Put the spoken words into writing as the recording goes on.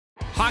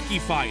Hockey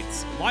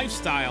fights,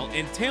 lifestyle,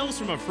 and tales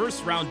from a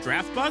first-round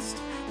draft bust?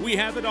 We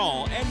have it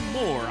all and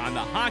more on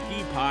the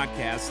Hockey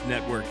Podcast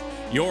Network,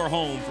 your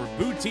home for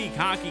boutique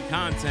hockey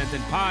content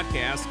and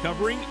podcasts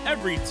covering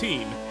every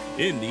team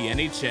in the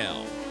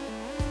NHL.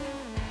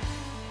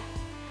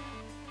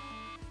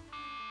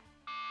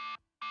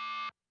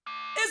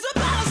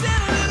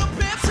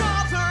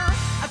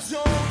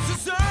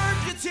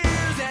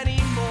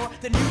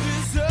 Then you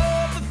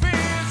deserve the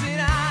fears that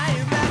I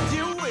have left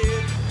you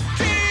with.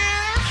 Dear,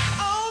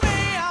 oh me,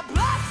 I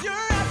bless your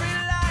every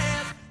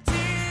last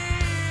tear.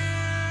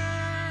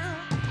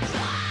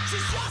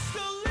 She's just a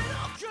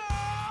little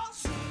girl,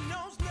 she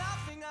knows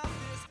nothing of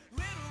this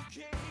little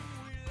game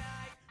we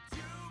like to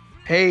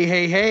play.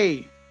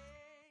 Hey.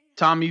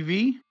 Tommy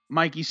V,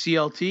 Mikey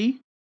CLT,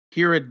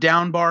 here at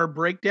Down Bar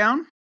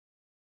Breakdown.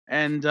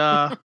 And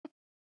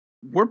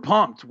we're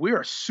pumped. We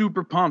are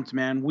super pumped,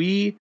 man.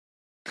 We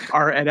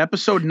are at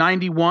episode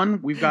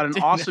 91. We've got an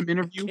awesome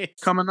interview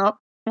coming up.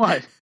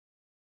 What?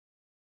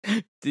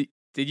 Did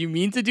you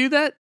mean to do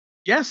that?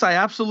 Yes, I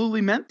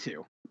absolutely meant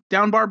to.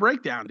 Down Bar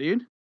Breakdown,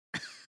 dude.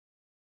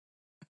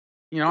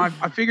 You know,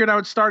 I figured I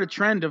would start a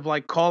trend of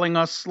like calling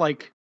us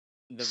like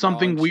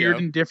something weird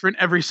and different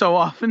every so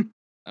often.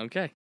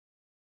 Okay.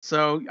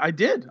 So I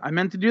did. I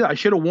meant to do that. I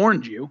should have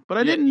warned you, but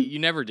I didn't. You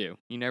never do.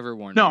 You never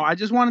warn me. No, I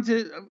just wanted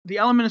to. The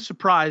element of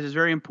surprise is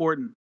very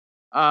important.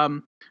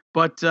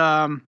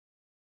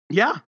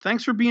 Yeah,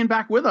 thanks for being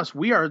back with us.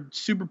 We are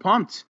super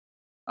pumped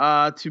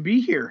to be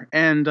here.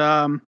 And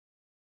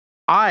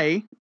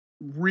I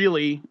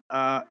really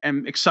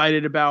am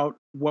excited about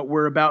what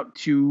we're about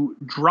to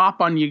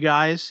drop on you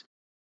guys.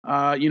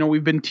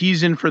 We've been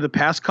teasing for the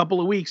past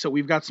couple of weeks that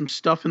we've got some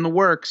stuff in the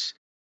works,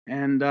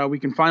 and we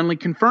can finally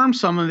confirm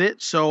some of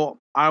it. So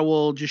I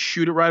will just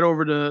shoot it right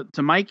over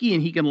to Mikey,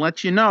 and he can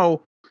let you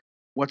know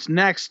what's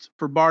next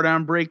for Bar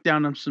Down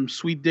Breakdown and some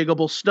sweet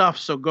diggable stuff.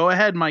 So go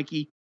ahead,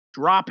 Mikey,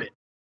 drop it.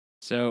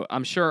 So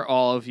I'm sure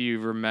all of you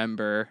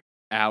remember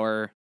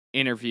our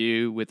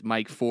interview with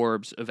Mike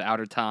Forbes of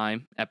Outer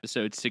Time,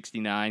 episode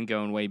 69,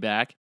 going way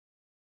back,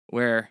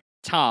 where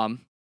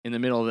Tom, in the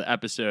middle of the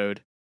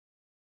episode,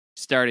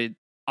 started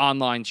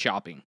online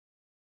shopping.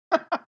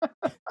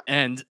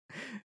 And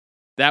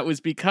that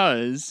was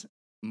because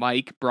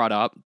Mike brought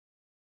up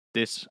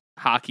this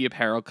hockey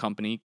apparel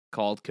company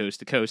called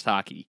Coast to Coast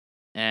Hockey.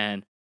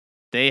 And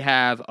they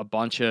have a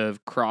bunch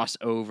of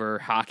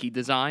crossover hockey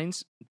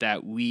designs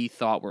that we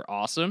thought were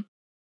awesome.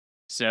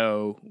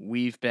 So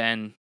we've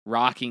been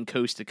rocking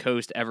Coast to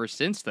Coast ever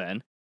since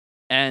then.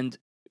 And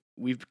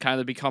we've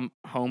kind of become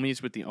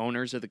homies with the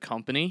owners of the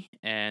company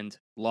and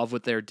love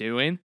what they're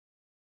doing.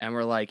 And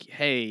we're like,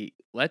 hey,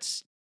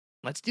 let's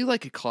do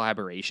like a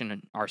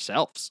collaboration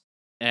ourselves.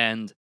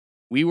 And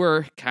we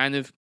were kind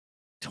of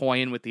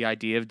toying with the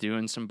idea of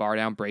doing some Bar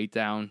Down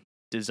Breakdown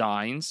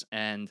designs.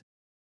 And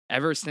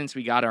ever since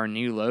we got our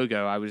new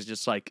logo, I was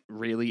just like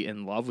really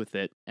in love with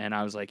it. And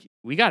I was like,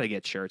 we got to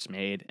get shirts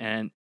made,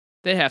 and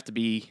they have to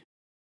be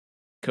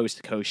Coast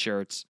to Coast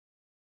shirts.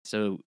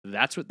 So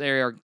that's what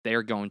they're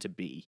going to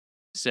be.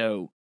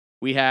 So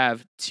we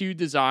have two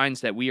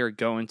designs that we are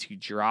going to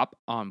drop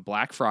on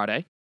Black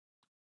Friday.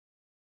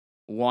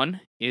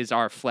 One is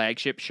our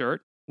flagship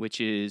shirt,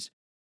 which is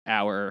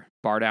our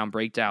Bar Down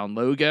Breakdown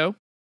logo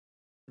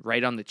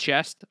right on the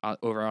chest,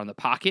 over on the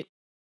pocket.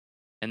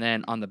 And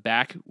then on the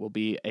back will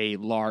be a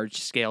large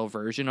scale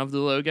version of the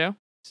logo.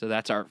 So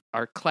that's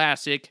our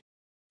classic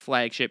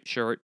flagship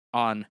shirt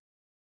on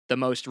the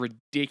most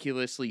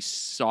ridiculously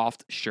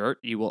soft shirt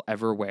you will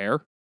ever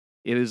wear.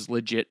 It is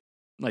legit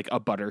like a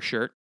butter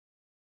shirt.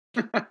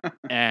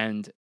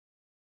 And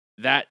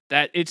that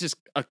it's just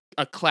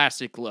a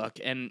classic look.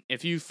 And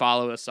if you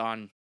follow us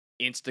on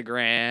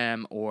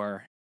Instagram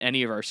or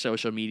any of our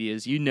social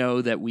medias, you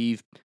know that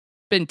we've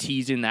been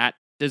teasing that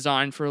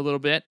design for a little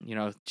bit,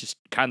 just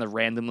kind of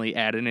randomly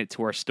adding it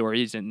to our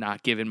stories and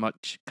not giving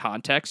much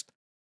context.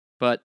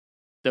 But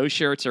those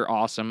shirts are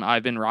awesome.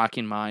 I've been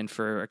rocking mine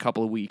for a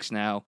couple of weeks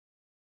now.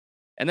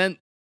 And then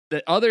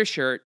the other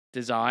shirt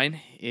design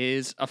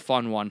is a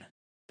fun one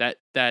that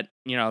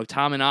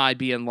Tom and I,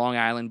 being Long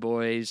Island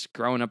boys,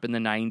 growing up in the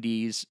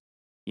 90s,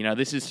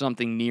 this is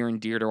something near and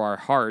dear to our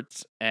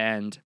hearts.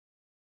 And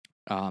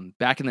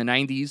back in the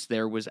 90s,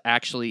 there was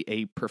actually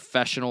a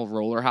professional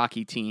roller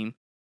hockey team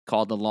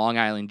called the Long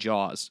Island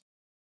Jaws.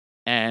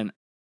 And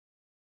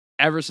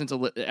ever since I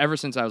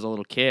was a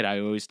little kid, I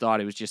always thought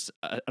it was just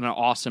an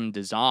awesome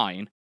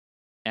design.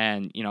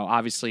 And,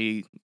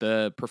 obviously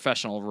the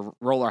professional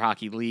roller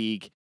hockey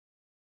league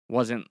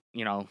didn't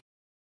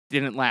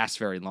last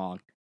very long.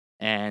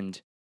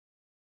 And,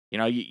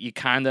 you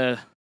kind of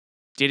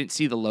didn't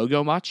see the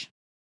logo much.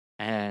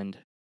 And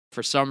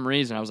for some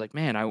reason I was like,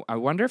 man, I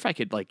wonder if I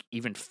could like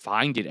even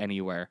find it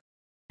anywhere.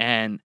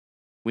 And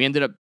we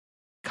ended up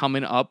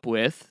coming up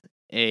with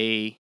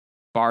a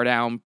Bar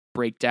Down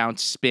Breakdown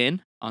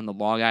spin on the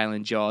Long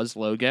Island Jaws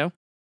logo.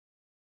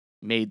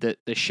 Made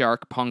the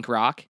shark punk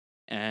rock,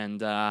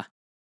 and I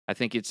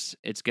think it's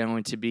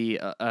going to be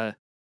a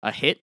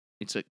hit.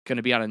 It's going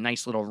to be on a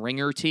nice little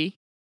ringer tee.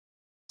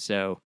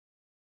 So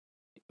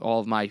all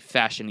of my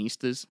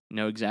fashionistas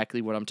know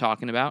exactly what I'm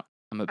talking about.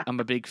 I'm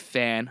a big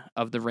fan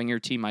of the Ringer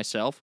tee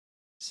myself,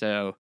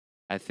 so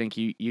I think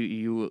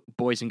you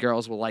boys and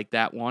girls will like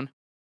that one.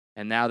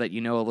 And now that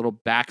you know a little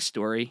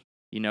backstory,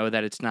 you know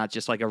that it's not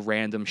just like a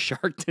random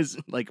shark,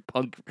 like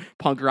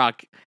punk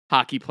rock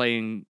hockey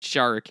playing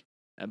shark,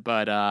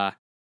 but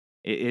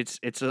it's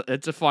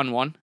a fun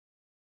one.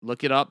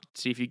 Look it up,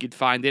 see if you could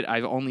find it.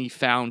 I've only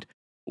found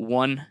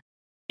one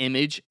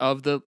image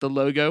of the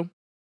logo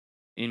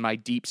in my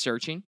deep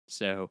searching,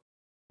 so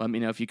let me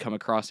know if you come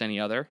across any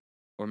other,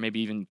 or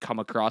maybe even come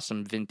across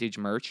some vintage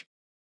merch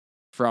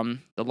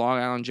from the Long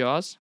Island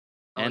Jaws.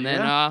 And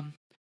then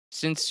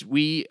since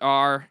we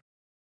are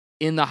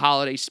in the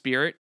holiday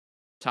spirit,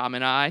 Tom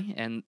and I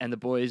and the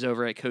boys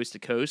over at Coast to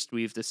Coast,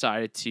 we've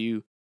decided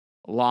to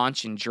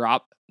launch and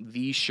drop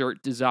these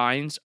shirt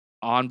designs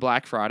on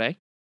Black Friday.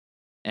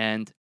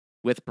 And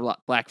with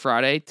Black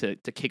Friday to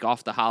kick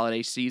off the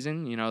holiday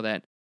season, you know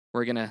that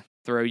we're going to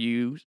throw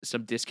you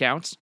some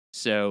discounts.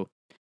 So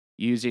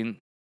using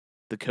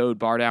the code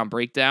Bardown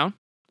Breakdown,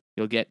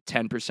 you'll get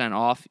 10%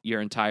 off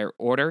your entire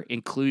order,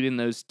 including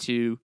those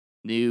 2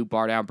 new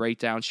Bardown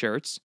Breakdown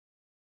shirts.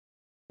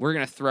 We're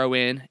going to throw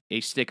in a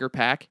sticker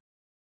pack,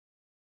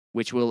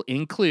 which will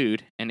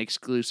include an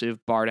exclusive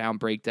Bardown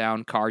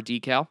Breakdown car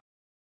decal,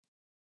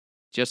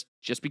 just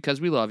because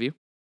we love you.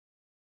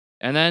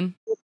 And then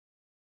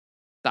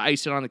the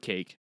icing on the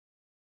cake.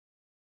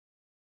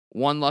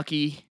 One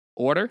lucky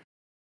order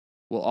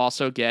will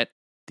also get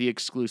the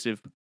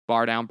exclusive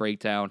Bardown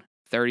Breakdown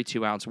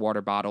 32-ounce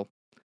water bottle.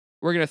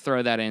 We're going to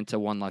throw that into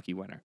one lucky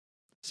winner.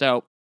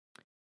 So,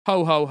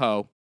 ho, ho,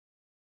 ho.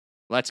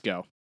 Let's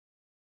go.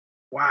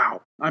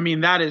 Wow. I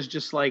mean, that is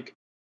just like,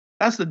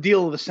 that's the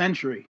deal of the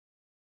century.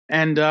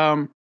 And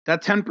that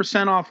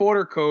 10% off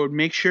order code,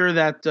 make sure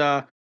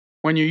that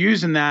when you're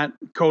using that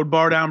code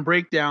Bardown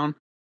Breakdown,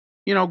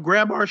 you know,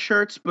 grab our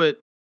shirts. But,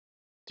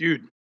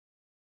 dude,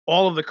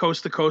 all of the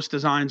Coast to Coast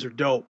designs are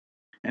dope.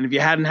 And if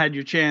you hadn't had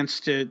your chance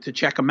to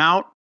check them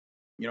out,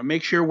 you know,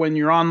 make sure when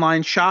you're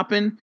online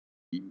shopping,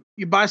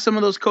 you buy some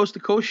of those Coast to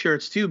Coast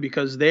shirts too,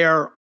 because they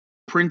are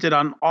printed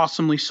on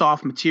awesomely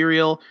soft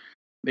material.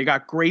 They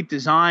got great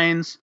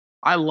designs.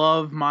 I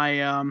love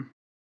my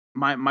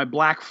my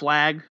Black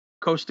Flag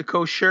Coast to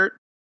Coast shirt.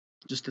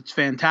 Just, it's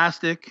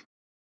fantastic.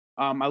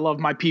 I love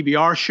my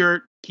PBR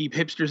shirt, Keep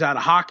Hipsters Out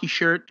of Hockey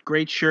shirt.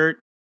 Great shirt.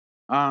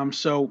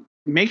 So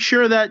make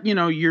sure that, you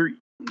know,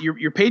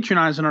 you're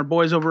patronizing our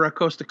boys over at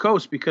Coast to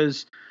Coast,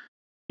 because,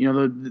 you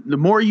know, the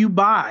more you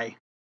buy,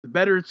 the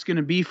better it's going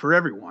to be for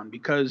everyone,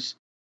 because,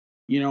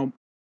 you know,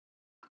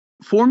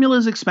 formula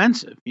is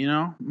expensive. You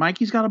know,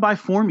 Mikey's got to buy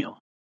formula,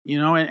 you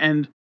know,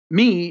 and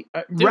me,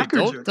 Dude,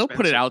 records are don't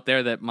put it expensive. out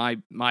there that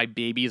my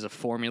baby is a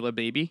formula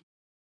baby.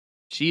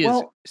 She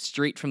is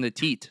straight from the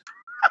teat.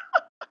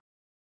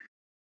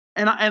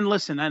 And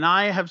listen, and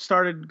I have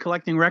started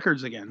collecting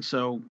records again,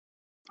 so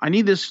I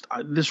need this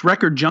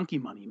record junkie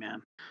money,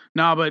 man.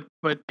 No,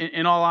 but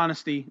in all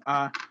honesty,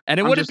 and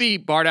it wouldn't be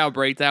Bardown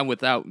Breakdown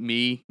without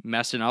me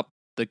messing up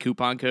the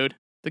coupon code.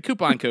 The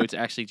coupon code's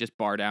actually just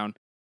Bardown.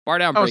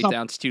 Bardown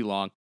Breakdown's too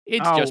long.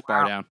 It's just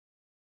Bardown.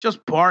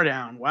 Just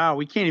Bardown. Wow,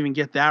 we can't even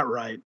get that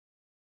right.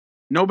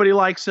 Nobody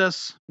likes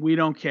us. We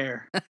don't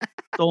care.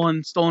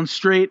 stolen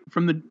straight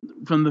from the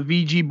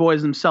VG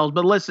boys themselves.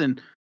 But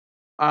listen,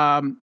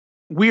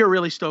 we are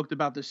really stoked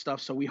about this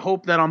stuff. So we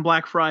hope that on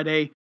Black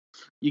Friday,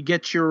 you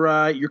get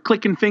your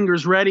clicking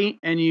fingers ready,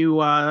 and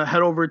you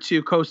head over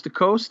to Coast to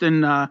Coast,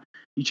 and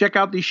you check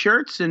out these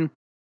shirts, and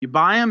you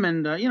buy them.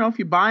 And you know, if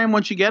you buy them,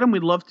 once you get them,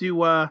 we'd love to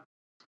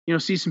you know,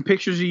 see some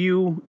pictures of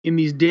you in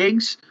these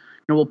digs.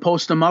 And we'll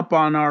post them up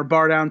on our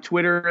Bardown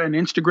Twitter and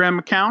Instagram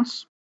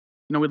accounts.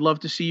 You know, we'd love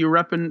to see you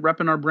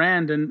repping our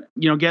brand, and,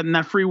 you know, getting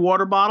that free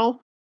water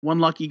bottle. One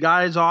lucky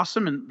guy is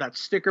awesome, and that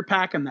sticker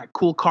pack and that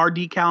cool car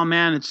decal,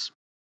 man, it's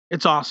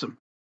awesome.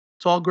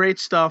 It's all great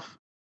stuff.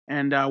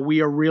 And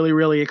we are really,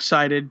 really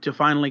excited to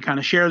finally kind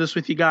of share this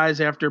with you guys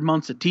after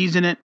months of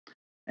teasing it.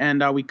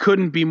 And we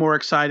couldn't be more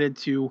excited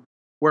to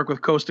work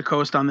with Coast to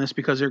Coast on this,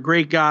 because they're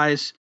great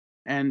guys,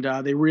 and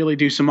they really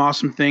do some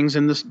awesome things.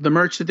 And the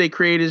merch that they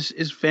create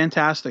is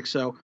fantastic.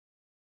 So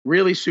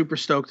really super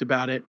stoked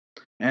about it.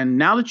 And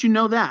now that you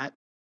know that,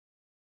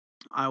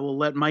 I will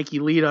let Mikey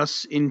lead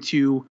us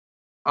into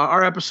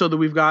our episode that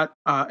we've got,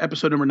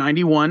 episode number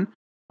 91,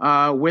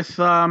 with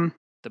the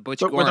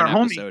Butch with Goran our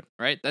homie. episode,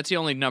 right? That's the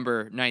only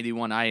number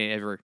 91 I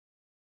ever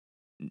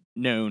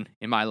known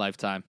in my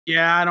lifetime.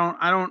 Yeah,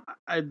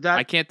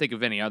 I can't think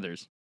of any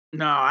others.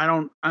 No, I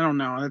don't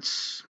know.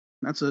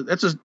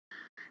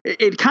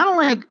 It kind of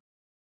like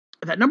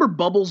that number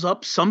bubbles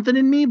up something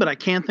in me, but I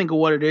can't think of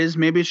what it is.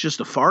 Maybe it's just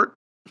a fart.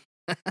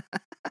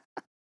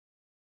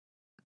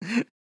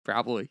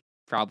 Probably.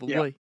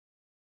 Yeah.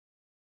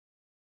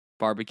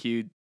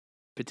 Barbecued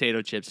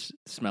potato chips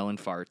smelling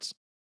farts.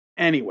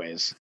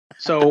 Anyways,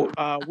 so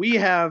we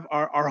have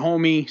our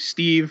homie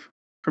Steve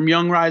from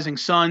Young Rising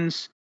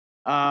Suns.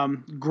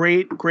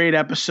 Great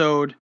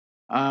episode.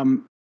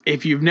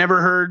 If you've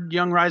never heard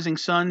Young Rising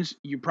Suns,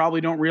 you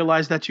probably don't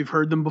realize that you've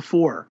heard them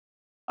before.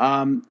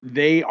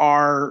 They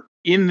are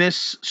in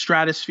this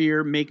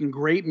stratosphere making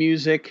great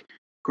music,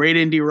 great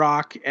indie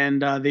rock,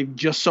 and they've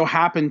just so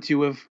happened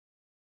to have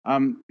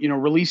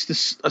released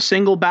a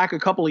single back a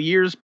couple of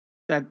years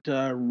that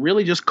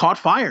really just caught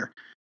fire,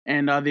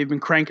 and they've been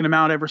cranking them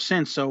out ever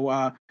since.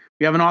 So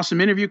we have an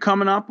awesome interview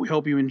coming up. We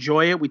hope you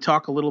enjoy it. We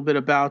talk a little bit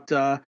about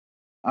the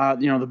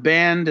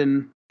band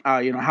and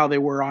how they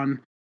were on a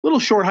little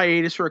short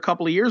hiatus for a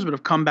couple of years, but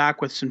have come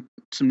back with some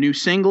new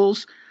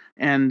singles,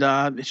 and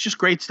it's just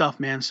great stuff,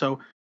 man. So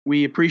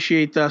we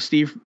appreciate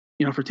Steve,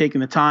 for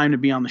taking the time to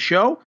be on the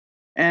show,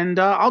 and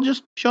I'll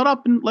just shut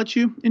up and let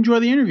you enjoy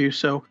the interview.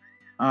 So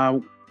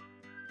we'll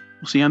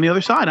see you on the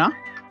other side, huh?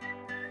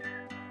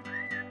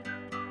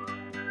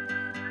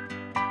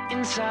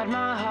 Inside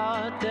my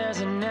heart there's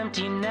an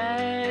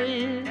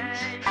emptiness,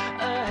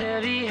 a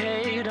heavy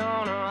hate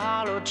on a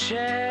hollow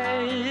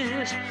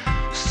chest,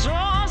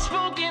 soul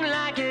spoken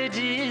like a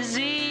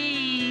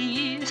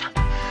disease,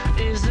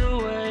 is the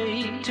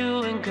way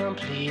to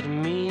incomplete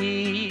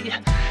me.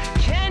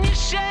 Can you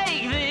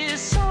shake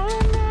this soul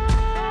of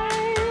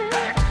mine?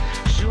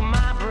 Shoot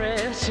my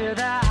breath to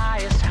the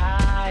highest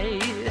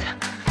height.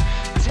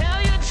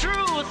 Tell your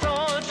truth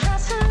or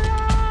trust a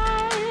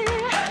lie.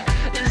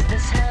 Is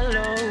this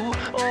hello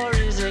or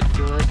is it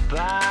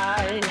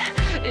goodbye?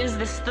 Is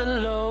this the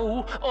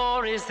low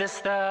or is this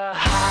the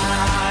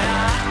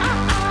high?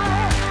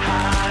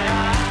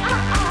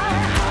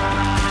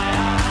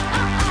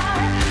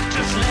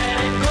 Just let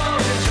it go,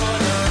 enjoy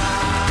the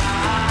ride.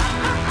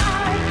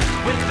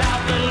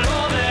 Without the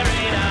low there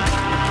ain't a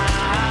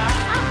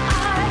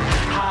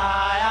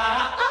high.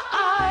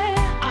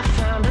 I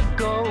found a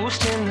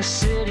ghost in the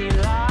city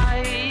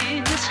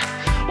lights,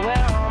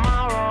 where all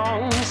my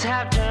wrongs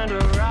have turned to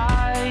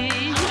right.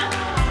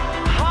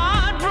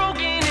 Heart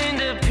broken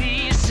into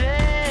pieces.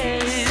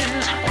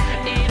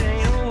 It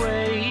ain't a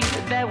way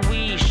that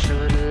we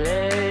should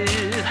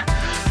live.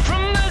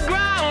 From the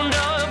ground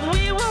up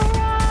we will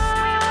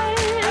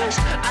rise.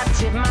 I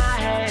tip my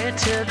head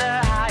to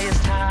the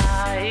highest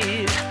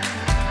height.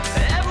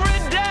 Every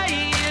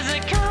day is a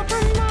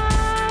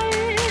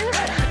compromise.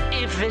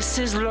 If this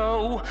is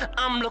low,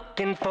 I'm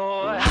looking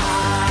for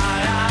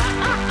high.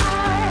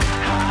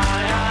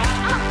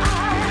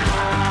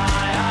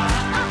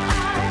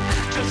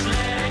 Just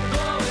let it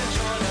go,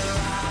 enjoy the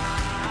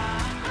ride.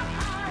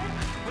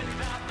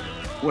 Without the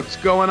low. What's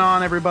going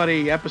on,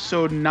 everybody?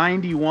 Episode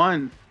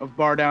 91 of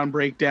Bar Down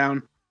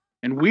Breakdown,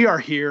 and we are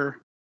here.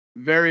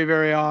 Very,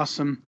 very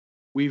awesome.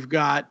 We've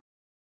got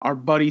our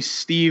buddy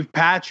Steve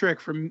Patrick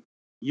from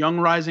Young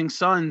Rising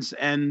Suns,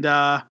 and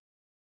I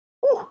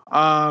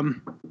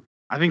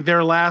think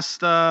their last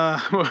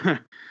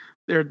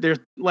their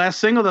last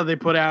single that they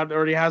put out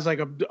already has like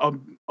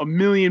a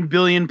million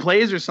billion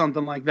plays or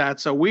something like that.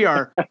 So we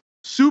are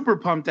super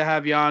pumped to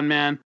have you on,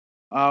 man.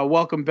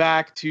 Welcome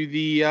back to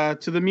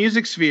the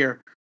music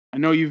sphere. I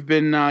know you've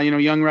been,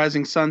 Young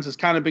Rising Suns has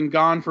kind of been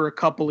gone for a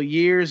couple of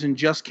years and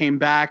just came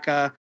back.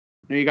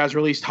 You guys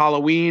released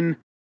Halloween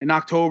in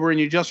October, and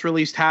you just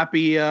released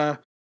Happy a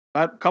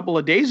couple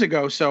of days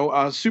ago.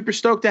 So super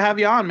stoked to have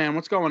you on, man.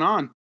 What's going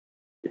on?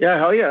 Yeah,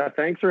 hell yeah.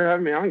 Thanks for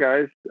having me on,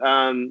 guys.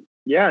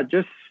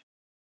 Just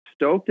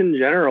stoked in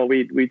general.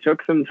 We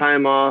took some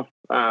time off.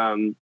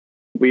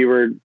 We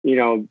were,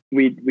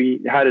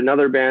 we had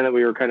another band that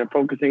we were kind of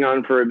focusing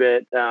on for a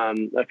bit,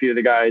 a few of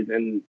the guys,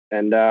 and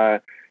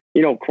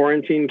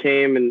quarantine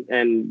came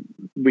and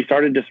we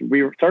started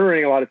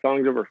writing a lot of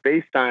songs over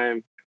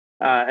FaceTime,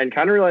 and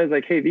kind of realized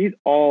like, hey, these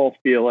all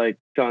feel like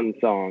Sun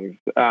songs.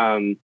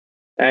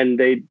 And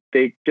they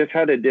just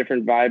had a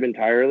different vibe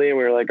entirely. And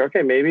we were like,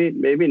 okay,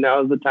 maybe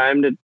now's the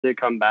time to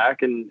come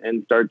back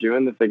and start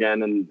doing this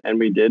again. And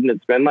we did. And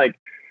it's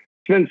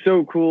been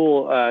so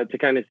cool to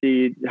kind of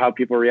see how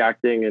people are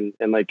reacting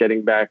and like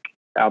getting back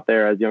out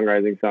there as Young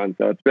Rising Sun.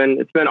 So it's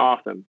been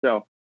awesome.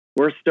 So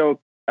we're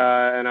stoked.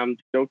 And I'm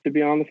stoked to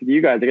be on this with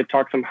you guys. I get to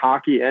talk some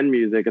hockey and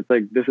music. It's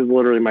like, this is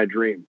literally my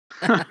dream.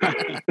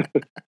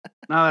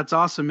 No, that's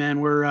awesome, man.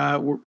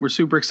 We're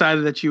super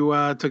excited that you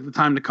took the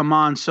time to come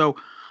on. So,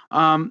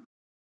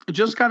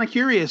 just kind of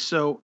curious.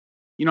 So,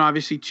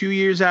 obviously 2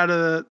 years out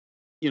of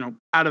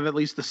at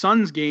least the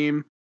Suns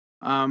game.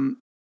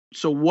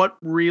 So what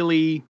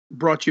really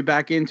brought you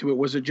back into it?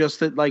 Was it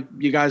just that like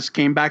you guys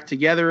came back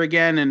together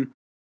again and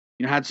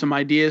had some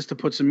ideas to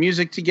put some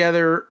music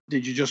together?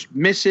 Did you just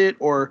miss it,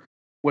 or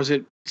was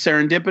it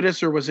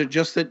serendipitous, or was it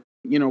just that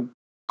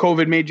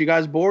COVID made you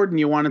guys bored and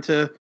you wanted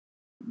to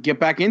get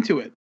back into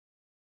it?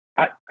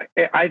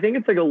 I think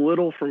it's like a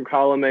little from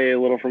column A, a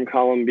little from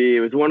column B.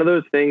 It was one of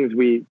those things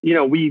we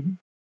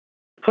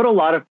put a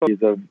lot of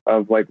focus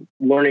of like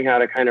learning how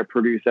to kind of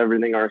produce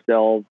everything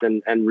ourselves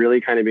and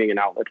really kind of being an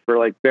outlet for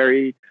like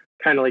very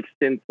kind of like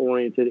synth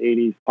oriented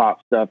 80s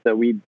pop stuff that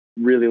we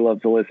really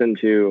love to listen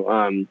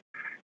to.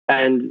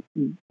 And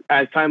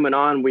as time went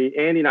on,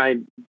 Andy and I,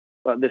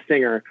 the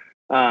singer,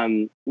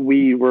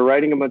 we were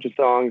writing a bunch of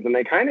songs and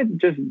they kind of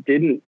just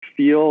didn't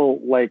feel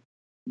like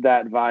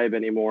that vibe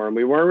anymore. And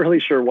we weren't really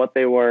sure what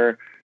they were.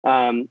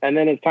 And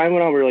then as time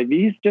went on, we were like,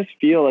 these just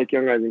feel like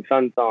Young Rising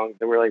Sun songs.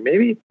 And we're like,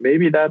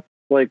 maybe that's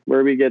like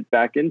where we get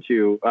back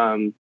into.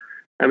 And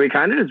we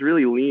kind of just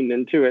really leaned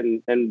into it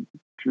and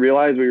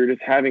realized we were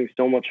just having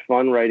so much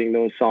fun writing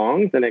those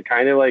songs. And it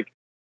kind of like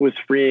was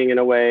freeing in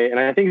a way. And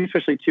I think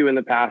especially too in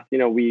the past, you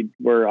know, we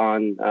were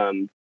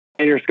on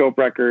Interscope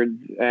Records,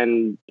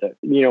 and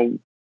you know,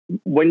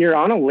 when you're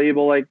on a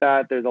label like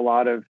that, there's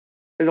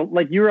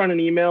like you were on an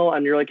email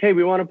and you're like, hey,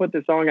 we want to put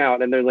this song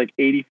out, and there's like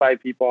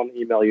 85 people on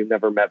the email you've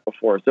never met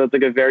before. So it's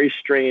like a very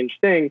strange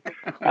thing.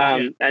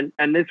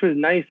 And this was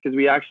nice because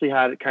we actually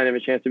had kind of a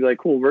chance to be like,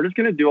 cool, we're just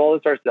going to do all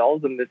this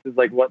ourselves. And this is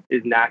like what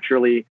is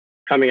naturally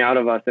coming out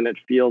of us. And it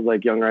feels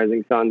like Young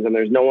Rising Suns. And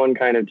there's no one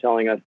kind of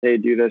telling us, hey,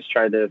 do this,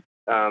 try this,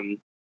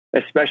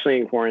 especially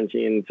in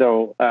quarantine.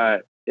 So,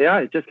 yeah,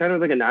 it's just kind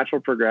of like a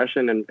natural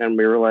progression. And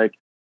we were like,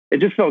 it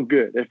just felt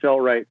good. It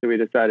felt right. So we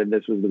decided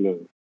this was the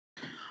move.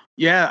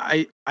 Yeah,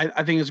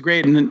 I think it's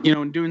great. And then, you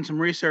know, in doing some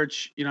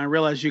research, you know, I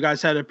realized you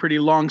guys had a pretty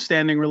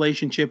long-standing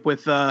relationship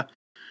with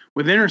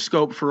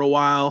Interscope for a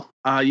while.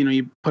 You know,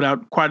 you put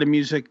out quite a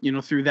music, you know,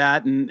 through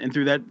that and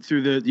through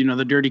the, you know,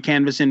 the Dirty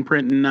Canvas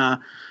imprint. And,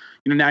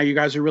 you know, now you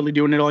guys are really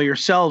doing it all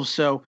yourselves.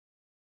 So,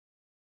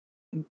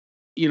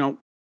 you know,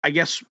 I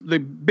guess the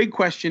big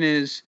question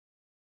is,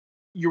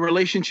 your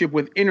relationship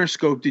with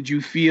Interscope, did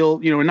you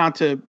feel, you know, not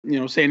to, you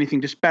know, say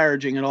anything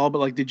disparaging at all, but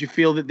like, did you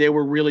feel that they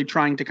were really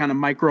trying to kind of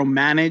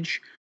micromanage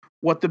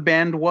what the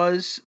band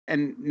was,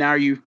 and now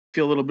you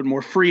feel a little bit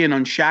more free and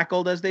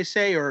unshackled, as they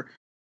say, or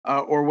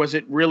was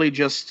it really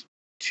just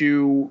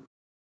to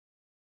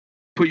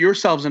put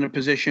yourselves in a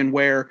position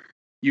where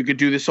you could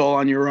do this all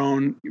on your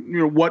own? You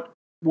know, what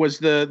was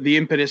the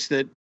impetus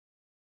that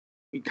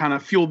kind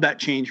of fueled that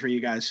change for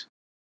you guys?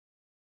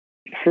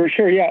 For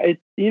sure. Yeah.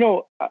 It's, you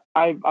know,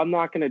 I'm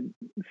not going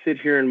to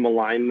sit here and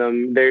malign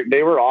them.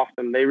 They were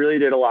awesome. They really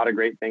did a lot of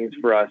great things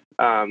for us.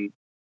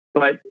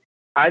 But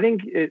I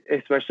think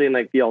especially in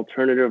like the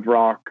alternative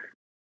rock,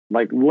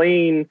 like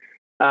lane,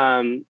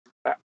 I'm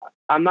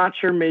not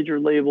sure major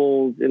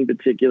labels in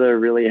particular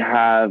really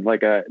have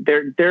like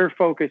their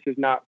focus is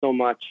not so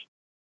much,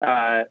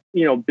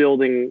 you know,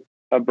 building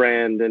a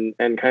brand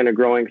and kind of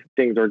growing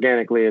things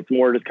organically. It's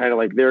more just kind of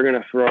like, they're going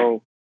to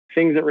throw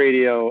things at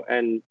radio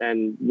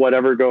and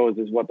whatever goes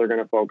is what they're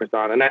going to focus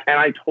on. And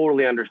I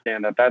totally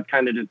understand that. That's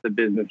kind of just the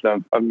business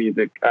of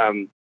music,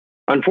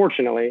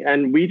 unfortunately.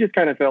 And we just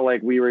kind of felt like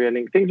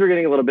things were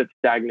getting a little bit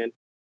stagnant.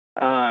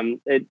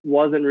 It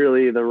wasn't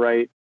really the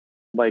right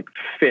like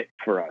fit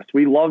for us.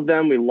 We love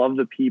them. We love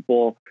the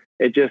people.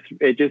 It just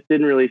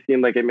didn't really seem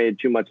like it made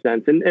too much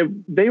sense.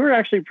 And they were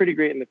actually pretty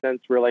great in the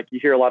sense where like you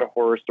hear a lot of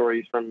horror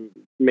stories from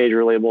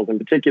major labels in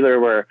particular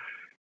where,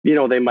 you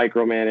know, they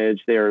micromanage.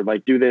 They're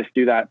like, do this,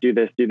 do that, do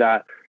this, do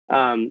that.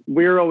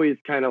 We're always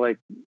kind of like,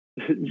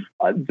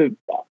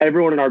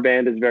 everyone in our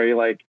band is very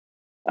like,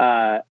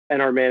 and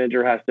our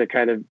manager has to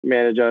kind of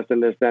manage us in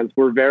this sense.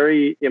 We're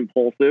very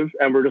impulsive,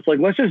 and we're just like,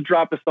 let's just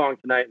drop a song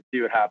tonight and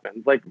see what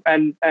happens. Like,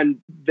 and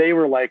they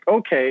were like,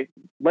 okay,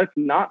 let's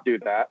not do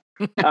that.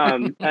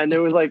 And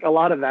there was like a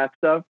lot of that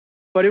stuff,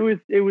 but it was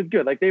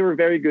good. Like they were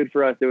very good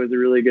for us. It was a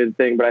really good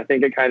thing, but I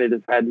think it kind of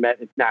just had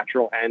met its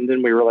natural end,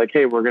 and we were like,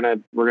 hey, we're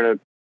gonna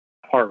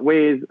part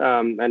ways.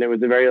 And it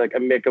was a very like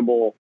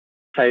amicable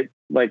type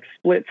like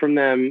split from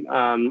them.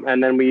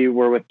 And then we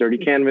were with Dirty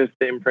Canvas,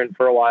 the imprint,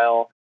 for a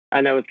while.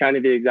 And that was kind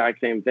of the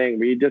exact same thing.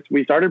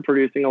 We started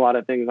producing a lot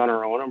of things on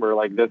our own, and we're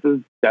like, this is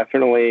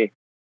definitely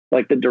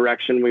like the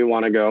direction we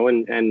want to go,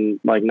 and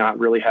like not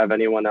really have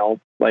anyone else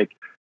like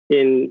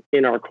in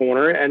our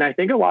corner. And I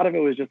think a lot of it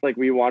was just like,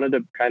 we wanted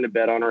to kind of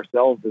bet on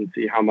ourselves and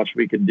see how much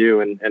we could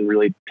do and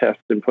really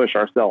test and push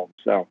ourselves.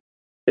 So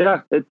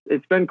yeah,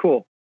 it's been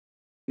cool.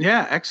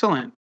 Yeah,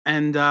 excellent.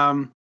 And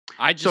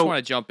I just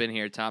want to jump in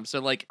here, Tom. So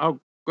like, oh,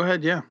 go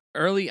ahead. Yeah.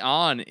 Early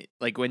on,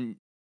 like when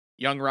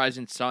Young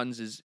Rising Suns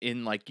is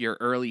in like your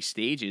early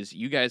stages,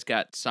 you guys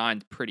got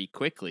signed pretty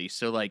quickly.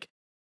 So like,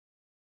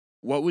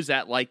 what was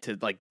that like to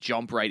like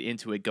jump right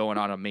into it, going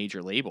on a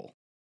major label?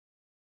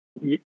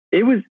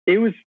 It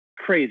was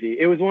crazy.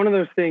 It was one of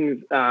those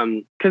things,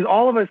 because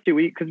all of us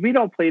because we'd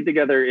all played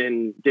together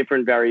in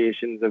different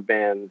variations of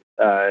bands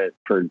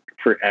for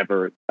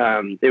forever.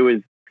 It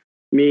was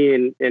me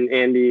and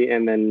Andy,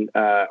 and then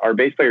our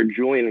bass player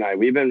Julian and I.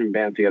 We've been in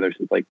bands together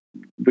since like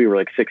we were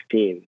like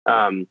 16.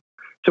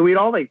 So we'd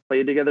all like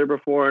played together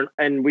before,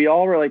 and we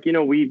all were like, you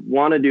know, we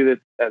want to do this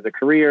as a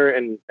career,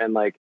 and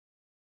like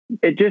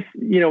it just,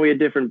 you know, we had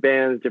different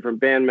bands,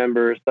 different band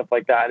members, stuff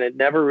like that, and it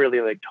never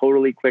really like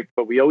totally clicked.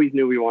 But we always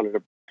knew we wanted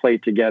to play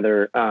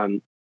together.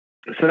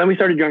 So then we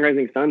started Young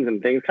Rising Suns,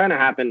 and things kind of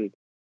happened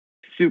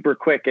super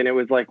quick. And it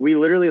was like, we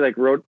literally like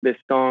wrote this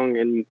song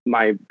in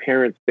my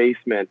parents'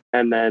 basement,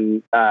 and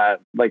then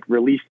like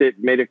released it,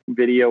 made a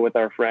video with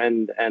our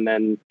friend. And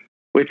then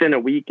within a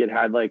week it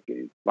had like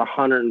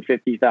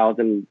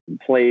 150,000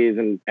 plays,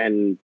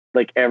 and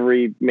like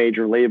every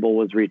major label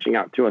was reaching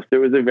out to us. So it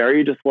was a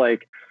very just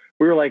like,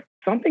 we were like,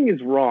 something is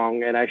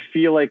wrong. And I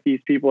feel like these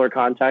people are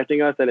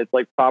contacting us, and it's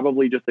like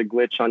probably just a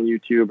glitch on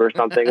YouTube or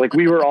something. Like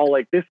we were all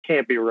like, this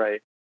can't be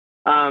right.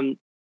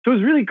 so it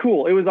was really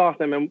cool. It was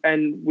awesome.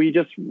 And we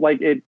just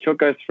like, it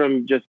took us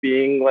from just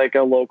being like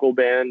a local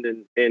band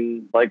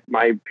in like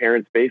my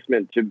parents'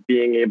 basement to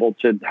being able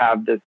to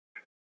have this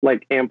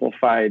like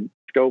amplified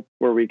scope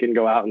where we can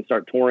go out and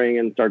start touring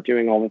and start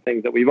doing all the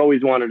things that we've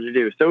always wanted to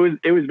do. So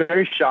it was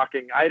very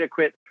shocking. I had to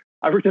quit.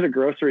 I worked at a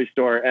grocery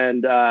store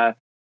and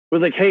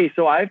was like, hey,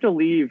 so I have to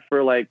leave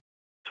for like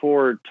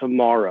tour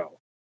tomorrow.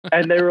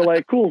 And they were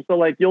like, cool. So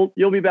like, you'll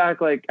be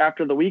back like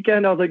after the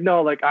weekend. I was like,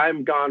 no, like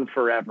I'm gone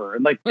forever.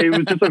 And like, it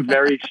was just a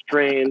very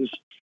strange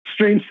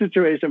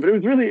situation, but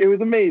it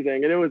was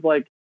amazing. And it was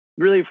like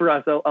really for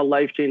us, a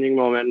life-changing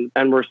moment.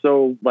 And we're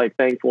so like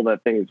thankful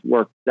that things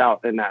worked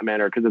out in that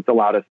manner, because it's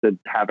allowed us to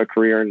have a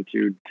career and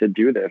to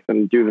do this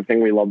and do the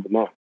thing we love the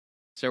most.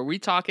 So are we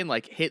talking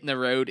like hitting the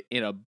road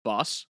in a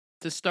bus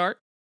to start?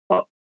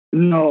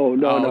 No.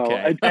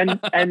 Okay. And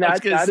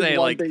that is say,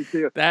 one like, thing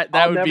too.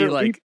 That would be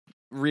like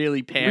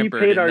really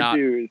pampered. We paid our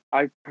dues.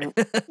 I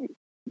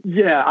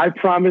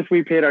promise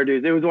we paid our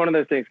dues. It was one of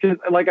those things. Cause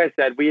like I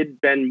said, we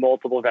had been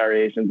multiple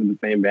variations in the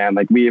same band.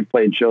 Like we have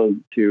played shows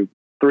to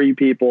 3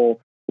 people.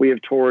 We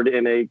have toured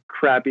in a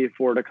crappy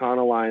Ford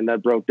Econoline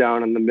that broke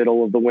down in the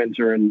middle of the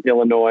winter in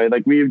Illinois.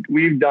 Like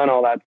we've done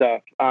all that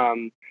stuff.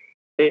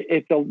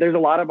 There's a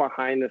lot of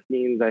behind the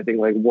scenes, I think,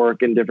 like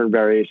work in different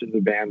variations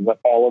of bands that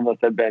all of us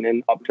have been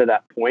in up to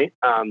that point.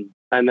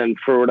 And then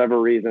for whatever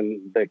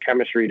reason, the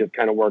chemistry just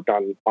kind of worked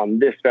on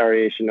this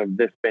variation of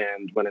this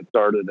band when it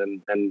started.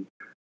 And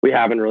we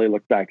haven't really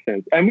looked back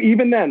since. And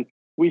even then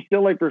we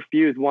still like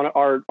refused. One of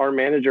our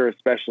manager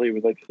especially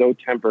was like so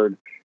tempered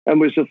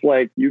and was just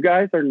like, you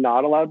guys are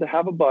not allowed to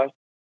have a bus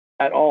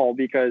at all,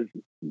 because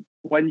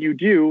when you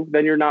do,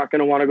 then you're not going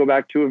to want to go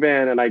back to a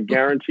van. And I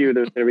guarantee you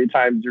there's going to be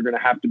times you're going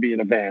to have to be in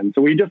a van.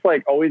 So we just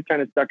like always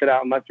kind of stuck it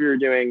out, unless we were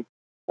doing,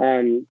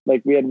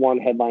 like we had one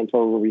headline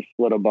tour where we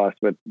split a bus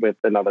with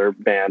another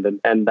band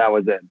and that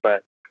was it.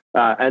 But,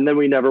 and then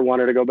we never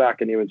wanted to go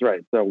back, and he was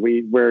right. So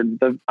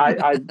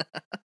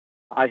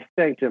I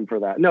thanked him for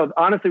that. No,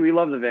 honestly, we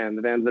love the van.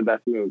 The van's the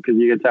best move, because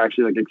you get to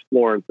actually like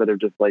explore instead of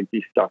just like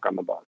be stuck on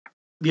the bus.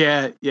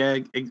 Yeah,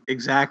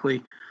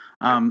 exactly.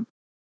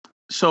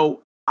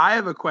 So I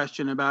have a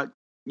question about,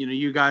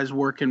 you guys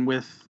working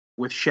with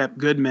Shep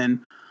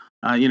Goodman,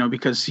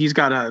 because he's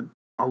got a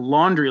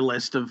laundry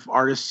list of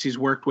artists he's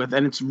worked with.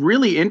 And it's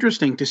really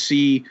interesting to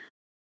see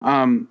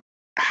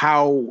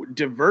how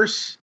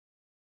diverse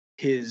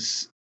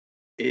his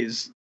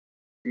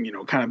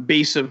kind of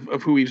base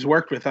of who he's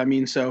worked with. I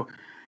mean, so,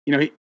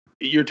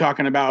 you're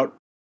talking about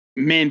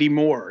Mandy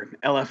Moore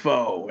and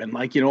LFO and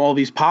like, all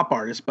these pop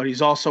artists, but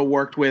he's also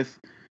worked with,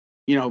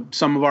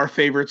 some of our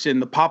favorites in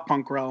the pop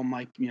punk realm,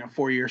 like,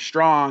 4 Year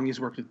Strong. He's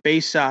worked with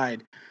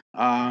Bayside.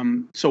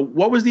 So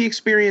what was the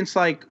experience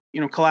like,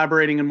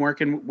 collaborating and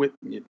working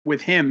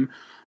with him,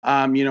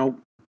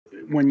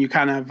 when you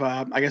kind of,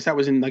 I guess that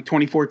was in like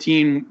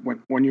 2014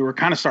 when you were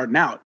kind of starting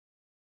out.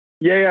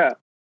 Yeah.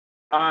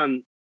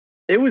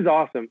 It was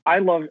awesome.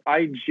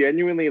 I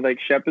genuinely like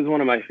Shep is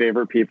one of my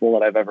favorite people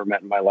that I've ever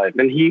met in my life.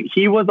 And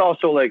he was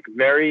also like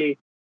very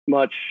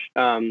much,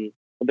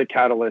 the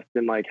catalyst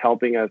in like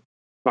helping us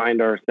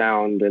find our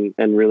sound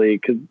and really,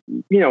 cause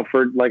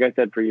for, like I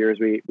said, for years,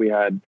 we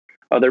had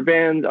other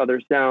bands, other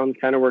sounds,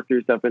 kind of worked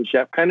through stuff. And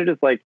Shep kind of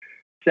just like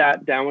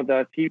sat down with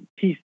us.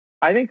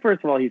 I think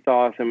first of all, he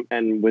saw us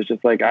and was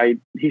just like,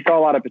 he saw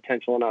a lot of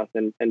potential in us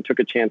and took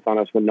a chance on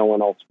us when no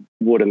one else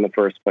would in the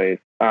first place.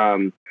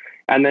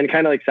 And then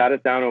kind of like sat us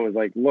down and was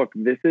like, look,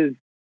 this is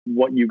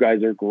what you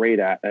guys are great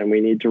at, and we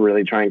need to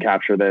really try and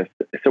capture this.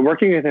 So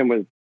working with him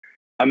was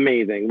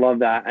amazing. Love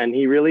that. And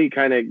he really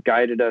kind of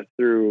guided us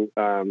through,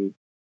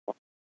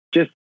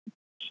 just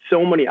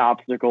so many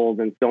obstacles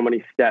and so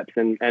many steps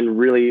and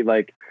really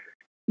like,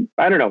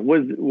 I don't know,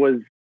 was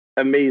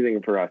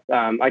amazing for us.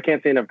 I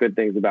can't say enough good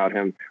things about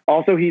him.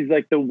 Also, he's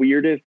like the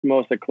weirdest,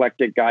 most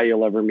eclectic guy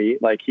you'll ever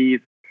meet. Like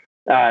he's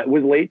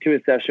was late to a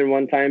session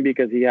one time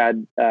because he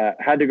had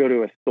to go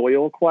to a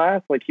soil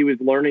class. Like he was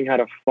learning how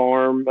to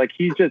farm. Like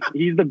he's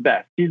the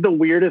best. He's the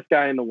weirdest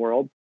guy in the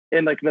world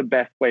in like the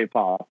best way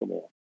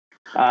possible.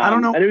 I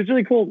don't know. And it was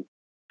really cool.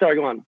 Sorry,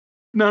 go on.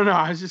 No,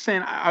 I was just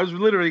saying, I was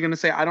literally going to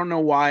say, I don't know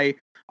why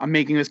I'm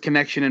making this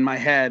connection in my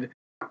head,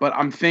 but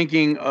I'm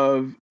thinking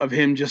of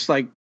him just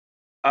like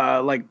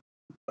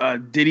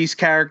Diddy's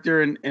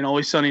character in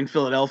Always Sunny in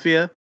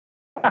Philadelphia.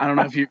 I don't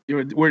know if you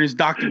were wearing his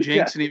Dr.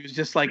 Jinx and he was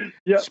just like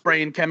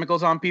spraying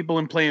chemicals on people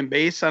and playing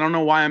bass. I don't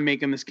know why I'm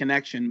making this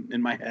connection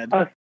in my head.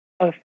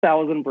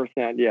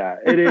 1,000%. Yeah,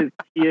 it is.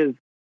 He is.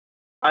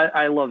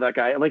 I love that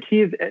guy. Like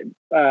he's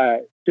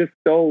just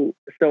so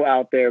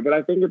out there, but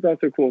I think it's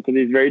also cool because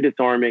he's very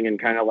disarming and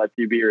kind of lets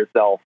you be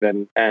yourself.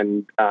 And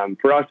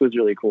for us it was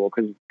really cool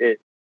because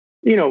it,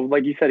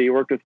 like you said, he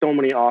worked with so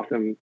many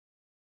awesome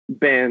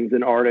bands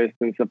and artists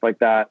and stuff like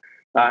that.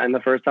 And the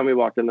first time we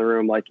walked in the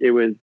room, like it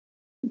was,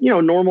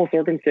 normal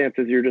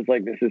circumstances, you're just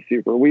like, this is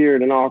super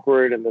weird and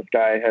awkward. And this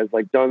guy has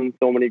like done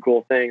so many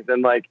cool things.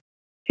 And like,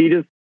 he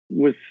just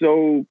was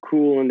so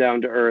cool and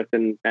down to earth.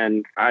 And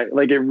I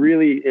like, it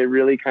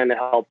really kind of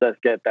helped us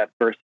get that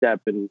first step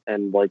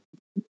and like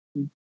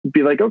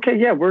be like, okay,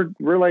 yeah,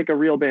 we're like a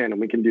real band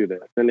and we can do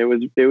this. And it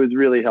was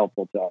really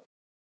helpful to us.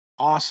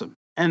 Awesome.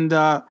 And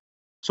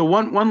so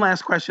one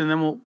last question,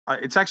 then we'll.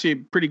 It's actually a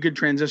pretty good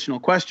transitional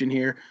question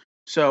here.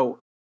 So,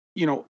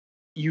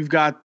 you've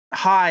got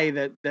High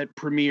that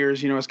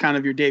premieres, as kind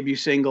of your debut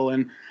single,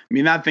 and I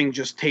mean that thing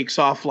just takes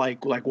off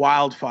like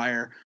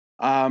wildfire.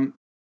 I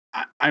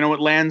know it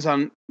lands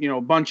on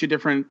a bunch of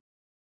different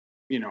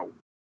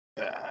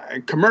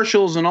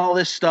commercials and all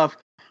this stuff,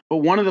 but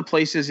one of the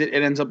places it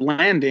ends up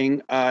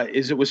landing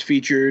is it was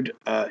featured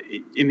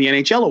in the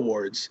NHL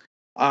awards.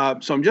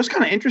 So I'm just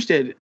kind of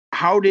interested,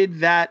 how did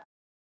that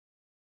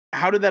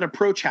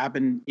approach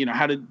happen?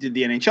 Did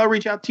the NHL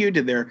reach out to you?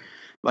 Did their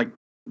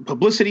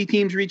publicity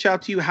teams reach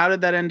out to you? How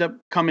did that end up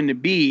coming to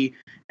be?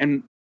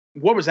 And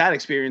what was that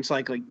experience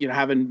like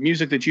having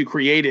music that you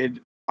created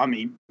on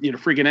the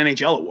freaking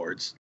NHL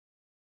awards?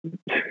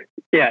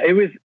 Yeah, it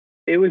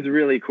was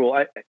really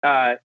cool.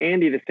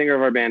 Andy, the singer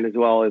of our band as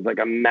well, is like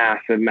a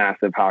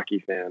massive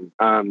hockey fan.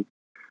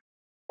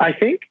 I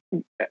think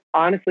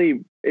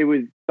honestly it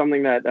was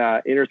something that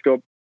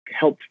Interscope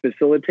helped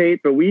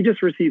facilitate, but we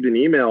just received an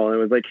email and it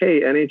was like,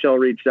 hey, NHL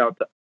reached out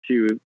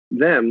to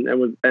them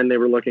and they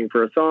were looking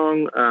for a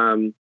song.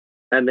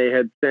 And they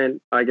had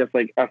sent, I guess,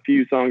 like a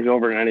few songs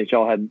over, and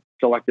NHL had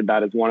selected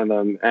that as one of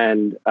them.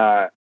 And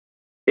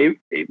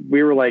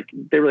we were like,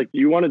 they were like, do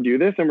you want to do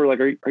this? And we're like,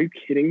 are you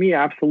kidding me?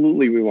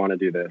 Absolutely, we want to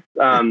do this.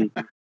 And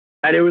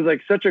it was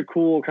like such a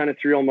cool kind of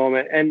surreal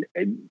moment. And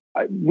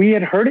we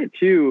had heard it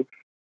too,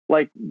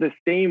 like the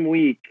same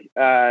week.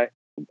 I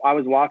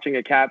was watching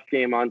a Caps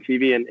game on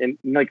TV, and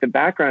like the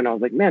background, I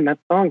was like, man, that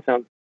song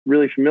sounds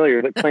really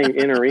familiar, like playing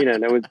in arena,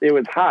 and it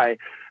was High, and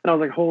I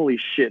was like, holy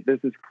shit, this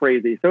is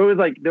crazy. So it was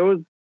like those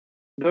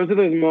are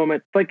those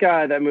moments, like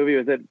that movie,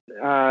 was it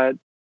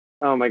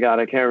oh my god,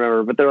 I can't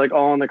remember, but they're like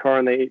all in the car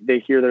and they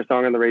hear their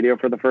song on the radio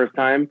for the first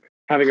time,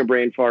 having a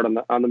brain fart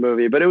on the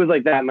movie. But it was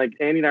like that, and like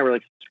Andy and I were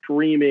like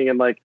screaming, and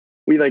like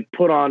we like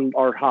put on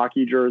our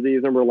hockey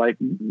jerseys and we're like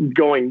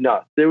going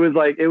nuts. It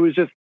was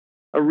just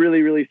a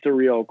really, really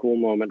surreal, cool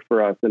moment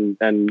for us.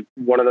 And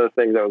one of those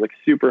things that was like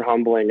super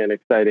humbling and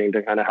exciting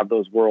to kind of have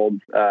those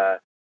worlds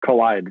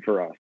collide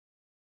for us.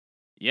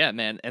 Yeah,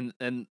 man.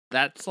 And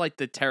that's like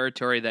the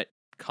territory that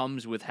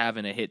comes with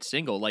having a hit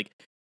single. Like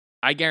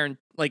I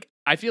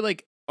feel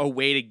like a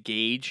way to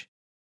gauge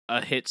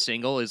a hit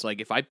single is like,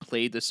 if I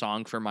played the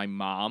song for my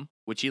mom,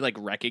 would she like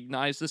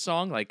recognize the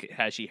song? Like,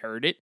 has she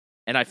heard it?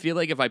 And I feel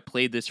like if I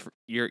played this for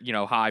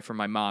High for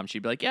my mom,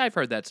 she'd be like, yeah, I've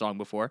heard that song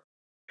before.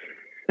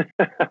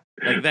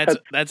 Like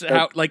that's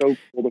how like so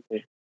cool to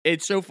me.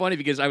 It's so funny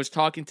because I was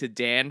talking to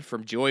Dan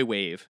from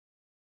Joywave,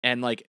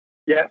 and like,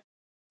 yeah,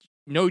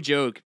 no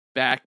joke,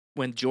 back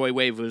when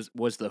Joywave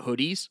was the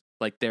Hoodies,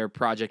 like their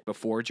project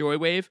before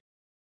Joywave,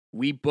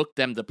 we booked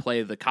them to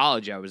play the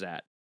college I was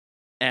at,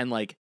 and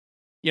like,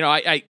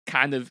 I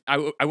kind of I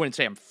wouldn't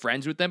say I'm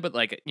friends with them, but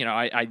like,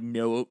 I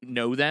know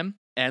them,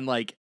 and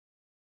like,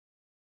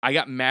 I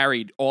got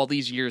married all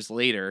these years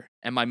later,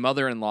 and my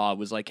mother-in-law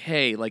was like,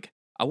 hey, like,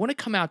 I want to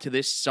come out to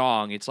this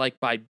song. It's like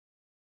by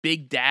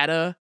Big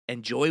Data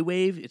and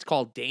Joywave. It's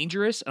called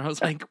Dangerous. And I was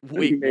like,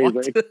 wait,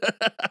 what?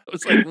 I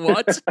was like,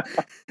 what?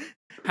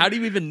 How do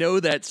you even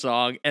know that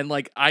song? And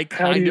like, I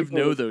kind of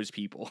know those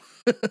people.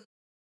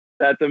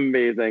 That's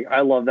amazing.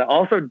 I love that.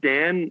 Also,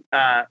 Dan,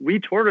 we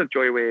toured with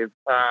Joywave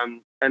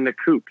and the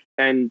Kooks.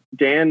 And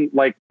Dan,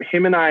 like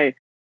him and I,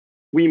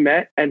 we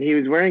met, and he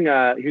was wearing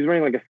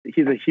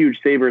he's a huge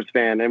Sabres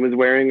fan, and was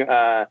wearing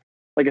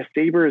like a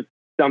Sabres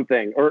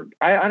something, or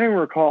I don't even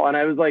recall. And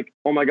I was like,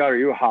 oh my god, are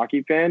you a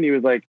hockey fan? He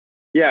was like,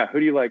 yeah, who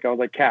do you like? I was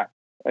like, Caps.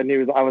 And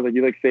I was like,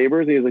 you like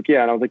Sabres? And he was like,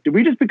 yeah. And I was like, did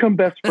we just become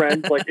best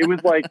friends? Like it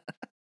was like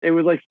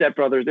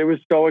stepbrothers. It was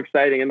so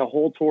exciting. And the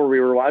whole tour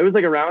it was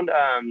like around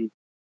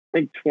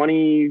like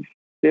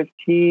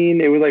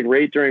 2015. It was like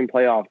right during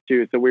playoffs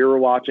too. So we were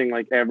watching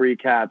like every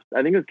Caps.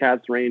 I think it was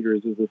Caps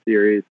Rangers was the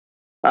series.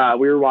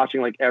 We were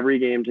watching like every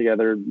game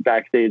together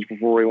backstage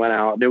before we went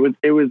out. It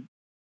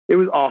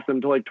was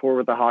awesome to like tour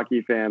with a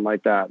hockey fan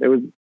like that.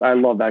 I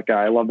love that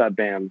guy. I love that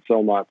band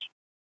so much.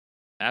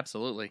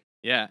 Absolutely.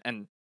 Yeah.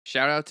 And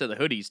shout out to the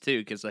Hoodies too,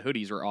 because the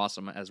Hoodies were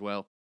awesome as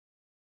well.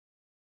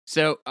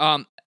 So,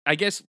 I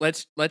guess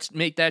let's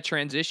make that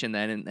transition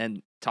then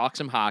and talk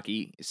some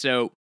hockey.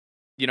 So,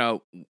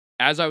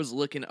 as I was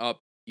looking up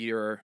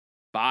your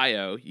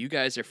bio, you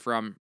guys are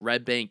from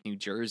Red Bank, New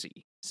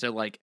Jersey. So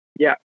like,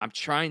 yeah, I'm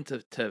trying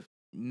to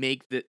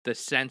make the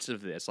sense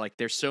of this. Like,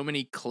 there's so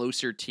many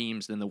closer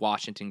teams than the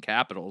Washington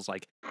Capitals.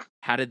 Like,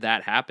 how did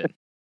that happen?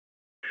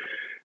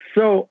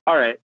 So, all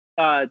right,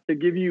 to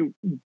give you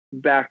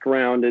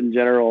background in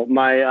general,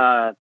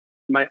 my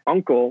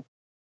uncle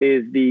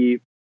is the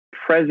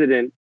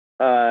president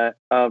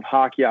of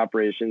hockey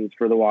operations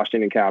for the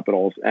Washington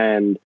Capitals,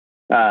 and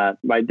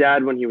my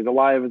dad, when he was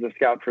alive, was a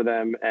scout for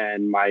them,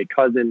 and my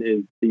cousin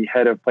is the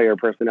head of player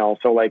personnel.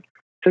 So like,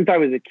 since I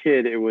was a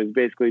kid, it was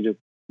basically just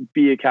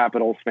be a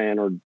Capitals fan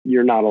or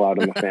you're not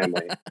allowed in the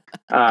family.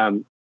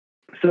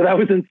 So that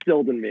was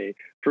instilled in me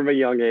from a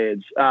young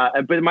age.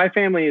 But my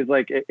family is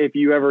like, if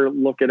you ever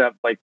look it up,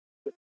 like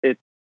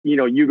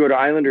you go to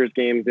Islanders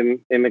games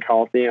in the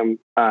Coliseum,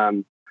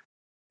 and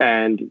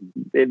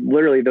it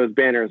literally, those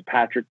banners,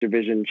 Patrick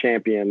Division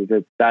champions,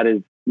 that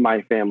is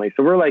my family.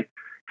 So we're like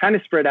kind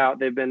of spread out.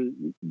 They've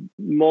been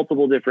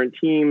multiple different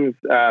teams,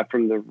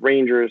 from the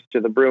Rangers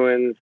to the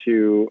Bruins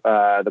to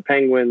the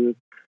Penguins.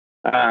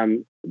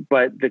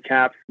 But the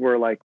Caps were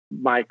like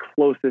my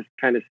closest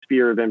kind of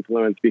sphere of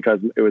influence because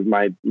it was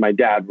my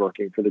dad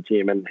working for the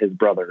team and his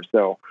brother.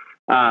 So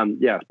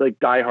like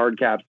diehard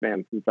Caps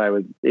fan since I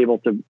was able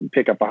to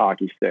pick up a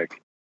hockey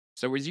stick.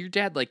 So was your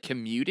dad like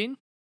commuting?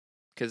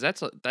 Because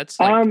that's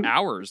like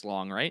hours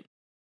long, right?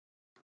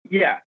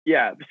 Yeah.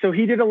 So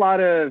he did a lot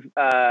of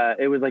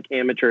it was like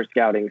amateur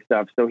scouting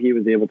stuff. So he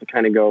was able to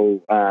kind of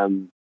go.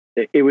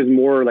 It was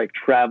more like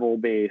travel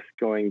based,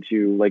 going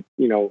to like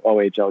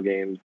OHL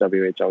games,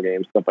 WHL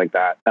games, stuff like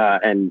that.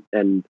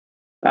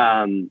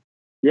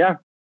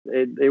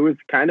 It was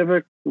kind of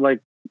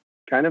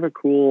a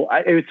cool.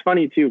 It was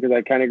funny too because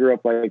I kind of grew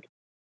up like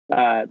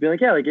being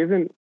like, yeah, like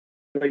isn't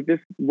like this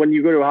when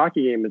you go to a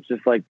hockey game, it's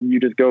just like you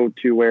just go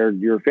to where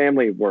your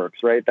family works,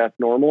 right? That's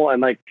normal.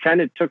 And like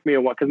kind of took me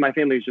a while because my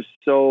family was just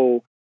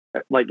so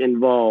like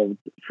involved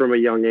from a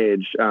young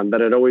age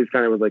that it always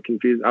kind of was like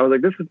confused. I was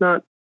like, this is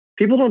not,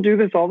 people don't do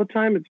this all the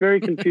time. It's very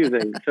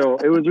confusing. So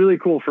it was really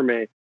cool for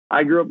me.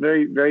 I grew up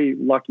very, very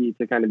lucky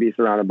to kind of be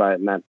surrounded by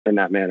it in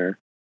that manner.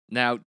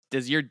 Now,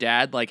 does your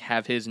dad like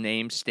have his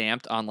name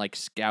stamped on like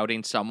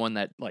scouting someone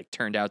that like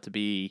turned out to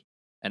be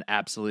an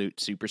absolute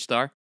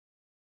superstar?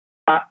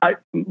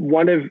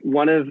 One of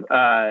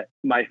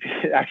my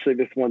actually,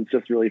 this one's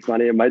just really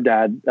funny. And my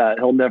dad,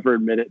 he'll never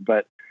admit it,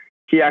 but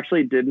he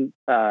actually didn't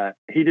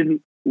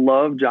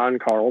love John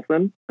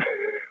Carlson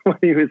when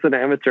he was an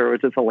amateur,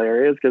 which is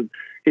hilarious because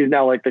he's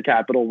now like the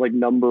Capitals like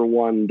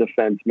 #1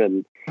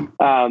 defenseman.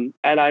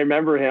 And I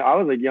remember him. I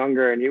was like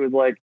younger, and he was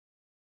like,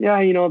 yeah,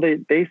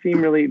 they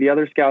seem really, the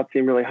other scouts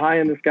seem really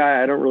high in this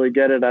guy. I don't really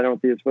get it. I don't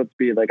see his foot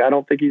speed. Like, I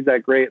don't think he's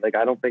that great. Like,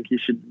 I don't think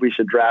we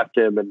should draft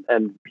him.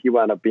 And he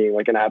wound up being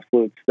like an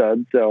absolute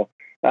stud. So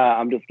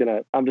I'm just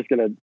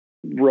gonna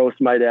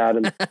roast my dad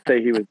and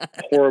say he was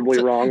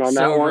horribly wrong on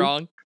that one. So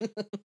wrong.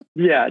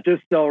 Yeah,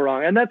 just so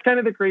wrong. And that's kind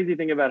of the crazy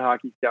thing about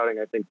hockey scouting,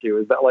 I think too,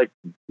 is that like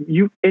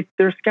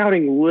they're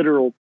scouting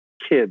literal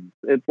kids.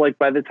 It's like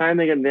by the time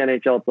they get in the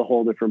NHL, it's a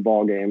whole different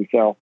ball game.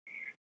 So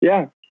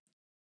yeah.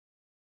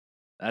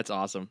 That's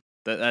awesome.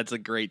 That's a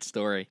great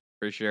story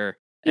for sure.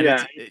 And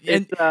yeah,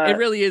 it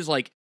really is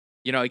like,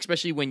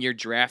 especially when you're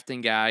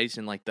drafting guys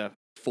in like the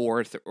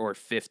 4th or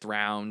 5th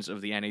rounds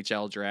of the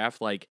NHL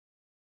draft, like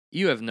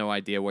you have no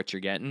idea what you're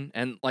getting.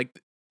 And like,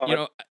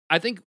 I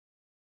think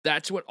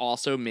that's what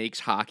also makes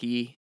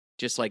hockey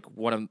just like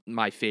one of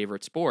my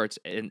favorite sports.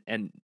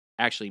 And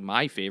actually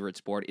my favorite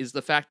sport is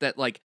the fact that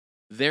like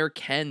there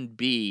can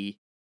be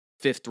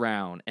 5th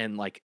round and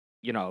like,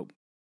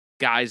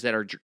 guys that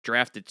are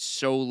drafted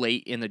so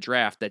late in the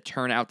draft that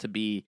turn out to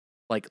be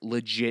like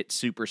legit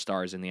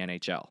superstars in the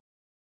NHL.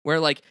 Where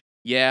like,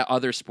 yeah,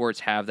 other sports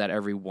have that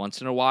every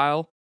once in a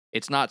while.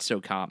 It's not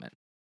so common.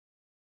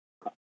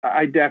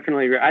 I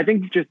definitely agree. I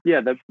think just,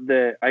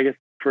 the I guess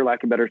for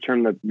lack of a better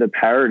term, the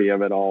parody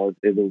of it all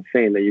is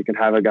insane that you can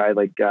have a guy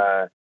like,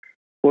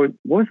 what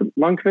was it,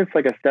 Lundqvist,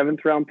 like a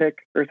 7th round pick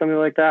or something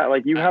like that.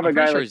 Like you have a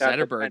guy sure like that.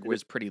 Zetterberg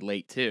was pretty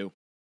late too.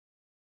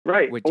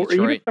 Right. With or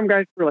Detroit. Even some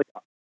guys who are like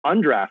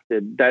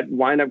undrafted that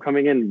wind up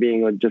coming in and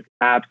being like just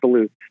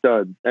absolute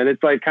studs. And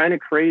it's like kind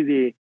of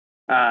crazy.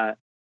 I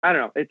don't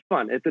know. It's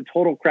fun. It's a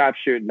total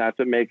crapshoot, and that's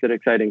what makes it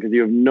exciting because you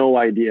have no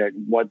idea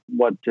what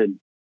to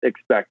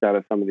expect out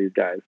of some of these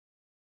guys.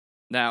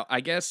 Now,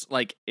 I guess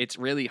like it's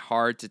really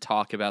hard to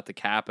talk about the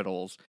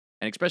Capitals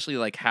and especially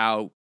like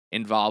how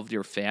involved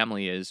your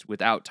family is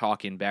without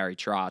talking Barry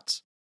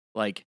Trotz.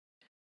 Like,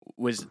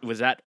 was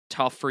that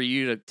tough for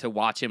you to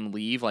watch him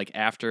leave like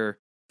after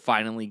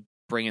finally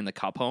bringing the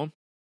cup home?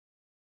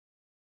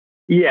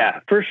 Yeah,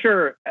 for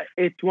sure.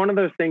 It's one of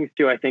those things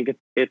too. I think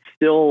it's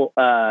still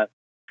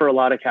for a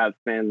lot of Caps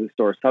fans a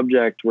sore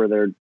subject where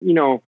they're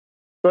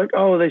like,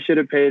 oh, they should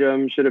have paid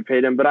him.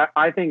 But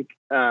I think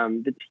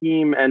the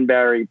team and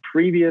Barry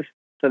previous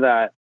to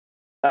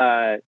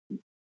that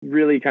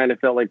really kind of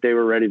felt like they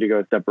were ready to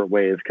go separate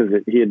ways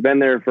because he had been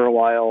there for a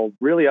while.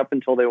 Really, up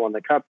until they won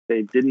the cup,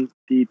 they didn't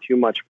see too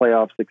much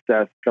playoff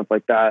success, stuff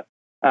like that.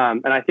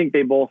 And I think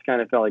they both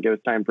kind of felt like it was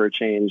time for a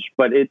change.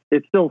 But it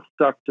still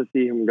sucked to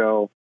see him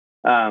go.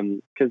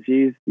 Because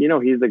he's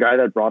the guy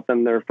that brought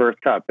them their first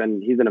cup,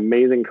 and he's an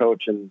amazing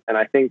coach, and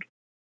I think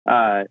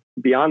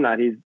beyond that,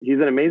 he's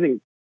an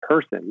amazing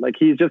person. Like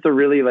he's just a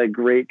really like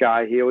great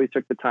guy. He always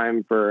took the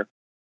time for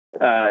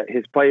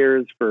his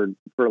players, for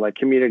like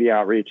community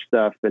outreach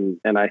stuff, and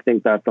I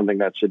think that's something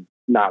that should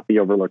not be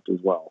overlooked as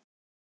well.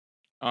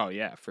 Oh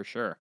yeah, for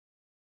sure.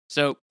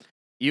 So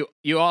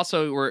you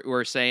also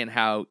were saying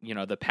how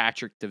the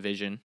Patrick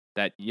division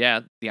that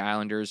the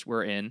Islanders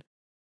were in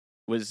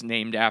was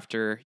named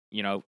after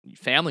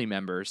family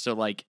members. So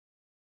like,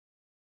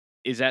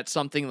 is that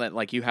something that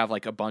like you have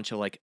like a bunch of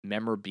like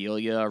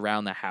memorabilia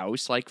around the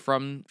house like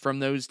from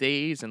those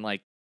days, and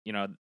like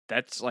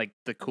that's like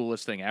the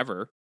coolest thing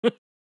ever?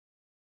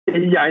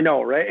 Yeah, I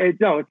know, right?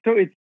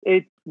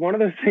 It's one of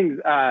those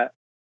things. I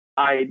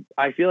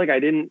feel like I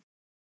didn't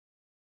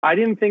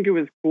think it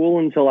was cool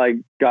until I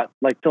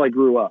till I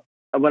grew up.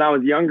 When I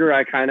was younger,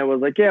 I kind of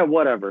was like, yeah,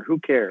 whatever, who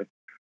cares?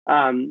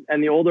 And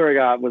the older I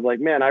got, was like,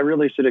 man, I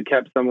really should have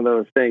kept some of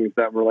those things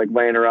that were like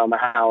laying around the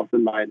house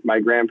in my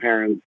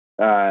grandparents'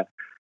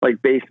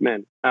 like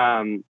basement.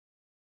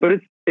 But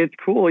it's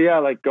cool, yeah.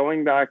 Like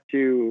going back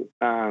to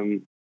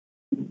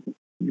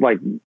like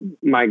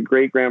my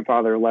great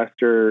grandfather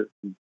Lester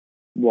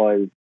he was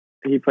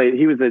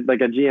a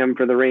GM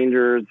for the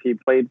Rangers. He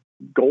played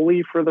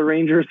goalie for the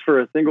Rangers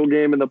for a single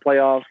game in the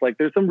playoffs. Like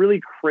there's some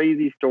really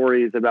crazy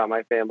stories about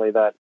my family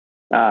that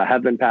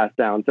have been passed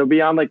down. So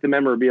beyond like the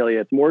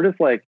memorabilia, it's more just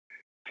like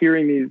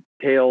hearing these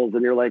tales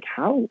and you're like,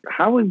 how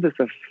is this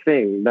a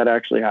thing that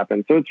actually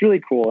happened? So it's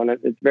really cool. And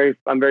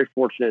I'm very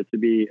fortunate to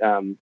be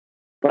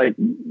like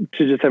to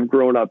just have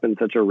grown up in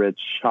such a rich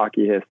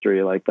hockey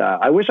history like that.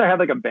 I wish I had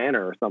like a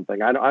banner or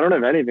something. I don't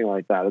have anything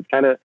like that. It's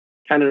kind of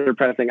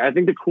depressing. I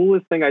think the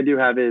coolest thing I do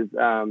have is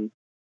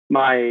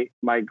my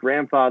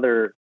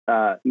grandfather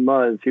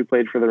Muzz, who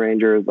played for the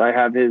Rangers. I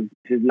have his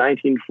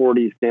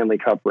 1940 Stanley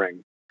Cup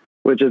ring,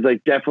 which is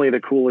like definitely the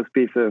coolest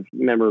piece of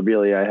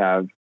memorabilia I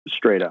have,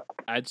 straight up.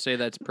 I'd say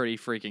that's pretty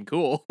freaking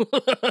cool.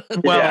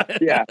 Well,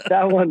 yeah,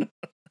 that one.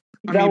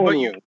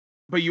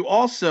 But you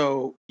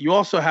also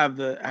have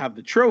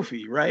the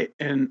trophy, right?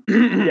 And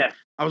yes.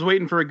 I was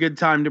waiting for a good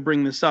time to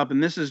bring this up,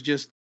 and this is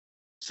just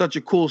such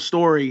a cool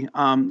story.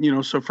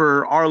 So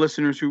for our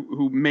listeners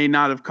who may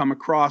not have come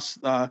across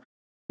the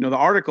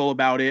article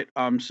about it,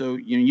 so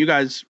you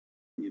guys,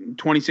 in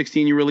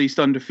 2016 you released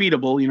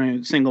Undefeatable,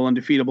 single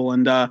Undefeatable,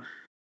 and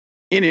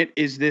in it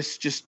is this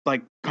just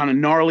like kind of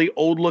gnarly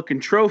old looking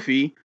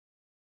trophy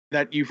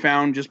that you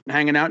found just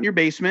hanging out in your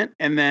basement,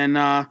 and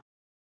then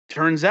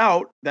turns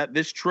out that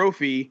this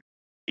trophy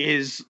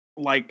is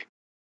like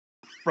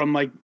from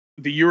like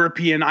the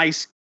European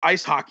ice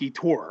hockey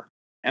tour,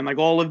 and like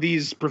all of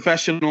these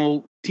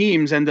professional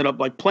teams ended up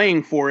like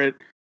playing for it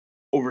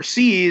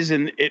overseas,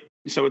 and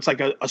so it's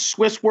like a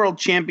Swiss World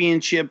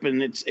Championship,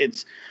 and it's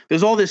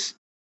there's all this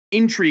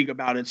intrigue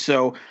about it.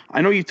 So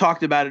I know you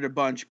talked about it a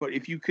bunch, but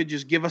if you could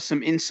just give us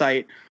some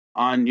insight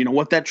on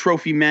what that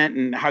trophy meant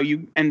and how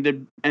you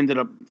ended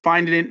up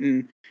finding it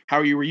and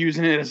how you were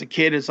using it as a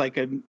kid as like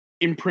an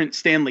imprint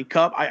Stanley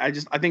Cup. I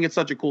think it's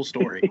such a cool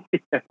story.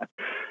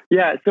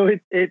 Yeah. So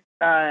it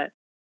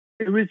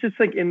was just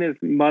like in this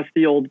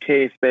musty old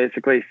case,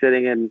 basically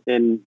sitting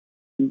in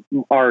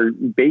our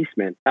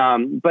basement.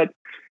 But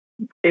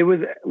it was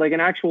like an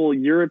actual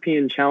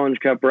European Challenge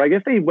Cup where I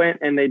guess they went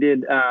and they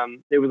did,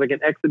 it was like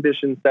an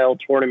exhibition style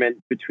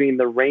tournament between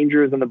the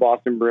Rangers and the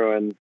Boston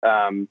Bruins.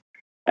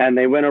 And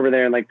they went over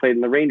there and like played,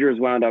 and the Rangers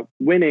wound up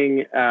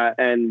winning.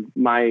 And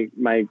my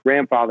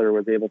grandfather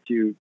was able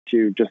to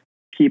just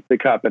keep the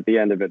cup at the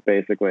end of it,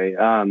 basically.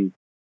 And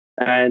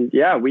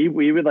yeah, we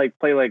would like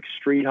play like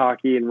street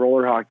hockey and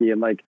roller hockey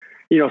and like,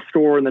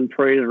 score and then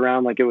parade it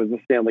around like it was the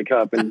Stanley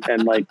Cup,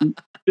 and like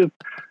just,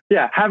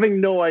 yeah, having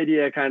no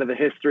idea kind of the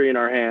history in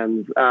our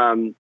hands.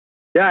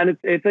 Yeah. And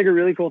it's like a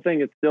really cool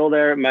thing. It's still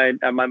there at my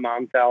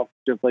mom's house,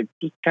 just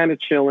kind of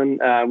chilling.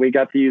 We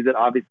got to use it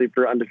obviously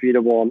for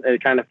Undefeatable, and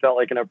it kind of felt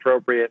like an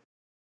appropriate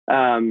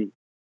kind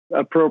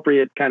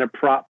of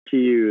prop to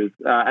use.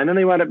 And then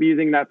they wound up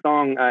using that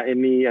song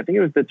in I think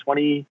it was the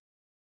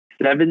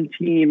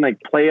 2017 like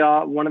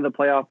playoff, one of the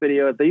playoff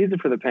videos. They used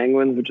it for the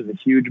Penguins, which is a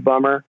huge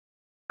bummer.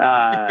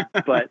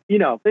 But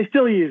they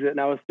still use it,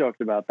 and I was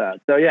stoked about that.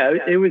 So yeah,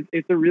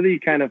 it's a really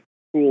kind of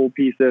cool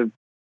piece of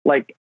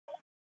like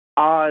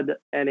odd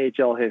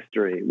NHL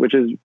history, which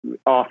is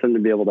awesome to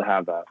be able to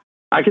have that.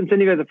 I can send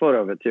you guys a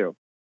photo of it too.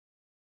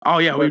 Oh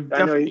yeah, we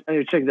definitely. I know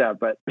you checked out,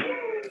 but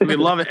we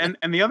love it. And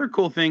the other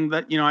cool thing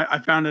that I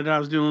found out, I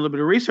was doing a little bit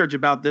of research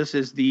about this,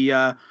 is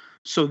the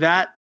so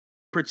that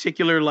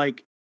particular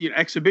like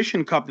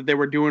exhibition cup that they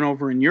were doing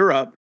over in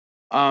Europe.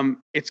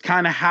 It's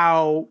kind of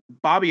how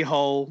Bobby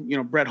Hull,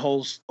 Brett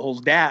Hull's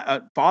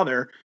dad,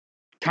 father,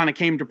 kind of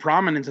came to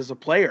prominence as a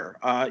player.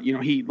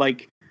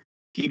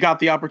 He got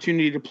the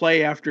opportunity to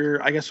play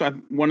after, I guess,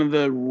 one of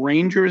the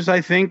Rangers,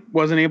 I think,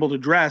 wasn't able to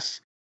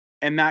dress,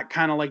 and that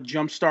kind of like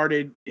jump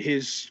started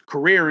his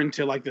career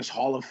into like this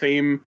Hall of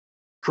Fame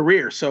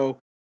career. So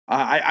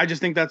I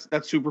just think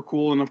that's super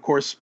cool. And of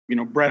course,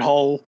 Brett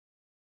Hull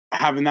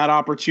having that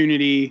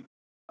opportunity,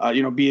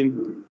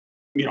 being,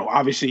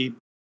 obviously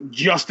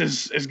just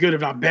as good,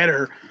 if not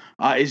better,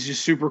 is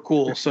just super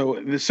cool.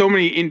 So there's so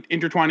many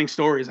intertwining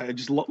stories. I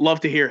just love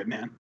to hear it,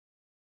 man.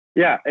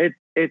 Yeah,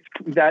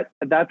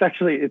 that's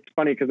actually, it's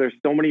funny because there's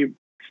so many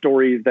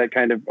stories that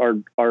kind of are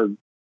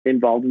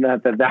involved in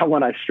that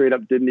one I straight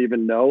up didn't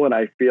even know, and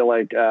I feel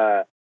like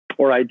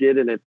or I did,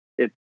 and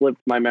it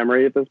slipped my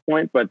memory at this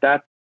point. But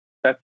that's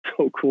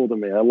so cool to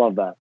me. I love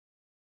that.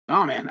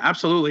 Oh man,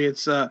 absolutely.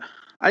 It's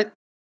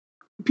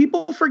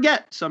people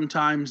forget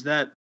sometimes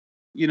that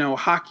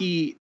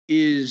hockey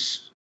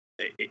is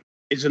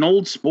an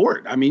old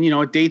sport. I mean,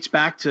 it dates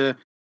back to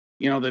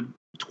the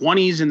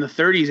 20s and the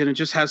 30s, and it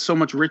just has so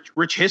much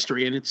rich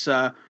history. And it's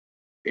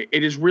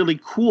it is really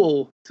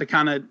cool to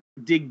kind of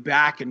dig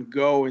back and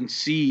go and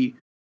see,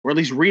 or at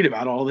least read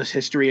about all this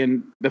history,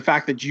 and the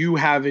fact that you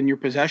have in your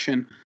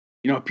possession,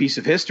 a piece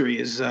of history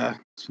is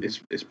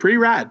pretty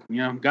rad.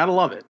 Gotta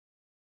love it.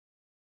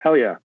 Hell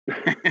yeah.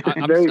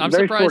 I'm very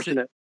surprised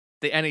fortunate.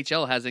 the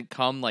NHL hasn't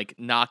come like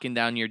knocking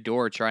down your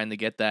door trying to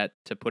get that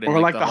to put in Or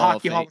like the the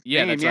Hockey Hall Hall of of Fame. Yeah,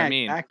 Fame. that's what I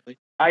mean. Exactly.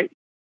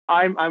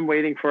 I'm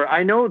waiting for.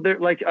 I know there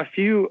like a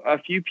few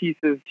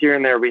pieces here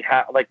and there. We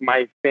have like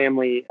my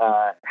family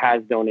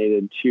has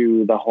donated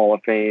to the Hall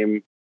of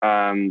Fame,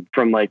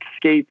 from like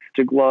skates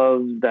to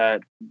gloves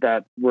that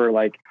were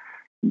like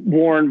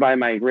worn by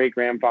my great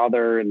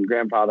grandfather and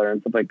grandfather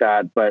and stuff like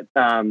that. But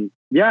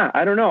yeah,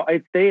 I don't know.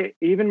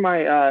 Even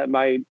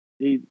my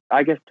he's,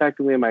 I guess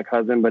technically my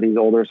cousin, but he's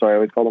older, so I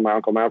always called him my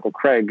uncle. My uncle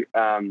Craig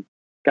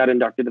got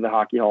inducted to the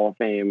Hockey Hall of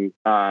Fame,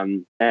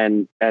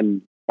 and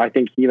I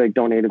think he like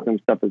donated some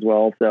stuff as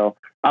well. So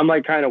I'm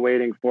like kind of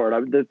waiting for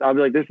it. I'll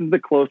be like, this is the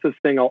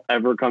closest thing I'll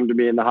ever come to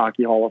be in the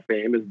Hockey Hall of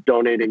Fame, is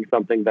donating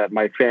something that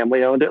my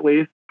family owned at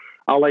least.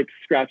 I'll like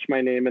scratch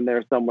my name in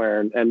there somewhere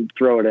and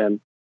throw it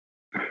in.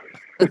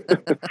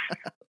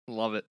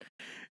 Love it.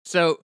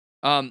 So,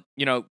 I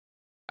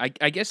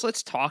guess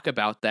let's talk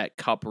about that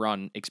cup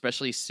run,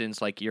 especially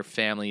since like your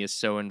family is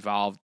so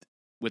involved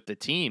with the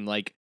team.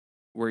 Like,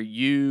 were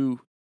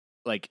you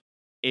like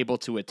able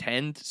to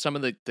attend some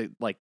of the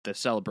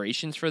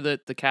celebrations for the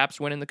Caps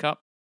winning the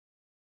cup?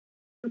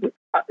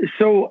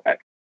 So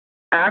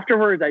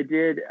afterwards I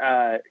did,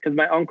 because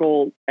my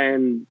uncle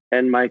and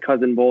my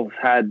cousin both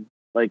had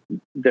like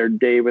their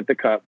day with the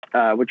cup,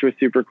 which was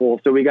super cool.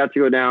 So we got to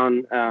go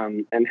down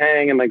and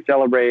hang and like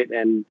celebrate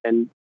and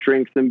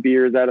drink some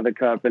beers out of the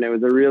cup. And it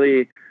was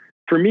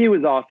for me, it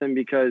was awesome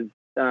because,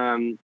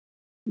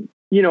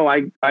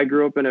 I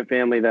grew up in a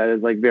family that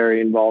is like very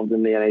involved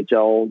in the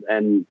NHL,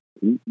 and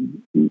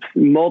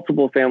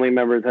multiple family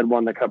members had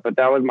won the cup, but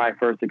that was my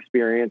first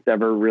experience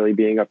ever really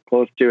being up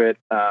close to it.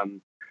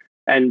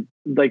 And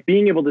like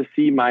being able to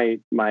see my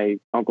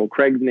Uncle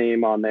Craig's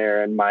name on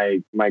there and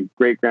my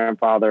great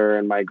grandfather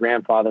and my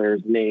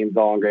grandfather's names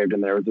all engraved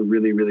in there was a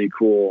really, really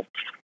cool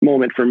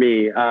moment for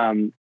me.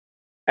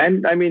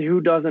 And I mean,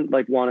 who doesn't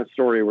like want a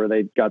story where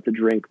they got to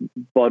drink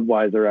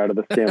Budweiser out of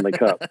the Stanley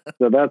Cup?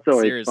 So that's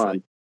always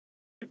Seriously.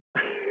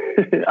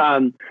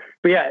 fun.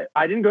 But yeah,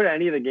 I didn't go to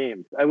any of the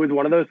games. It was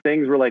one of those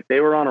things where like they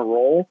were on a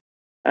roll,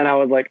 and I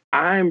was like,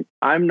 I'm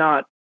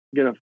not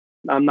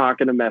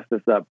gonna mess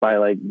this up by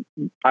like,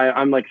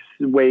 I'm like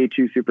way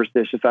too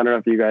superstitious. I don't know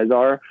if you guys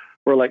are.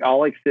 Where like I'll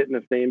like sit in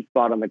the same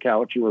spot on the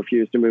couch and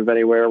refuse to move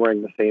anywhere,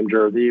 wearing the same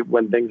jersey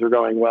when things are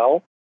going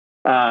well.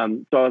 So I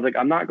was like,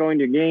 I'm not going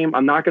to a game.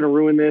 I'm not going to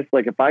ruin this.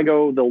 Like if I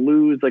go, they'll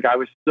lose. Like I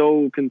was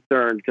so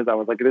concerned because I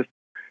was like,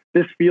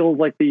 this feels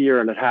like the year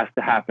and it has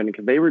to happen,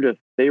 because they were just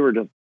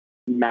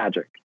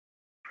magic.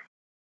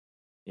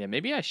 Yeah,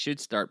 maybe I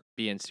should start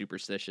being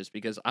superstitious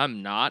because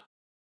I'm not,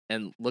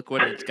 and look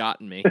what it's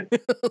gotten me.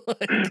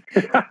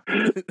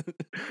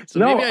 So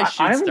No, maybe I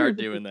should I start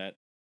doing that.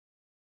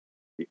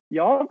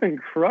 Y'all have been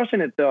crushing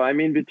it though. I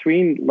mean,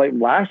 between like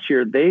last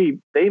year, they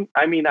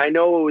I mean, I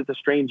know it was a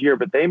strange year,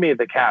 but they made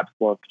the Caps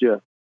look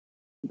just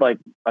like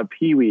a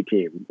peewee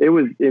team. It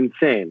was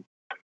insane.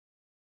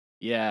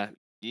 Yeah,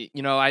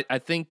 I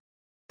think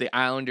the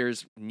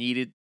Islanders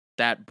needed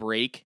that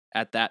break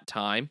at that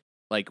time.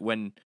 Like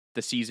when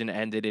the season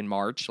ended in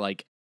March,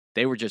 like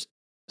they were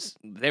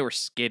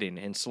skidding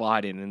and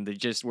sliding, and they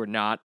just were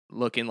not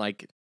looking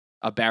like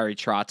a Barry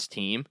Trotz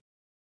team.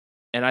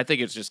 And I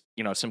think it's just,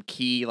 some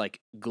key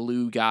like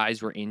glue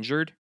guys were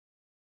injured.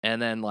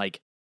 And then like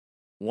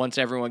once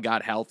everyone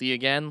got healthy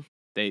again,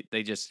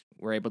 they just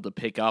were able to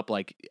pick up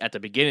like at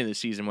the beginning of the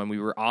season when we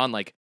were on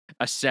like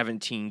a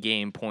 17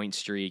 game point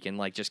streak and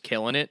like just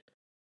killing it.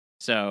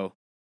 So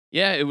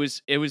yeah, it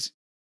was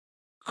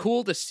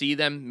cool to see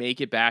them make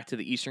it back to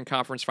the Eastern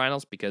Conference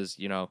Finals, because,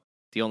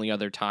 the only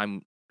other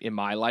time in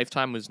my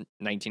lifetime was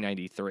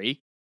 1993.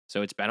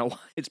 So it's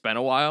been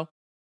a while.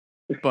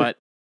 But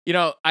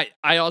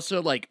I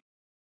also like,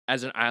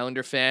 as an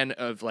Islander fan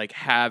of like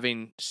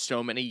having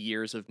so many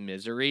years of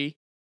misery,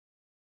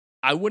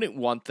 I wouldn't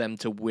want them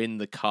to win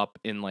the cup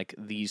in like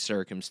these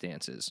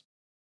circumstances.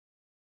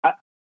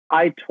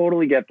 I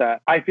totally get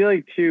that. I feel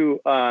like too,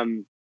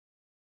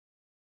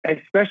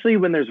 especially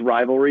when there's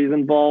rivalries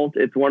involved,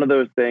 it's one of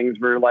those things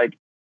where like,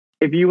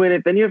 if you win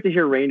it, then you have to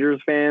hear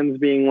Rangers fans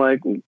being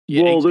like, well,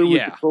 there was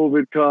the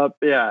COVID Cup.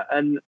 Yeah.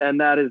 And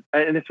that is,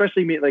 and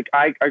especially me, like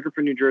I grew up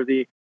in New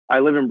Jersey. I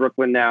live in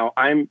Brooklyn now.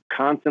 I'm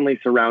constantly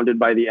surrounded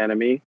by the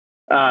enemy.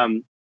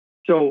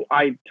 So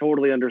I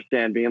totally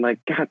understand being like,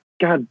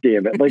 God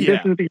damn it. Like, This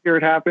is the year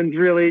it happens,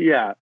 really?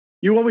 Yeah.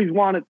 You always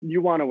want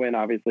to win,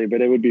 obviously, but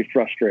it would be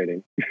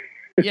frustrating.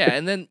 Yeah.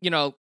 And then,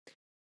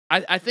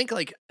 I think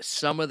like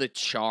some of the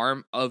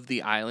charm of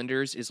the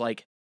Islanders is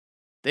like,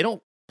 they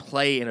don't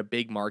play in a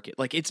big market.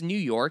 Like it's New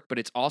York, but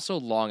it's also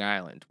Long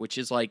Island, which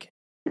is like,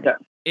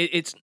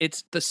 it's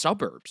the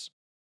suburbs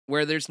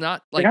where there's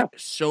not like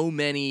so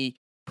many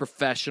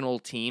professional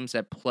teams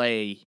that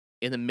play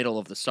in the middle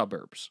of the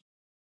suburbs.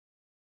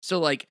 So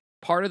like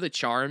part of the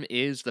charm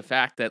is the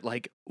fact that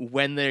like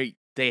when they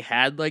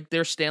had like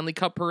their Stanley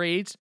Cup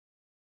parades,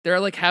 they're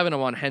like having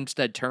them on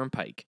Hempstead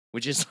Turnpike,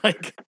 which is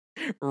like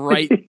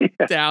right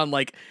down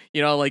like,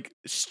 you know, like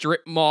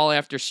strip mall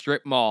after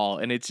strip mall.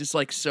 And it's just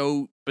like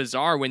so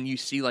bizarre when you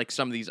see like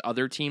some of these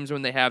other teams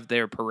when they have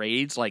their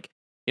parades, like,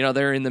 you know,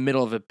 they're in the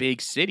middle of a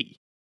big city.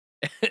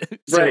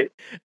 So, right.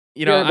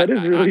 you know, that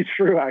is really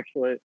true,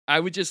 actually. I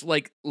would just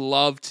like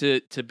love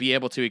to be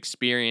able to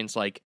experience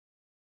like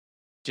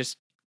just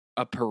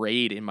a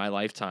parade in my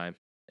lifetime.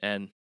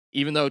 And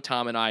even though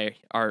Tom and I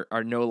are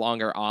no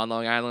longer on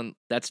Long Island,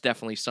 that's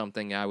definitely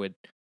something I would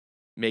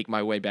make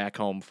my way back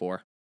home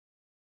for.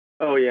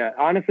 Oh yeah,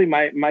 honestly,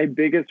 my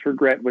biggest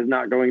regret was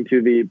not going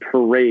to the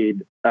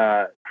parade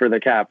for the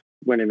Caps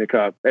winning the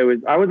cup. I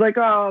was like,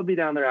 oh, I'll be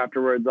down there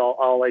afterwards.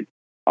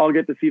 I'll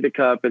get to see the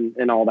cup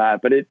and all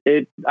that. But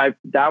I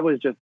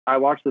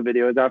watched the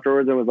videos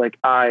afterwards and was like,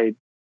 I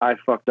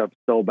fucked up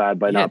so bad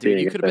by not being.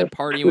 You could have been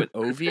partying with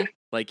Ovi.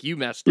 Like you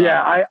messed up.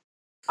 Yeah,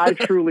 I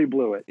truly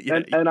blew it. Yeah,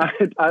 and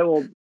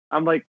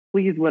I'm like,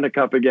 please win a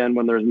cup again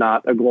when there's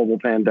not a global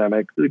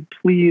pandemic.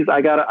 Please,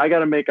 I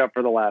gotta make up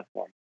for the last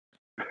one.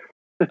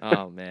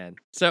 Oh man.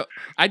 So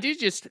I do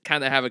just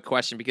kind of have a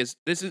question because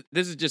this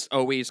is just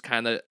always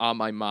kind of on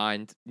my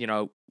mind. You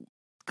know,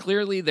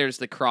 clearly there's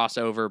the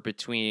crossover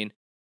between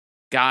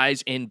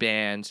guys in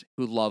bands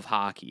who love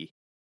hockey,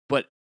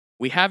 but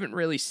we haven't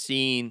really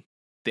seen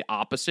the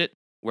opposite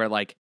where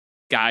like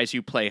guys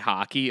who play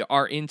hockey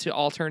are into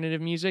alternative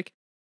music.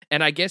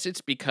 And I guess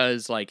it's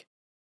because like,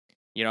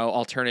 you know,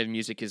 alternative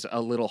music is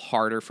a little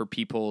harder for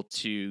people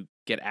to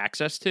get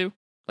access to.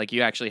 Like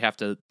you actually have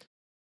to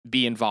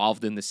be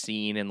involved in the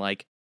scene and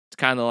like it's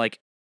kind of like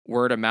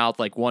word of mouth,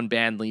 like one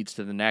band leads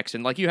to the next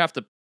and like you have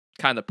to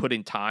kind of put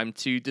in time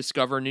to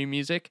discover new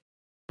music.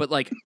 But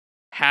like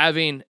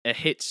having a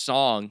hit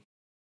song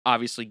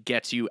obviously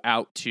gets you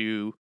out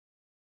to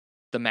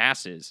the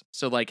masses.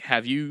 So like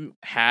have you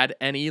had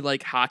any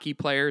like hockey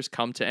players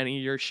come to any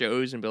of your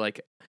shows and be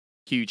like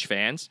huge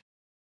fans?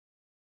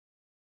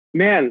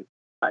 Man,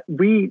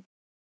 we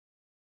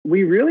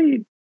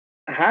really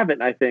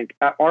haven't. I think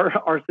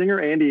our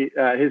singer Andy,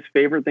 his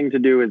favorite thing to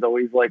do is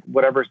always like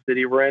whatever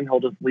city we're in,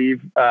 he'll just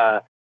leave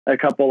a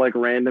couple like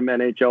random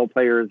NHL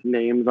players'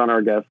 names on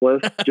our guest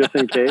list just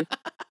in case.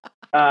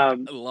 I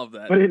love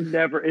that, but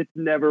it's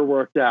never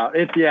worked out.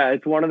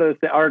 It's one of those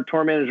things. Our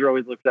tour manager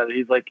always looks at it.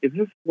 He's like, is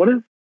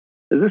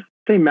this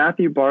St.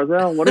 Matthew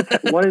Barzal? Who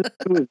is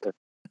this?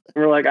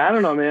 And we're like, I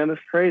don't know, man. This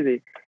is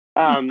crazy.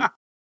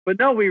 But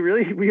no,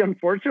 we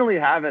unfortunately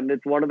haven't.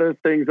 It's one of those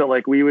things that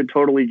like we would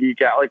totally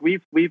geek out. Like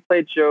we've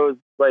played shows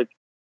like,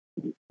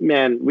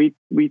 man, we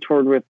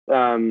toured with the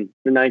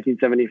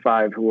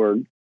 1975, who were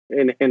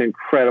an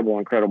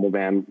incredible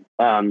band.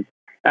 And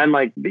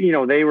like, you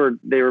know, they were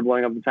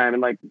blowing up at the time,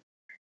 and like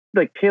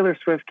Taylor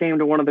Swift came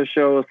to one of the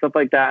shows, stuff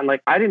like that. And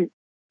like I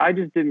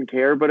just didn't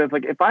care. But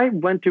if I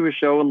went to a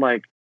show and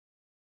like,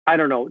 I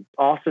don't know,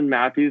 Austin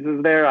Matthews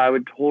is there, I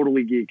would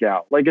totally geek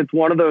out. Like it's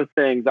one of those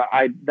things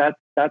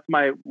that's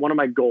one of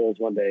my goals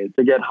one day, is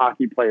to get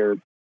hockey players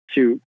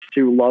to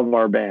love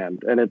our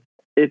band. And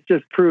it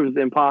just proves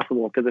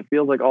impossible because it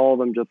feels like all of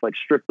them just like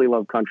strictly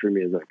love country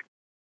music.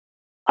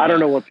 I don't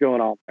know what's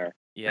going on there.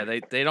 Yeah,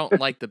 they don't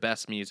like the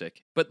best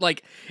music. But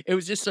like it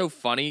was just so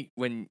funny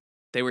when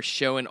they were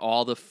showing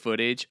all the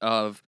footage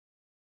of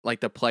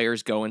like the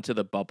players going to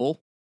the bubble.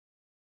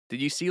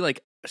 Did you see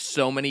like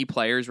so many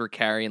players were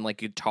carrying like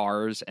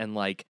guitars and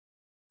like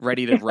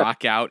ready to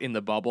rock out in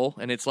the bubble?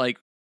 And it's like,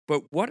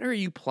 but what are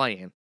you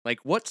playing? Like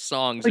what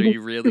songs are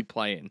you really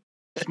playing?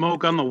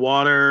 Smoke on the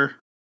Water.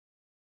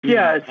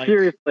 Yeah,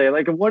 seriously.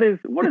 Like what is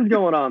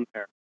going on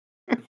there?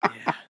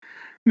 Yeah.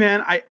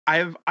 Man,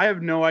 I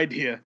have no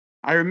idea.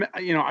 I remember,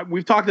 you know,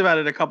 we've talked about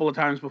it a couple of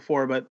times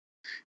before, but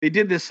they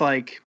did this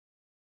like,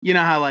 you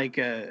know how like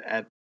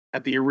at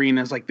the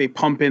arenas, like they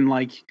pump in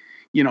like,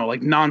 you know,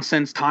 like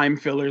nonsense time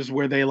fillers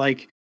where they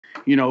like,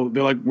 you know,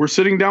 they're like, we're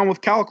sitting down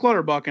with Cal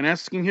Clutterbuck and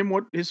asking him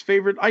what his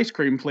favorite ice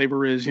cream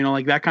flavor is, you know,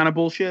 like that kind of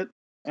bullshit.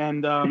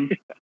 And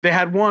they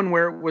had one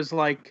where it was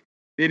like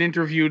they'd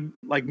interviewed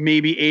like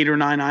maybe 8 or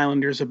 9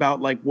 Islanders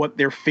about like what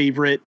their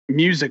favorite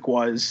music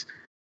was.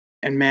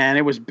 And man,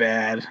 it was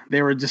bad.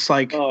 They were just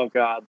like, oh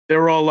god, they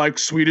were all like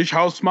Swedish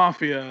House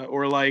Mafia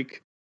or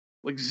like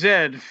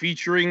Zed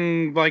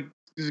featuring like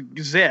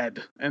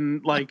Zed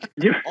and like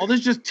all this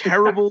just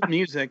terrible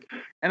music.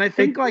 And I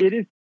think like it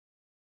is.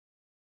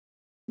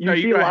 You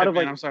see a lot of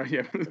like, I'm sorry.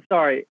 Yeah.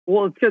 Sorry.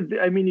 Well, it's good.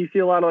 I mean, you see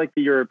a lot of like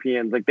the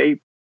Europeans, like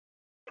they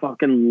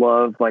fucking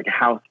love like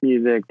house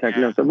music,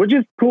 techno stuff, which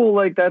is cool.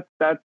 Like that's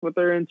what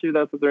they're into.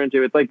 That's what they're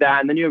into. It's like that.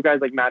 And then you have guys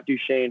like Matt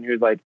Duchene,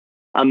 who's like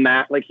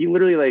like he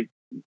literally like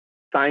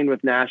signed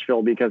with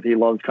Nashville because he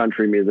loves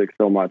country music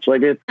so much.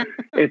 Like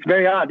it's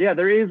very odd. Yeah,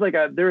 there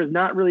is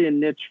not really a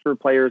niche for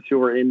players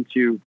who are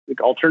into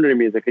like alternative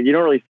music, and you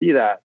don't really see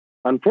that,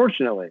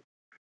 unfortunately.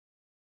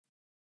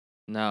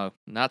 No,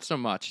 not so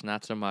much.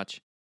 Not so much.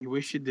 You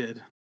wish you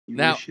did.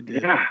 Wish you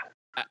did. Yeah.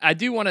 I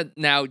do want to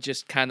now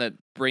just kind of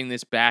bring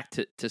this back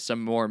to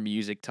some more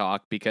music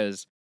talk,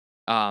 because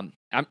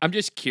I'm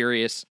just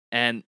curious,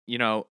 and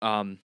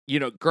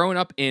growing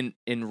up in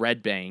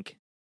Red Bank,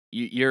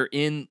 you're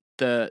in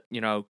the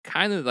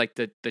kind of like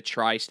the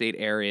tri-state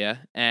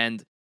area,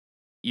 and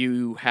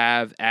you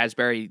have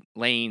Asbury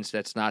Lanes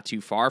that's not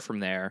too far from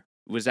there.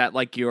 Was that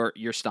like your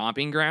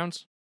stomping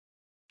grounds?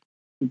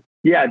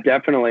 Yeah,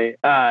 definitely.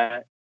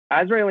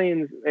 Asbury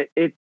Lanes,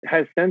 it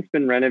has since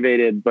been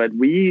renovated, but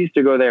we used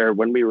to go there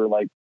when we were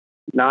like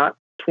not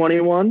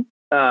 21,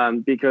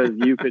 because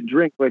you could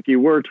drink like you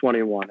were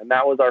 21, and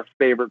that was our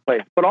favorite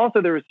place. But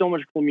also there was so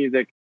much cool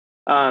music.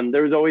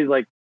 There was always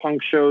like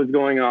punk shows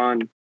going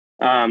on,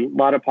 a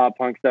lot of pop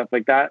punk stuff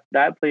like that.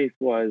 That place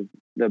was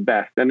the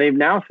best, and they've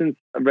now since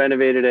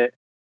renovated it,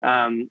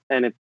 and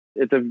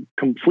it's a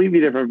completely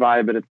different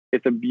vibe, but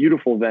it's a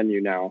beautiful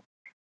venue now.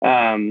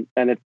 And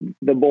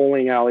the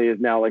bowling alley is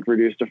now like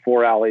reduced to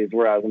 4 alleys,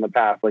 whereas in the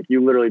past, like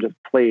you literally just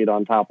played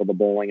on top of the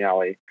bowling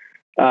alley.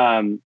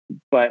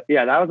 But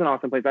yeah, that was an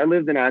awesome place. I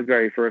lived in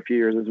Asbury for a few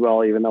years as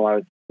well, even though I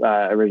was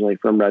originally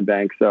from Red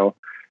Bank. So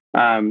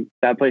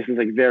that place is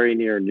like very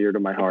near and dear to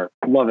my heart.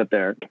 Love it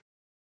there.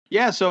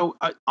 Yeah. So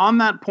on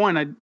that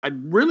point,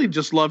 I'd really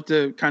just love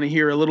to kind of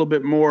hear a little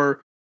bit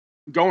more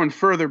going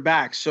further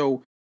back.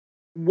 So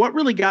what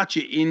really got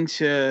you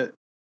into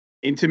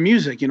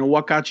music?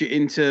 What got you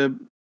into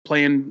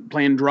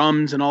playing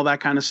drums and all that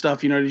kind of stuff?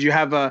 Did you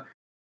have a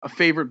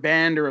favorite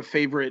band or a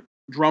favorite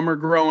drummer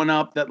growing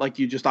up that like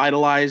you just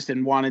idolized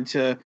and wanted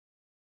to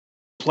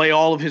play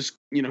all of his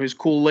his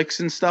cool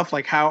licks and stuff?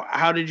 Like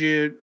how did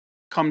you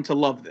come to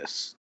love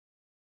this?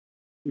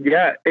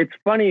 Yeah, it's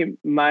funny.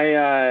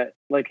 My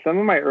like some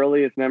of my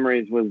earliest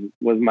memories was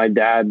my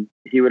dad.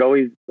 He would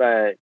always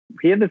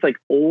he had this like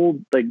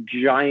old like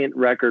giant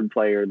record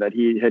player that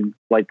he had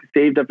like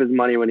saved up his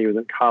money when he was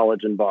in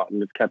college and bought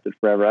and just kept it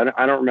forever.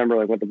 I don't remember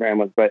like what the brand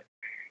was, but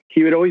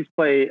he would always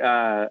play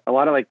a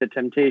lot of like the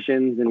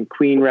Temptations and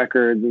Queen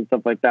records and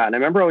stuff like that. And I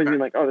remember always being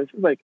like, oh, this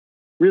is like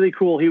really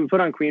cool. He would put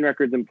on Queen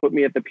records and put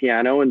me at the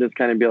piano and just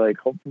kind of be like,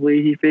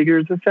 hopefully he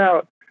figures this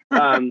out.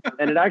 And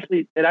it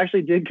actually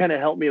did kind of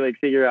help me like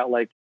figure out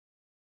like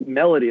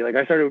melody. Like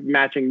I started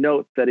matching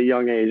notes at a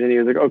young age, and he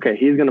was like, okay,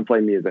 he's going to play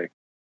music.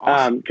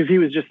 Awesome. Because he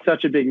was just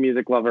such a big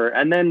music lover.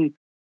 And then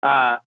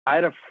I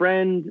had a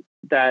friend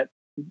that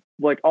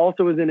like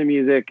also was into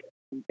music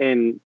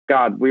in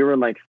we were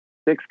in like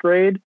 6th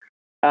grade.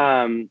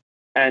 And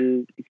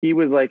he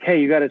was like,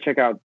 hey, you got to check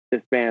out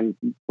this band,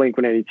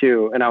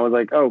 Blink-182. And I was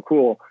like, oh,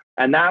 cool.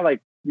 And that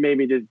like made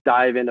me just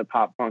dive into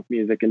pop punk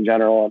music in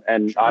general.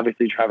 And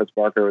obviously Travis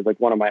Barker was like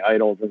one of my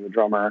idols as a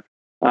drummer.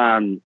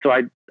 So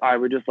I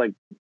would just like,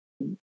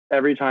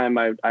 every time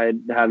I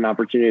had an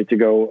opportunity to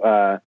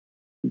go,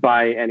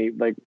 buy any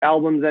like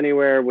albums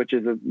anywhere, which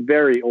is a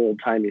very old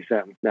timey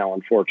sentence now,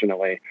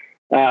 unfortunately.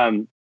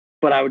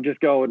 But I would just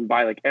go and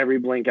buy like every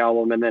Blink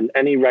album and then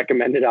any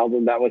recommended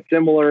album that was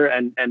similar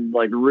and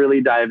like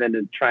really dive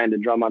into trying to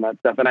drum on that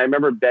stuff. And I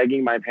remember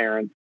begging my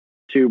parents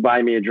to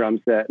buy me a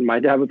drum set, and my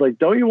dad was like,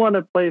 don't you want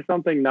to play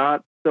something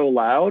not so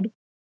loud?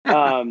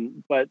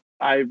 But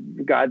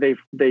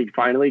they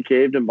finally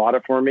caved and bought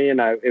it for me.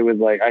 And it was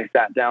like, I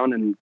sat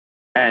down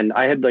and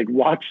I had like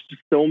watched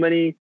so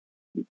many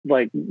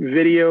like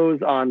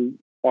videos on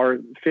our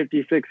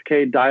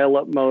 56K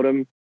dial-up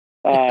modem,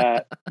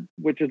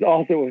 which is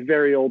also a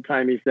very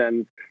old-timey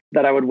sentence,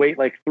 that I would wait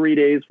like 3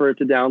 days for it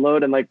to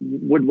download, and like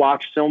would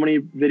watch so many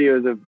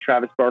videos of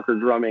Travis Barker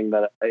drumming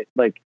that I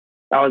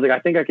was like, I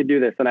think I could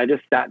do this. And I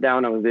just sat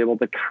down. I was able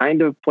to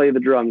kind of play the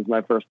drums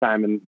my first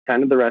time, and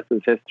kind of the rest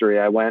is history.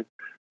 I went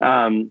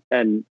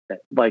and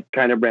like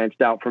kind of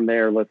branched out from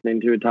there,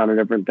 listening to a ton of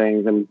different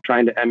things and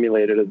trying to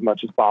emulate it as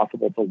much as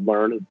possible to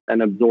learn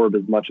and absorb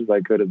as much as I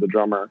could as a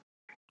drummer.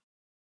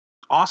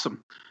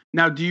 Awesome.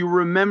 Now, do you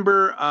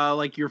remember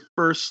like your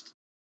first,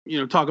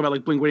 talk about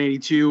like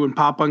Blink-182 and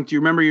pop punk? Do you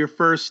remember your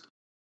first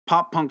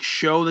pop punk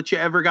show that you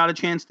ever got a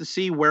chance to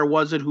see? Where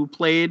was it? Who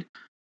played?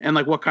 And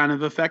like what kind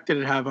of effect did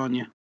it have on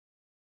you?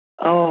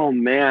 Oh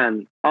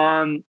man.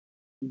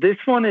 This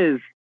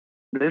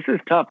is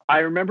tough. I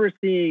remember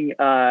seeing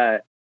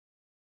not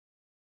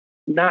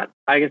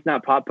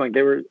pop punk.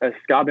 They were a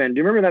ska band. Do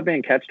you remember that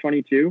band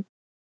Catch-22?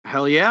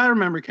 Hell yeah, I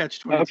remember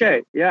Catch-22.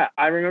 Okay, yeah.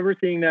 I remember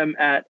seeing them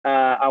at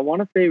I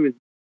want to say it was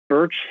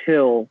Birch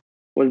Hill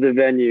was the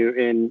venue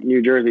in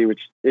New Jersey,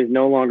 which is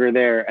no longer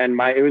there. And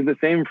it was the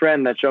same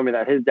friend that showed me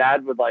that. His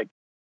dad would like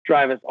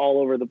drive us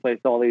all over the place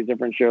to all these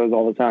different shows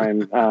all the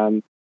time.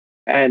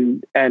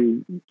 And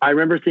I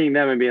remember seeing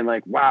them and being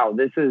like, wow,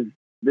 this is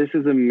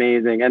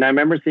amazing. And I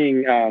remember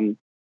seeing,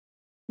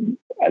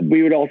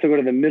 we would also go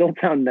to the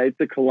Middletown Knights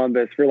of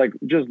Columbus for like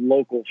just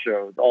local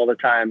shows all the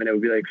time. And it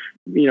would be like,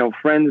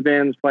 friends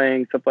bands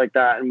playing, stuff like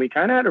that. And we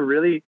kind of had a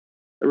really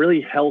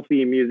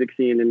healthy music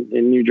scene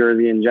in New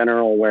Jersey in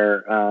general,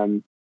 where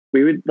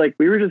we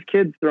were just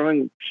kids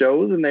throwing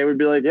shows, and they would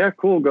be like, yeah,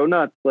 cool, go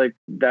nuts. Like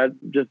that,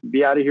 just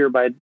be out of here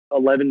by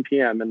 11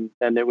 PM.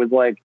 And it was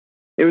like,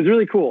 it was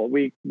really cool.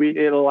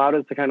 It allowed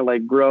us to kind of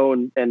like grow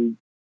and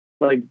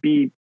like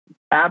be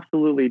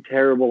absolutely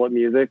terrible at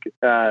music,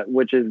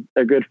 which is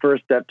a good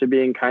first step to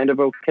being kind of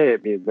okay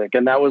at music.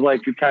 And that was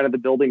like kind of the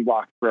building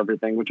blocks for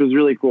everything, which was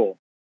really cool.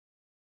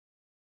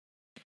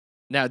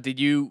 Now, did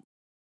you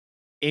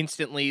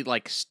instantly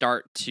like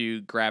start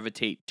to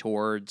gravitate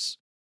towards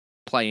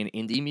playing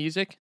indie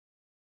music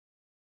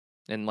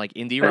and like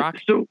indie rock?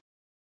 So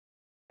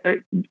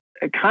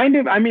kind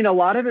of, I mean, a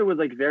lot of it was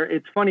like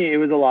it's funny. It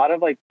was a lot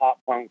of like pop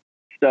punk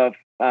stuff.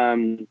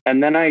 And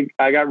then I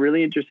got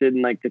really interested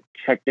in like the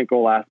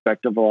technical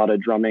aspect of a lot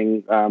of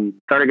drumming.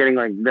 Started getting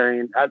like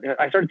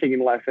I started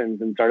taking lessons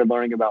and started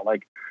learning about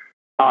like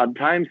odd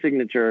time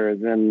signatures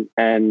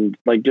and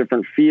like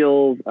different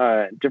feels,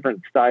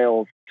 different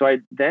styles. So I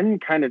then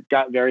kind of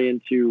got very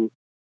into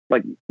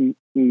like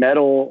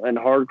metal and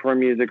hardcore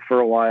music for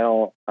a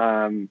while.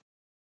 And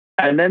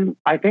then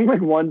I think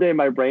like one day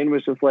my brain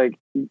was just like,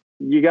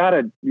 you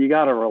gotta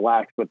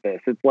relax with this.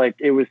 It's like,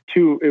 it was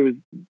too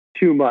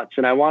too much.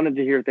 And I wanted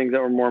to hear things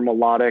that were more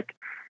melodic.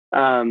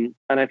 And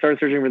I started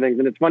searching for things.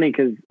 And it's funny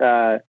because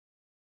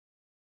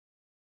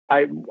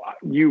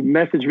you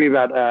messaged me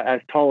about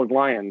As Tall as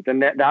Lions,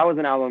 and that was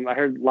an album I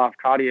heard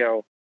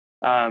Lafcadio,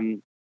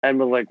 and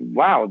was like,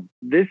 wow,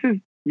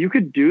 you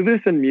could do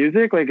this in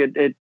music. Like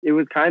it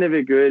was kind of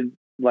a good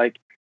like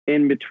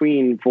in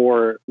between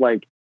for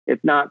like,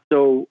 it's not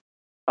so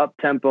up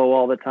tempo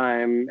all the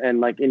time and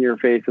like in your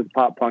face with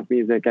pop punk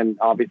music, and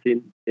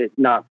obviously it's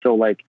not so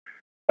like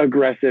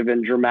aggressive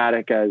and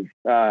dramatic as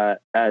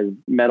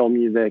metal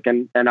music.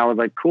 And I was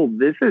like, cool,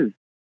 this is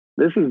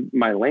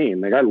my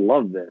lane. Like I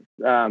love this.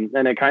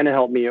 And it kind of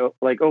helped me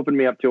like open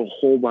me up to a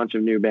whole bunch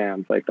of new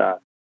bands like that.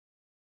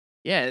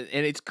 Yeah,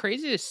 and it's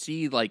crazy to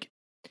see like,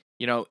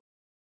 you know,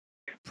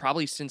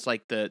 probably since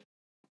like the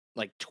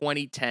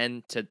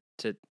 2010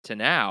 to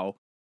now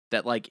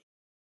that like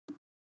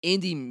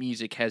indie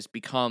music has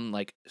become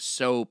like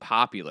so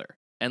popular,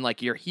 and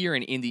like you're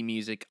hearing indie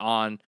music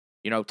on,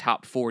 you know,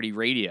 top 40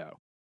 radio,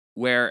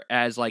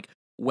 whereas like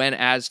when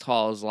As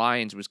Tall as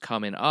Lions was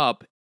coming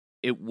up,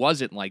 it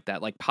wasn't like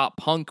that. Like pop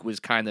punk was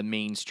kind of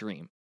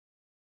mainstream.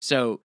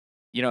 So,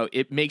 you know,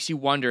 it makes you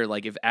wonder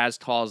like if As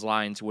Tall as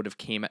Lions would have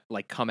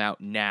come out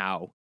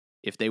now,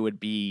 if they would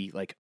be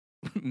like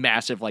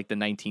massive like the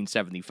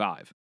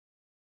 1975.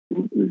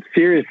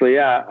 Seriously,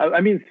 yeah.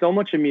 I mean, so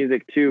much of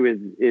music too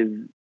is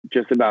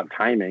just about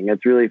timing.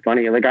 It's really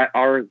funny. Like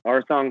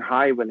our song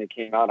High, when it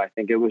came out, I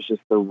think it was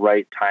just the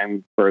right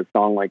time for a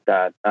song like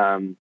that.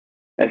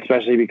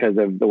 Especially because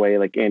of the way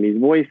like Andy's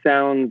voice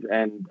sounds,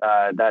 and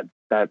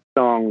that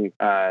song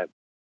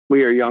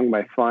We Are Young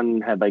by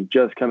Fun had like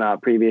just come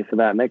out previous to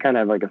that, and they kind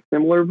of have like a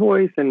similar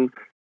voice. And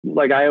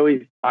like I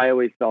always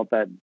felt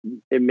that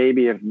it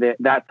maybe if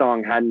that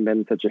song hadn't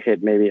been such a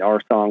hit, maybe our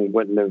song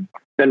wouldn't have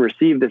been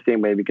received the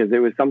same way, because it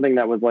was something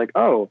that was like,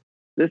 oh,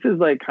 this is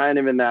like kind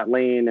of in that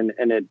lane,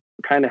 and it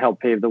kind of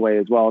helped pave the way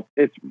as well.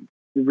 It's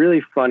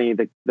really funny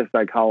the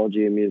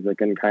psychology of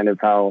music and kind of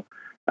how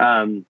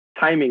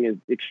timing is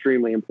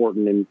extremely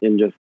important in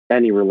just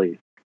any release.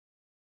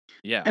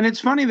 Yeah. And it's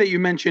funny that you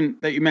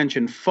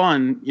mentioned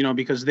Fun, you know,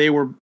 because they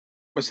were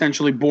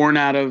essentially born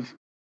out of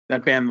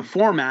that band, The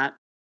Format,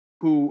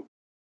 who,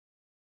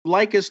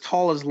 like As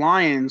Tall as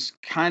Lions,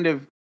 kind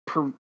of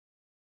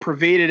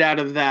pervaded out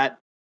of that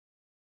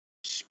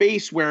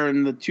space where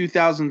in the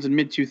 2000s and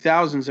mid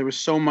 2000s there was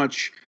so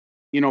much,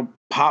 you know,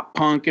 pop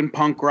punk and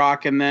punk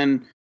rock, and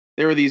then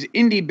there were these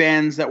indie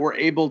bands that were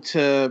able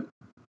to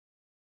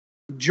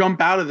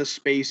jump out of the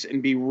space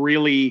and be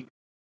really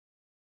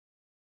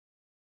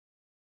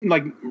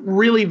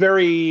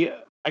very,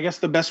 I guess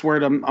the best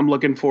word I'm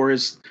looking for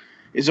is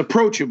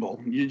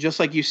approachable. Just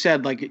like you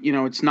said, like, you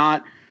know, it's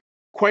not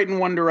quite in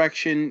one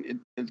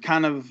direction. It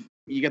kind of,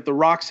 you get the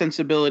rock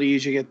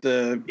sensibilities, you get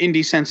the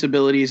indie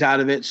sensibilities out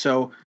of it.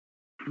 So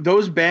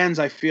those bands,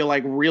 I feel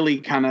like, really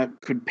kind of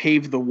could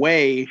pave the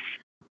way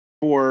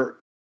for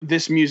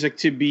this music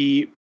to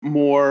be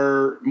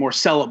more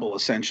sellable,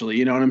 essentially.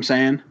 You know what I'm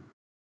saying?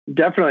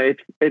 Definitely.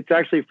 It's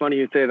actually funny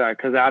you say that,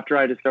 because after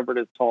I discovered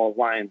As Tall as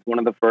Lions, one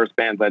of the first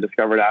bands I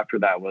discovered after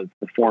that was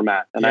The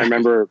Format. And I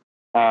remember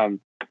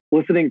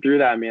listening through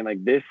that, and being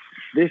like, this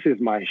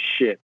is my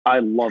shit. I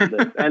love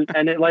this.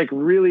 and it like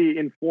really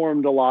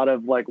informed a lot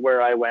of like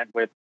where I went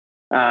with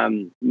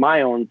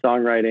my own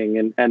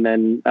songwriting, and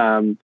then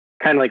kind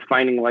of like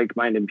finding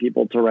like-minded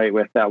people to write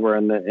with that were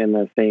in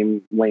the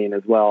same lane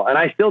as well. And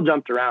I still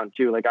jumped around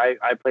too. Like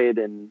I played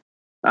in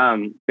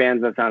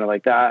bands that sounded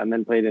like that, and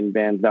then played in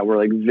bands that were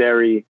like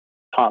very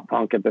pop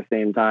punk at the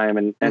same time,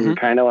 and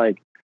kind of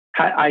like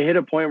I hit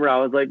a point where I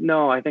was like,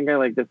 no, I think I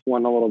like this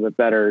one a little bit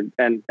better.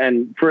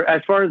 And for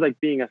as far as like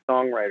being a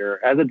songwriter,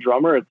 as a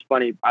drummer, it's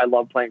funny, I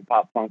love playing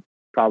pop punk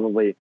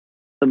probably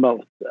the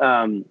most,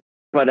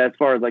 but as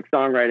far as like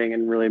songwriting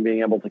and really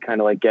being able to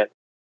kind of like get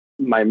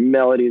my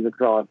melodies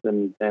across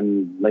and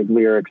like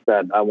lyrics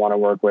that I want to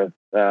work with,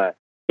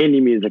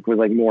 indie music was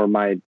like more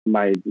my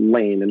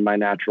lane and my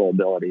natural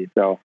ability.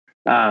 So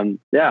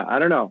yeah, I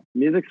don't know.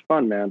 Music's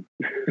fun, man.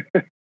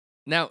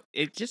 Now,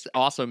 it just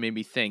also made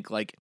me think,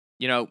 like,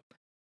 you know,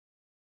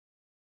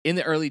 in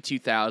the early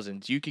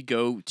 2000s, you could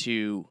go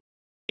to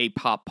a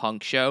pop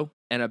punk show,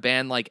 and a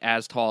band like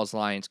As Tall as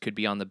Lions could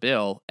be on the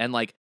bill, and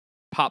like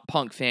pop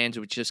punk fans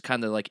would just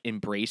kind of like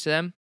embrace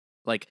them.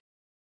 Like,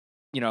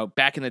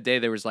 back in the day,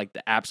 there was like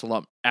the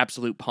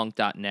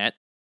absolutepunk.net,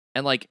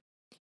 and like,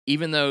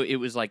 even though it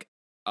was like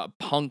a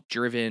punk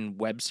driven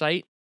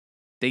website,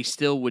 they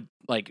still would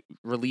like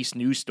release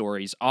news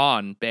stories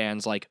on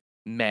bands like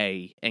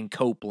May and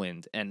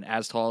Copeland and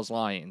As Tall as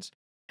Lions.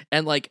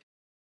 And like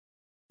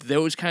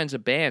those kinds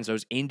of bands,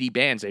 those indie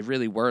bands, they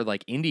really were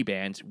like indie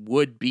bands,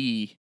 would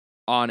be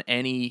on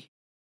any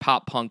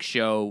pop punk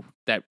show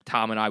that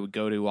Tom and I would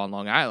go to on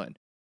Long Island.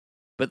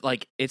 But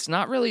like, it's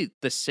not really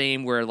the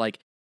same where like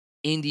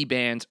indie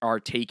bands are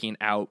taking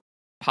out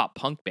pop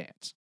punk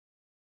bands.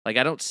 Like,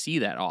 I don't see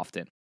that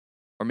often.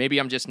 Or maybe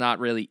I'm just not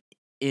really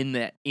in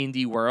that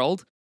indie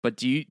world. But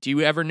do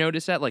you ever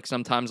notice that? Like,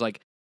 sometimes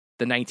like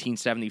the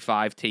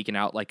 1975 taking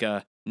out like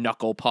a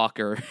Knuckle Puck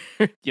or,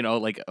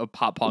 like a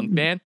pop punk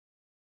band?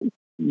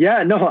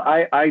 Yeah, no,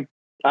 I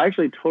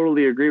actually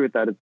totally agree with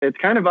that. It's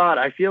kind of odd.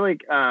 I feel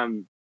like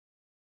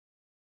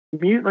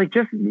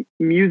just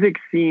music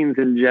scenes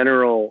in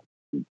general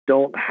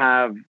don't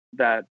have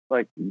that,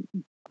 like,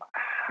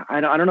 I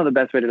don't know the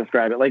best way to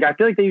describe it. Like, I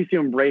feel like they used to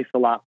embrace a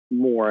lot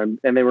more, and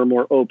they were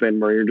more open,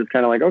 where you're just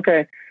kind of like,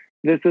 okay,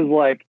 this is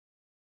like,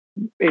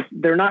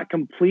 they're not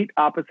complete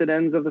opposite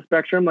ends of the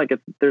spectrum. Like,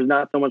 there's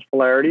not so much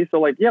polarity. So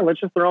like, yeah,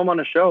 let's just throw them on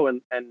a show,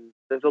 and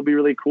this will be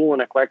really cool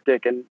and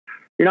eclectic. And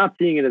you're not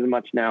seeing it as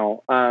much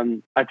now.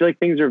 I feel like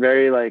things are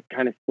very like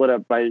kind of split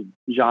up by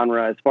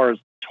genre as far as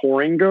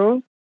touring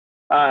goes.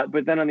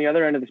 But then on the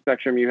other end of the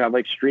spectrum, you have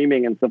like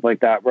streaming and stuff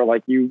like that, where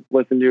like you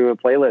listen to a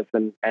playlist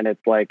and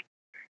it's like,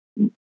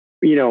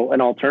 an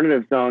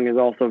alternative song is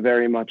also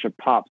very much a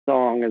pop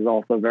song, is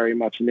also very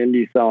much an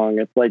indie song.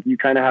 It's like you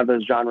kind of have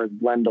those genres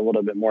blend a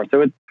little bit more.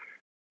 So it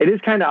is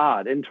kind of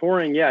odd. In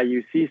touring, yeah,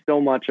 you see so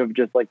much of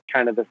just like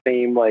kind of the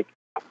same, like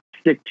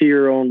stick to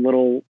your own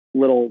little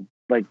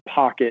like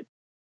pocket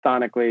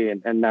sonically,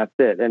 and that's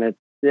it. And it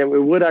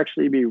would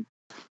actually be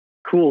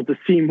cool to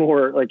see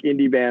more like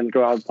indie bands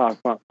go out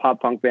pop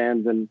punk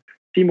bands, and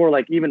see more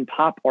like even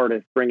pop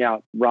artists bring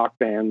out rock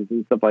bands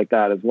and stuff like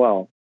that as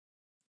well.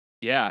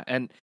 Yeah,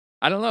 and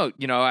I don't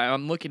know,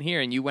 I'm looking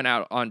here, and you went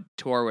out on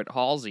tour with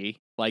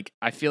Halsey. Like,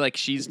 I feel like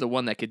she's the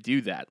one that could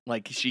do that.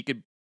 Like, she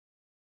could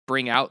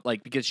bring out,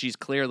 like, because she's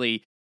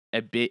clearly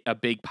a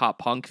big pop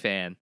punk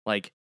fan.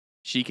 Like,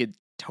 she could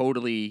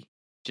totally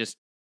just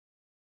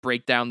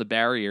break down the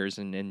barriers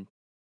and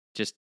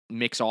just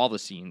mix all the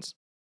scenes.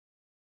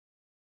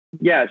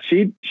 Yeah,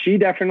 she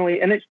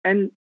definitely,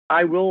 and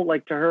I will,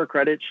 like, to her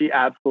credit, she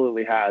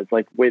absolutely has,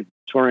 like, with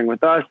touring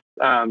with us.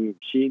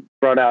 She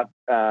brought out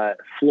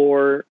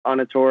Floor on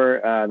a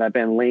tour, that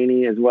band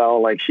Laney as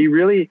well. Like, she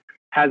really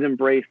has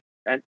embraced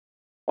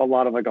a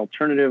lot of like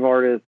alternative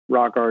artists,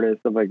 rock artists,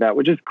 stuff like that,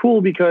 which is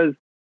cool because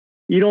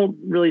you don't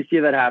really see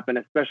that happen,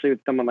 especially with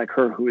someone like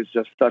her who is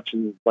just such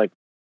an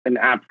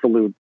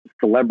absolute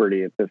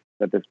celebrity at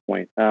this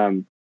point.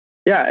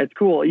 Yeah, it's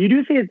cool. You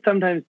do see it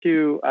sometimes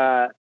too.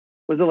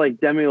 Was it like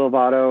Demi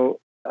Lovato?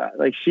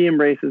 Like, she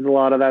embraces a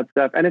lot of that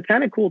stuff, and it's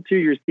kind of cool too.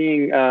 You're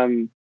seeing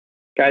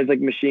guys like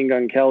Machine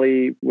Gun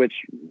Kelly, which,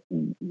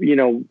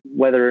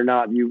 whether or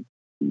not you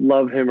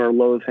love him or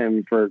loathe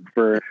him for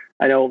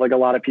I know like a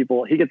lot of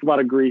people, he gets a lot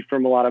of grief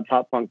from a lot of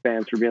pop punk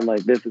fans for being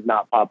like, this is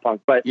not pop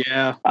punk. But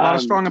yeah, a lot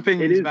of strong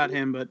opinions about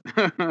him, but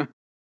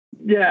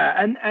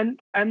yeah,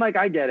 and like,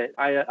 I get it.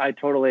 I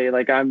totally,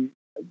 like,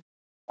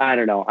 I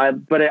don't know.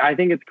 But I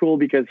think it's cool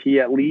because he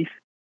at least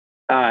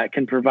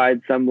can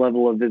provide some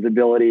level of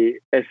visibility,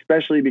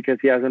 especially because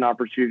he has an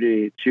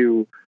opportunity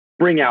to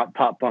bring out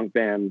pop punk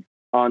bands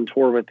on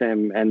tour with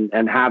him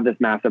and have this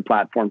massive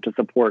platform to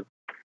support,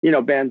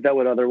 bands that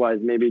would otherwise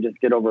maybe just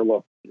get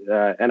overlooked.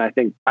 And I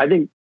think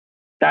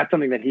that's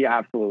something that he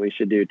absolutely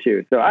should do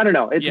too. So I don't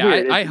know. It's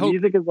weird. I hope,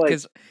 music is like,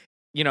 because,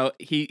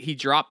 he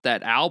dropped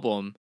that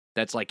album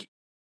that's like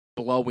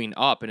blowing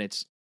up and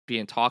it's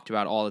being talked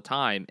about all the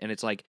time. And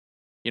it's like,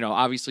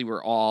 obviously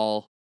we're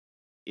all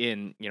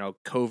in,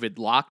 COVID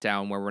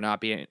lockdown where we're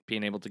not being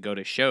able to go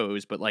to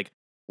shows, but like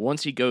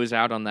once he goes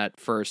out on that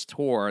first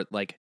tour,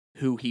 like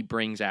who he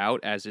brings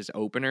out as his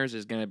openers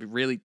is going to be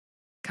really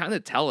kind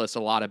of tell us a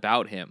lot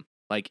about him.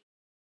 Like,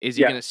 is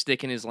he going to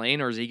stick in his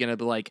lane, or is he going to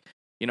be like,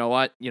 you know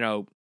what,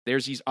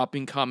 there's these up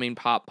and coming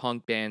pop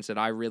punk bands that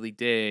I really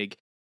dig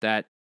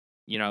that,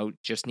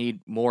 just need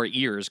more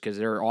ears because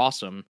they're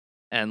awesome.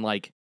 And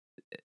like,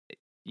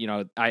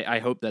 I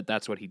hope that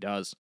that's what he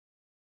does.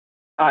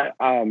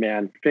 Oh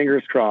man,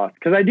 fingers crossed.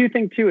 Because I do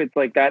think too, it's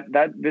like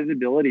that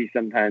visibility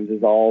sometimes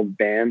is all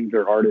bands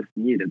or artists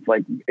need. It's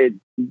like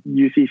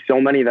you see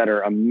so many that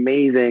are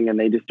amazing and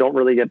they just don't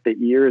really get the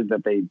ears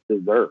that they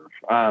deserve.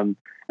 And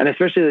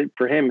especially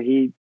for him,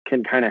 he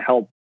can kind of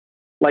help,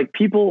 like,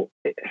 people.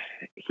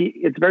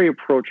 It's very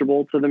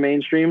approachable to the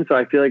mainstream. So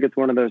I feel like it's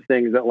one of those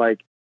things that, like,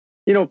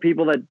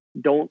 people that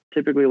don't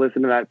typically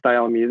listen to that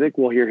style of music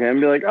will hear him,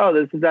 be like, oh,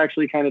 this is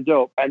actually kind of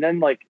dope, and then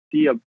like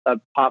see a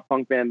pop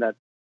punk band that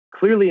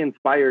clearly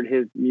inspired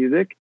his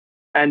music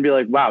and be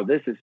like, wow,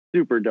 this is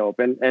super dope.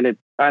 And it's,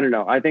 I don't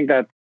know. I think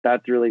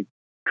that's really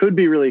could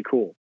be really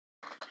cool.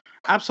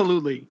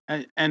 Absolutely.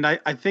 And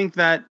I think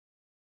that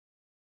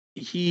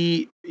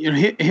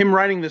him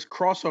writing this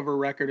crossover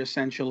record,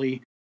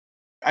 essentially,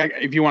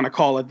 if you want to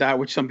call it that,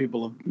 which some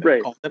people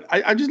have called it,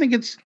 I just think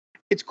it's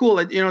cool.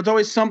 It's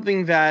always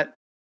something that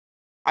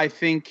I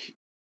think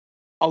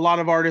a lot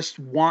of artists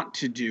want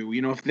to do.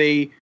 If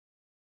they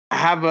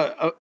have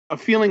a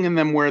feeling in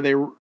them where they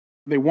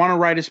want to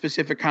write a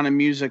specific kind of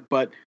music,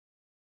 but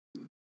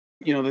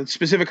the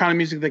specific kind of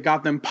music that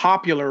got them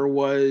popular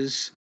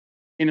was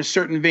in a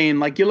certain vein.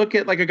 Like you look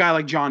at like a guy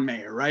like John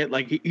Mayer, right?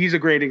 Like he's a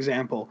great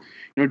example.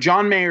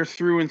 John Mayer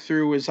through and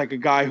through is like a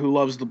guy who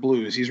loves the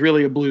blues. He's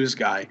really a blues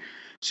guy.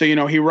 So,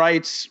 he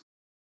writes,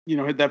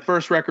 that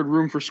first record,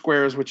 Room for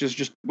Squares, which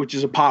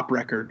is a pop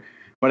record.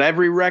 But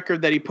every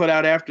record that he put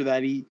out after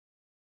that, he,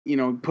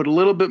 put a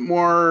little bit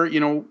more,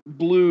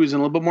 blues and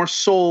a little bit more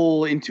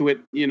soul into it,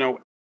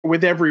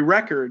 with every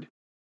record,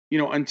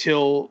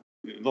 until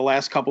the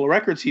last couple of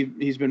records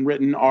he's been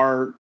written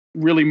are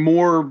really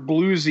more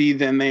bluesy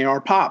than they are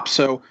pop.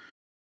 So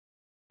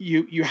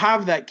you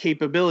have that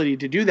capability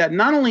to do that.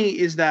 Not only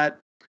is that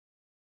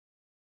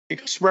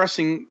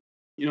expressing,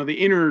 the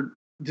inner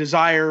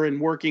desire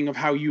and working of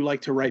how you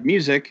like to write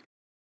music,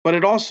 but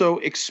it also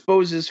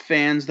exposes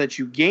fans that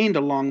you gained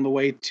along the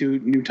way to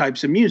new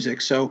types of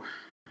music. So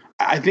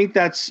I think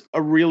that's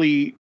a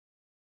really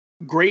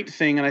great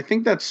thing. And I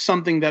think that's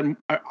something that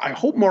I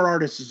hope more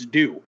artists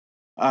do.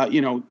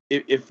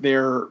 If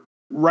they're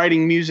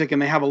writing music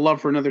and they have a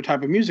love for another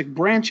type of music,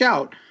 branch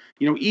out.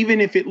 Even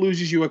if it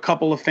loses you a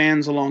couple of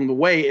fans along the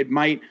way, it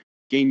might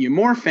gain you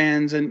more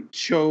fans and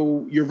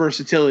show your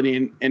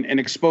versatility and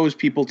expose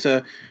people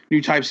to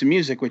new types of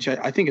music, which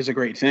I think is a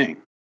great thing.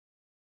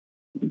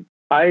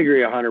 I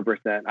agree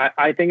 100%.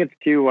 I think it's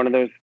too one of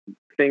those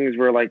things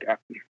where like,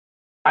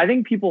 I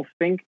think people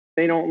think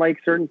they don't like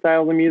certain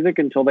styles of music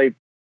until they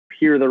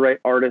hear the right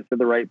artist or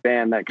the right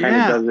band that kind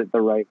of does it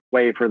the right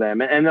way for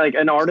them. And like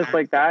an artist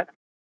like that,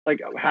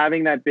 like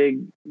having that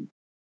big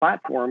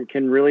platform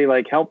can really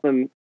like help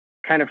them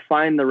kind of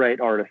find the right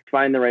artist,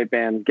 find the right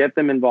band, get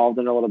them involved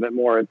in a little bit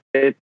more.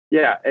 It's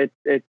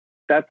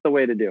that's the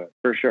way to do it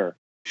for sure.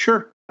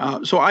 Sure.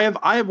 So I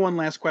have one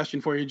last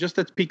question for you, just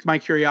that's piqued my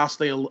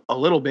curiosity a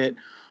little bit.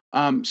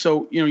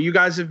 So you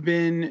guys have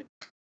been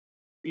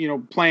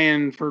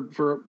playing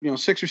for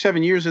 6 or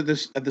 7 years at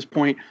this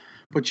point,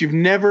 but you've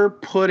never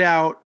put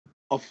out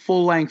a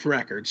full length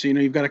record. So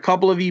you've got a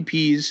couple of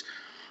EPs.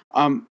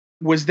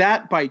 Was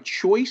that by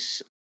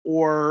choice,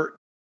 or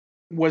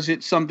was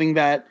it something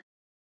that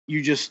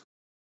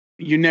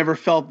you never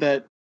felt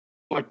that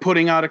like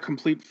putting out a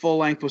complete full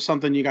length was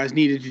something you guys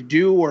needed to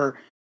do? Or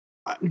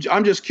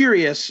I'm just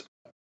curious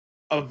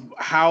of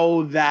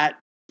how that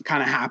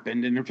kind of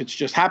happened, and if it's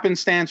just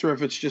happenstance or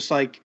if it's just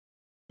like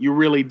you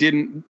really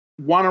didn't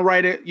want to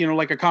write it,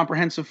 like a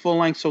comprehensive full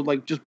length. So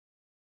like just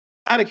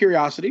out of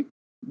curiosity,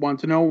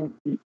 want to know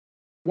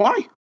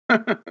why.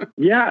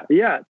 Yeah.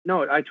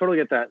 No, I totally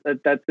get that.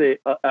 That's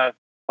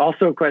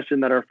also a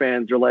question that our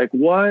fans are like,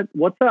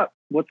 what's up?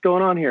 What's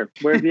going on here?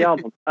 Where's the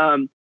album?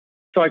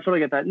 So I totally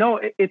get that. No,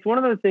 it's one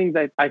of those things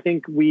that I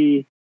think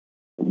we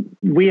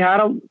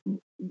had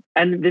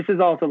and this is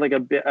also like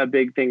a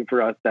big thing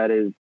for us that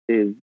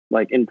is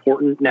like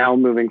important now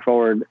moving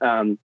forward.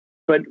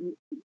 But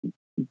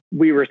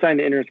we were signed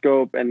to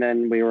Interscope and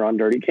then we were on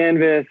Dirty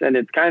Canvas, and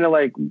it's kind of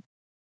like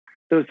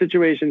those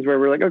situations where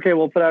we're like, okay,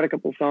 we'll put out a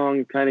couple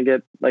songs, kind of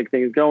get like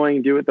things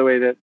going, do it the way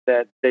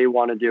that they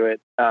want to do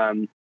it.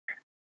 And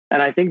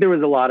I think there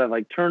was a lot of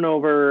like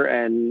turnover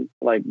and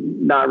like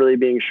not really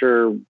being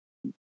sure,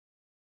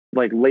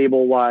 like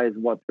label wise,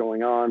 what's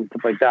going on,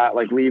 stuff like that,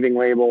 like leaving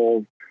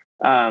labels.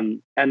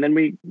 And then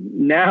we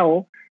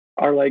now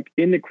are like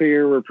in the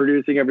clear. We're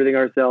producing everything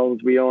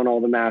ourselves. We own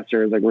all the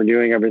masters. Like we're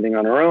doing everything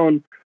on our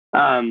own.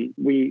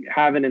 We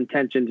have an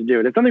intention to do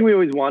it. It's something we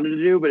always wanted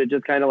to do, but it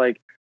just kind of like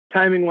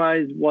timing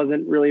wise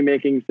wasn't really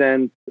making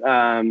sense.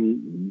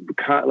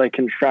 Like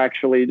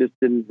contractually just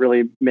didn't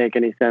really make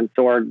any sense.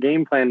 So our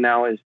game plan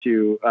now is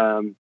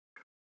to,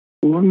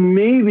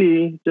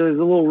 maybe there's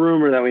a little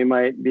rumor that we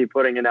might be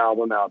putting an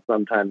album out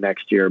sometime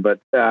next year, but,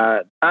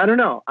 I don't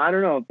know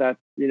if that's,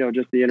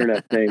 just the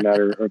internet saying that,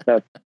 or if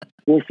that's,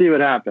 we'll see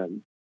what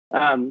happens.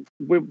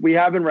 We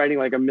have been writing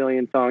like 1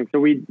 million songs. So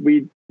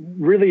we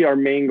really, our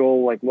main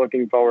goal, like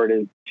looking forward,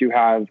 is to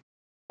have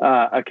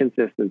a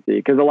consistency,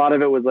 because a lot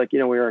of it was like, we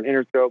were in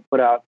Interscope, put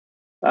out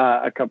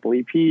a couple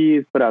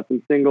EPs, put out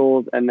some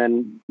singles, and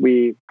then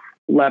we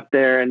left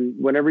there. And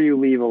whenever you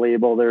leave a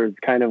label, there's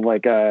kind of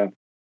like a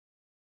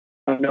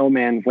no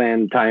man's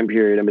land time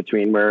period in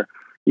between where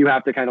you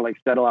have to kind of like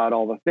settle out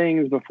all the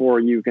things before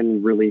you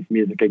can release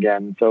music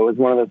again. So it was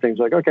one of those things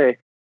like, okay,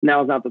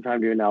 now is not the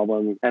time to do an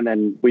album. And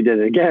then we did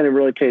it again, and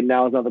we're like, okay,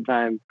 now is not the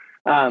time.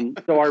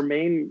 So our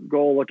main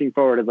goal looking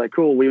forward is like,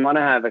 cool, we want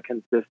to have a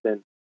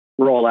consistent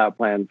rollout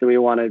plan. So we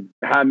want to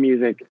have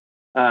music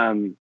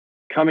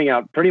coming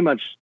out pretty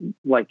much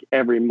like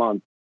every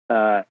month,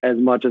 as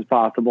much as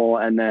possible,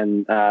 and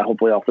then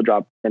hopefully also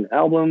drop an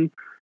album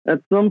at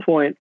some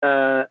point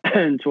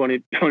in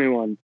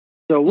 2021.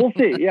 So we'll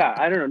see. Yeah,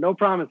 I don't know. No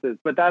promises,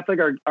 but that's like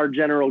our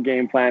general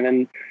game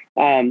plan.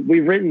 And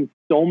we've written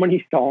so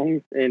many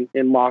songs in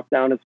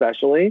lockdown,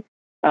 especially.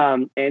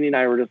 Andy and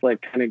I were just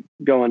like kind of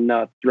going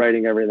nuts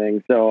writing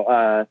everything.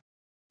 So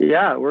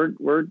yeah,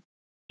 we're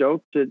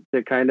stoked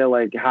to kind of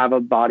like have a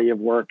body of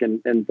work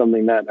and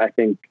something that I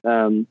think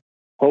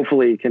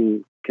hopefully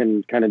can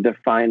kind of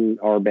define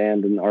our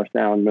band and our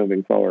sound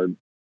moving forward.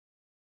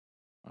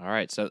 All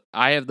right, so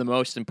I have the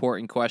most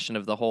important question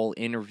of the whole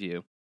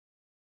interview.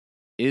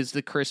 Is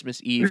the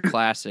Christmas Eve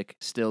Classic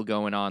still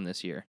going on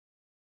this year?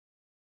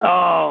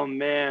 Oh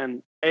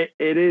man, it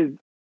is.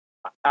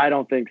 I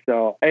don't think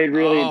so. It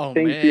really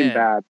things seem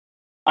bad.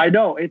 I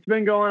know it's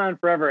been going on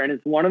forever, and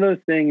it's one of those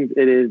things.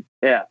 It is.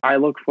 Yeah, I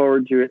look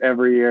forward to it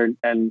every year.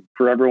 And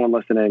for everyone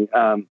listening,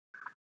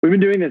 we've been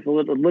doing this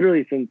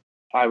literally since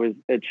I was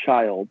a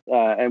child,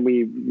 and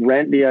we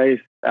rent the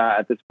ice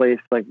at this place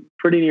like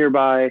pretty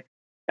nearby,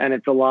 and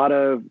it's a lot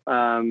of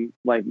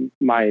like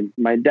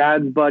my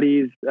dad's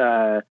buddies.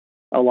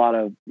 A lot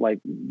of like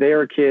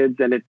their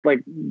kids, and it's like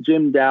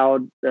Jim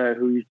Dowd,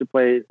 who used to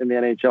play in the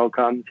NHL,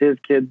 comes. His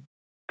kids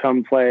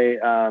come play.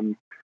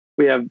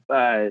 We have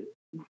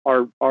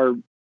our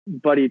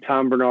buddy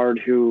Tom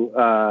Bernard, who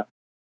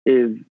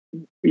is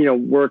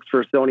works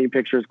for Sony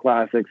Pictures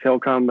Classics. He'll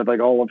come with like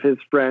all of his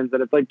friends,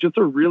 and it's like just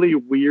a really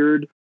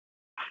weird,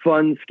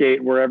 fun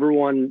skate where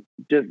everyone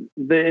just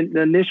the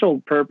initial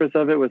purpose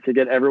of it was to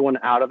get everyone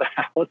out of the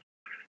house.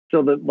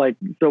 So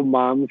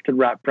moms could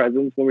wrap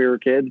presents when we were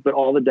kids, but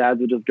all the dads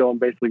would just go and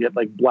basically get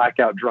like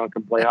blackout drunk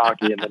and play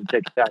hockey and then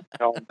take taxi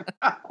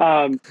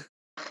home.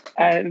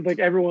 And like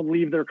everyone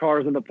leave their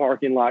cars in the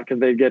parking lot because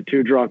they get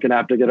too drunk and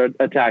have to get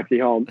a taxi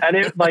home. And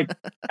it like,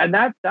 and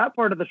that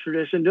part of the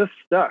tradition just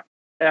stuck.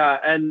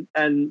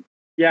 And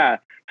yeah.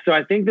 So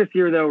I think this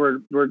year though,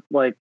 we're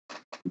like,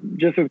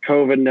 just with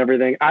COVID and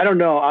everything, I don't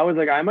know. I was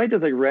like, I might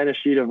just like rent a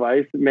sheet of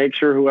ice, make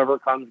sure whoever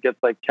comes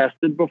gets like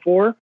tested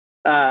before.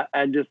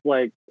 And just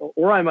like,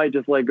 or I might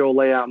just like go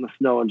lay out in the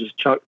snow and just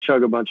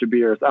chug a bunch of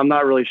beers. I'm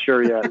not really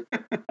sure yet.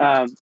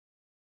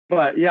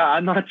 But yeah,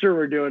 I'm not sure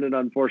we're doing it.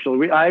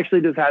 Unfortunately, I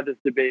actually just had this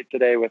debate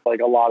today with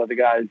like a lot of the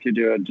guys who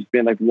do it, just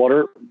being like, what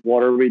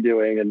are we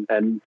doing?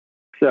 And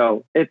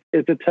so it's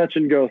a touch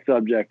and go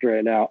subject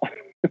right now.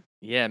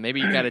 Yeah.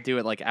 Maybe you got to do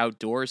it like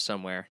outdoors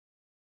somewhere.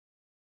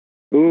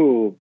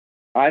 Ooh,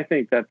 I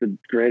think that's a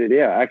great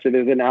idea. Actually,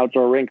 there's an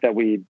outdoor rink that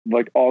we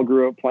like all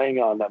grew up playing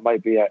on that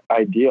might be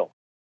ideal.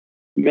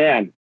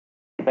 Man,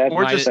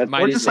 or just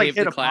like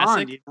hit a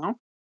pond, you know?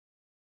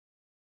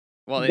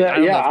 Well, I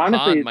don't know if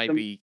honestly, pond might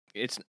be.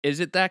 Is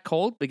it that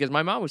cold? Because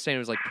my mom was saying it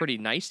was like pretty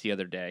nice the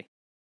other day.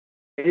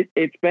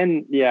 It's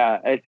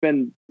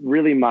been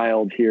really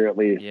mild here at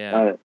least.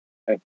 Yeah.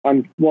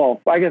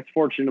 I guess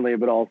fortunately,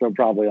 but also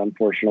probably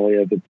unfortunately,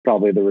 it's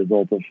probably the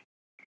result of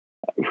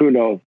who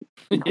knows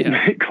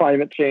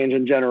climate change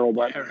in general.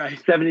 But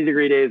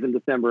 70-degree days in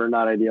December are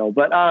not ideal.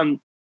 But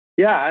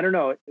yeah, I don't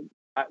know.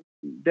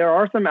 There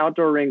are some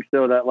outdoor rinks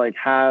though that like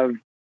have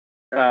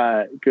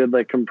good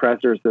like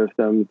compressor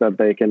systems that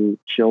they can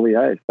chill the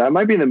ice. That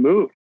might be the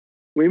move.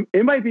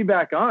 It might be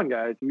back on,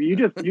 guys. You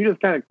just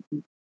kind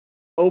of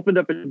opened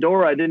up a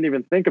door I didn't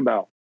even think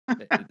about.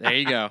 There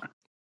you go.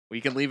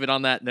 We can leave it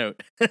on that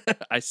note.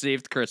 I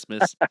saved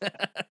Christmas.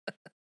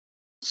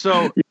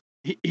 So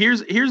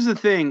here's the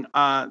thing.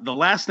 The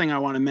last thing I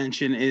want to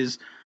mention is,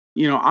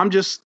 I'm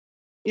just.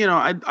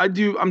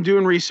 I'm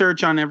doing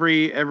research on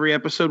every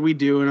episode we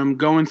do, and I'm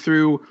going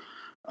through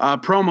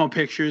promo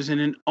pictures,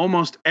 and in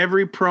almost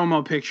every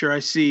promo picture I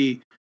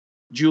see,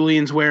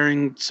 Julian's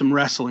wearing some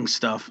wrestling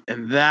stuff,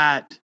 and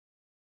that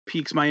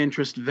piques my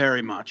interest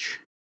very much.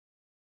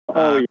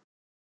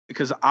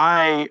 Because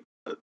I,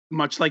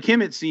 much like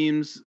him, it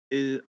seems,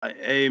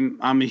 I'm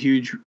a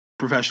huge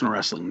professional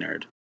wrestling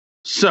nerd.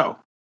 So,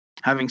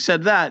 having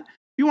said that, if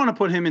you want to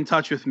put him in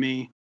touch with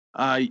me,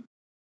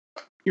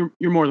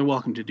 you're more than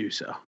welcome to do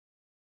so.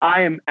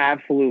 I am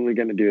absolutely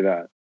going to do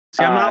that.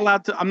 See, I'm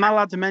not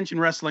allowed to mention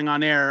wrestling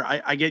on air.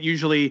 I get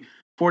usually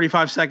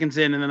 45 seconds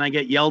in, and then I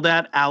get yelled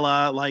at, a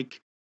la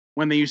like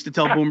when they used to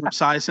tell Boomer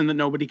Esiason that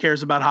nobody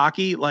cares about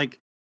hockey. Like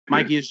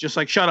Mikey is just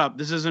like, shut up.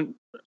 This isn't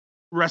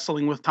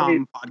Wrestling with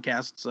Tom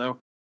podcast. So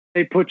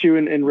they put you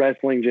in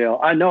wrestling jail.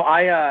 I know.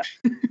 I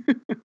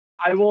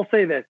will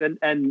say this,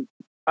 and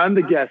I'm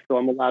the guest, so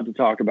I'm allowed to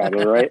talk about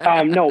it, right?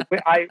 No,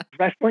 but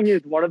wrestling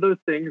is one of those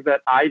things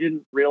that I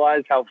didn't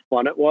realize how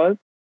fun it was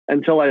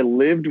until I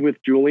lived with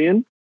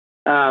Julian.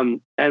 And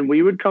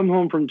we would come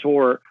home from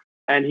tour,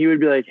 and he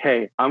would be like,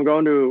 "Hey, I'm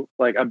going to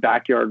like a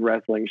backyard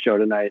wrestling show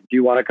tonight. Do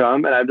you want to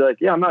come?" And I'd be like,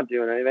 "Yeah, I'm not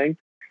doing anything."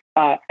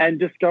 And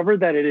discovered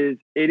that it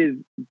is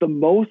the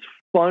most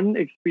fun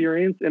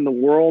experience in the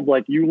world.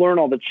 Like you learn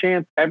all the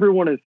chants.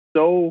 Everyone is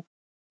so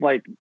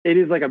like, it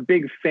is like a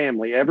big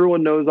family.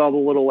 Everyone knows all the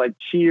little like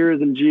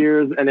cheers and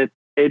jeers, and it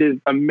is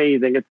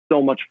amazing. It's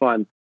so much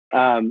fun.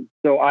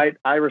 So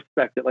I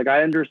respect it. Like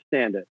I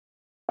understand it.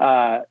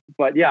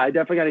 But yeah, I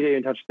definitely got to get you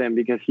in touch with him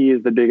because he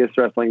is the biggest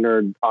wrestling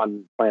nerd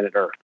on planet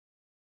Earth.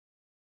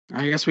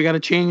 I guess we got to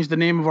change the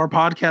name of our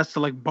podcast to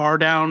like Bar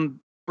Down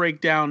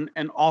breakdown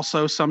and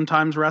also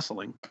sometimes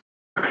wrestling.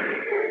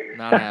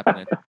 Not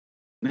happening.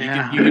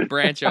 Yeah. You could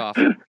branch off.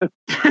 There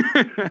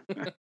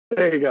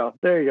you go.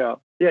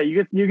 Yeah,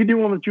 you could do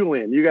one with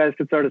Julian. You guys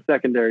could start a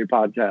secondary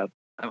podcast.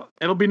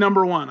 It'll be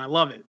number one. I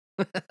love it.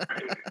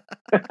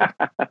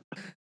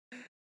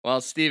 Well,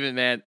 Steven,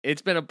 man,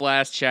 it's been a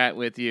blast chat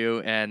with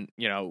you, and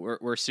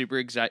we're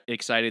super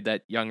excited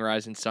that Young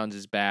Rising Suns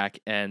is back,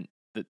 and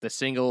the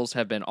singles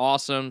have been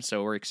awesome.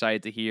 So we're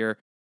excited to hear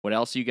what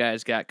else you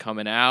guys got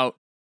coming out,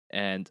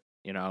 and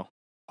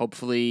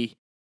hopefully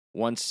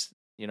once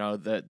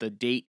the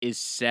date is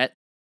set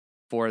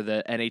for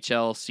the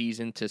NHL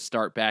season to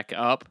start back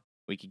up,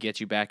 we could get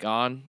you back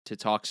on to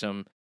talk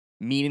some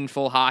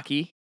meaningful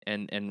hockey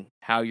and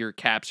how your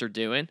Caps are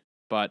doing.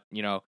 But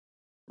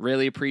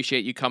really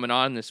appreciate you coming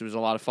on. This was a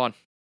lot of fun.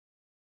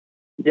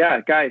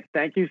 Yeah, guys,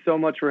 thank you so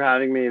much for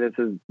having me. This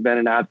has been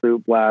an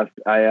absolute blast.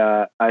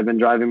 I've been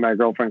driving my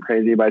girlfriend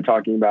crazy by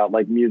talking about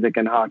like music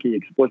and hockey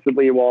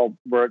explicitly while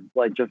we're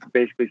like just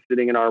basically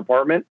sitting in our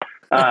apartment.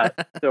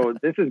 So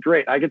this is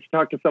great. I get to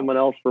talk to someone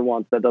else for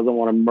once that doesn't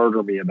want to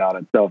murder me about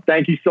it. So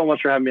thank you so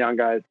much for having me on,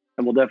 guys,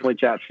 and we'll definitely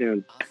chat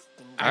soon.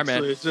 All right,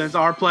 man. It's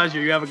our pleasure.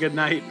 You have a good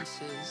night.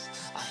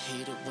 I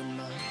hate it when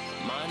my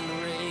mind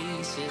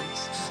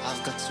races.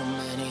 I've got so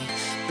many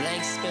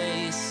blank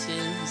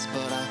spaces,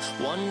 but I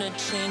wanna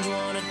change.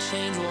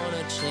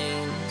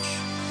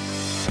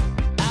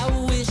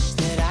 I wish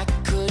that I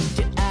could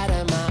get out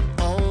of my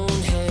own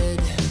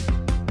head.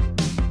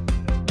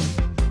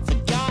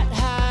 Forgot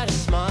how to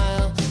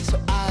smile, so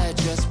I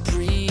just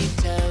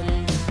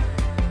pretend.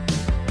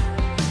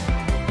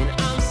 And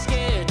I'm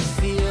scared to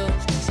feel,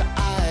 so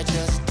I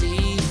just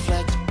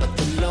deflect. But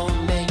the low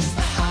makes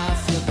the high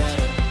feel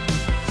better,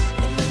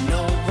 and I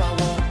know I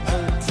won't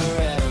hold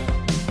forever.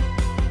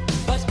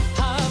 But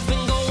I've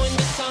been going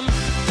to some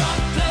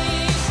dark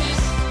places.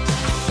 I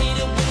hate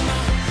it when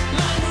my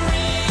mind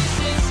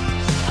races.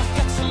 I've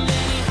got so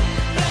many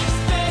blank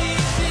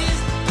spaces,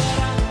 but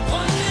I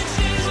wanna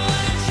change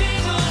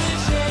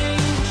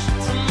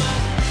to my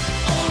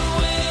own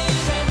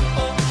ways and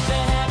old the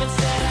habits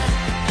that I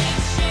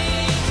ain't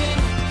shaking.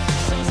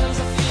 Sometimes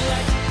I feel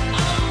like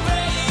I'm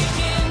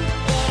breaking,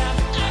 but I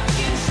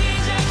can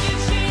change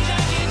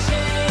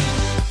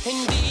and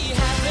be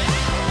happy.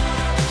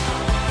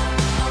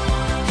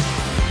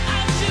 I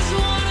just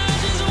wanna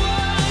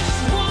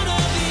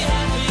be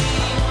happy.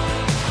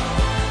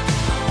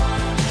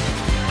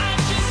 I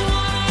just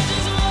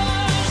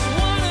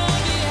wanna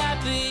be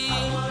happy.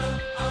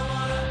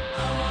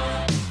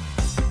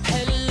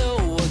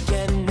 Hello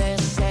again, they're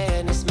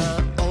saying it's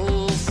my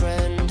old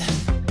friend.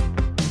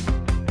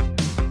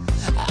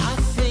 I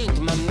think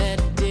my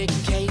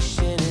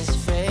medication is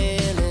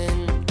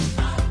failing.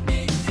 I've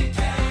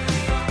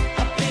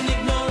been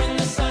ignoring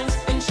the signs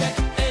and check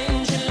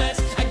engine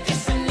lights. I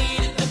guess I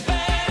needed the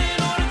bad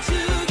in order to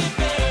get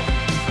better.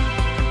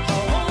 I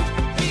won't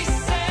be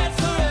sad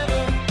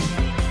forever,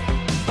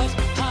 but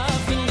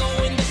I've been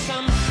going to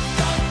some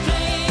dark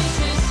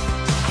places.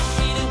 I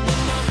hate it when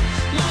my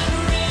mind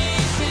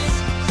races.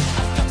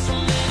 I've got so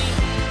many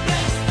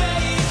blank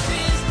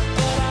spaces,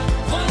 but I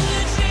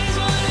wanna change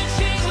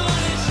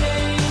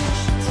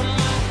to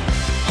my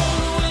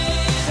own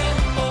ways and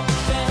old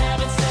the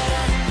habits that I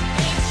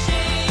ain't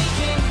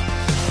shaking.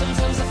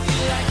 Sometimes I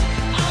feel like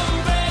I'm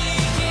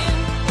breaking,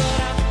 but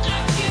I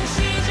can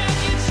change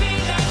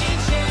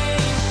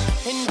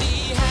and be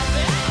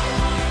happy.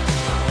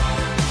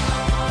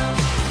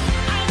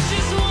 I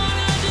just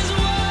wanna be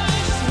happy. I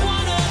just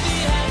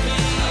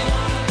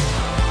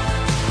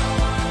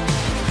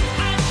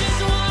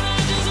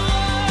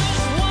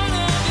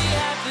wanna be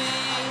happy.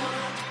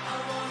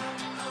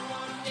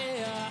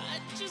 Yeah, I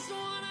just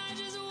wanna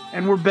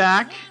And we're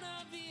back.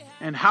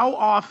 And how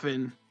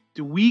often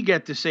do we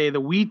get to say that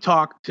we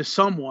talk to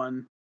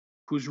someone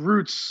whose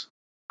roots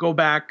go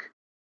back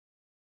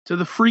to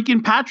the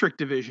freaking Patrick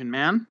division,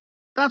 man?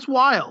 That's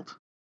wild.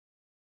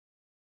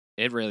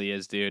 It really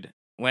is, dude.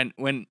 When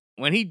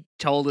he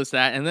told us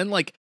that, and then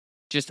like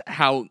just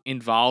how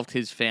involved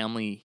his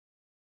family,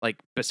 like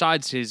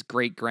besides his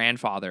great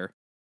grandfather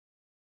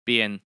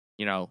being,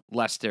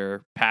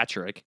 Lester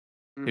Patrick,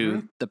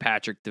 who the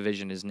Patrick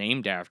division is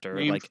named after,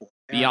 Named like for,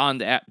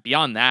 yeah.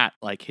 beyond that,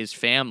 like his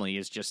family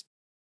is just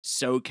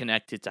so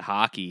connected to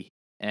hockey,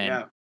 and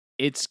Yeah.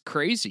 it's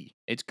crazy.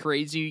 It's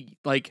crazy,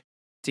 like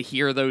to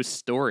hear those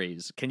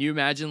stories. Can you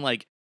imagine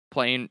like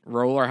playing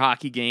roller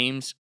hockey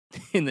games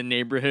in the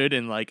neighborhood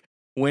and like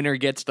winner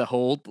gets to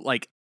hold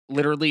like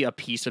literally a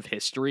piece of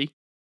history?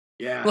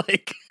 Yeah.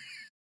 Like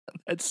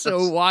that's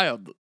so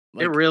wild.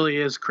 Like, It really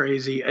is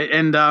crazy.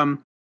 And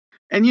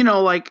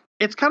like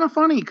it's kind of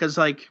funny because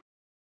like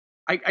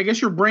I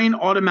guess your brain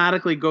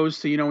automatically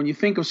goes to, when you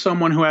think of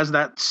someone who has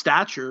that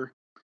stature,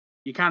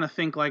 you kind of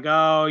think like,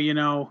 oh,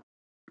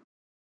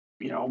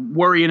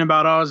 worrying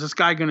about, oh, is this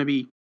guy going to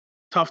be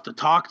tough to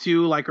talk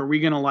to? Like, are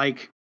we going to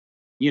like,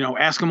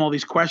 ask him all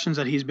these questions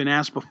that he's been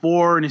asked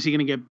before? And is he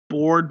going to get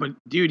bored? But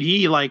dude,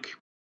 he like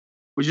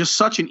was just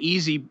such an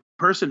easy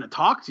person to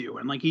talk to.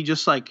 And like, he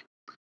just like,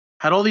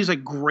 had all these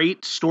like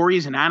great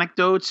stories and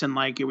anecdotes, and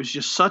like it was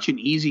just such an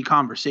easy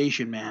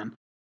conversation, man.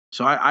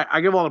 So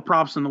I give all the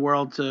props in the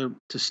world to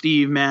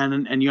Steve,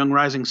 man, and Young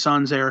Rising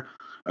Suns. They're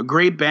a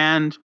great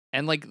band.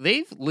 And like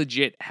they've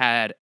legit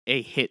had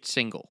a hit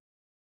single,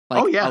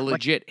 Oh, like yeah, a like-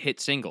 legit hit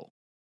single.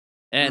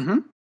 And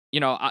Mhm. you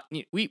know,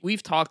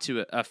 we've talked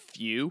to a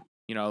few.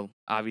 You know,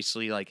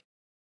 obviously like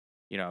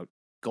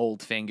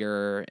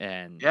Goldfinger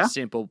and Yeah.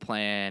 Simple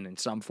Plan and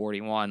Sum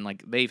 41.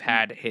 Like they've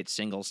had hit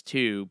singles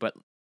too, but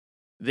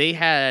they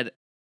had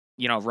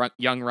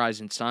Young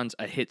Rising Suns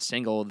a hit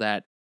single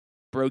that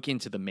broke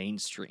into the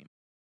mainstream.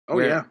 Oh,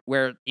 where, yeah.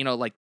 Where,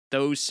 like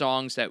those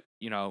songs that,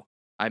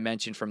 I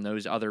mentioned from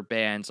those other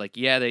bands, like,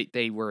 yeah,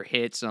 they were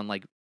hits on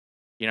like,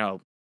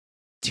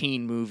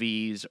 teen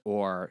movies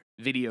or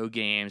video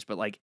games, but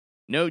like,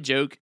 no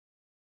joke,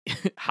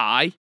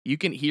 High, you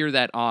can hear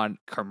that on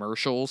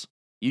commercials.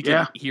 You can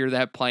Yeah. hear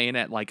that playing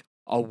at like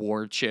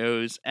award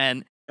shows.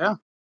 And Yeah.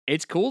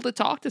 it's cool to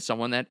talk to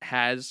someone that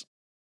has,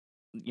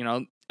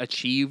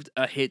 achieved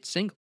a hit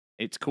single.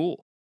 It's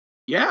cool.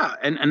 Yeah,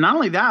 and not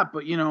only that,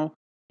 but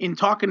in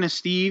talking to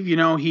Steve,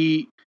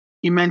 he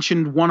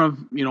mentioned one of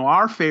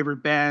our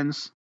favorite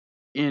bands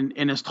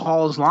in As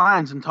Tall as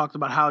Lions, and talked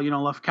about how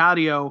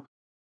Lefkadio,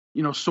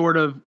 sort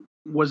of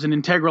was an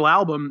integral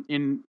album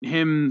in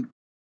him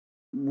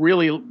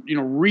really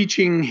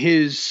reaching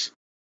his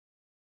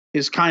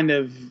kind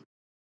of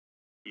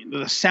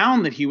the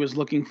sound that he was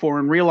looking for,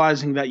 and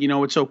realizing that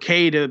it's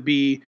okay to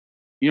be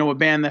a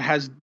band that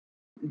has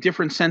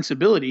different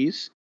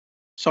sensibilities.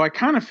 So I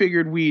kind of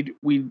figured we'd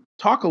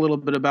talk a little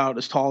bit about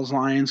As Tall as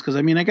Lions, because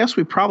I guess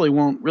we probably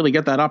won't really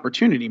get that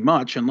opportunity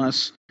much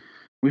unless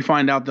we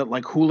find out that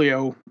like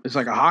Julio is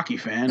like a hockey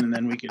fan, and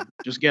then we could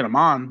just get him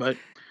on. But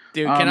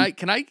dude,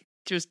 can I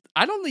just,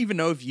 I don't even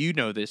know if you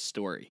know this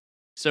story.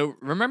 So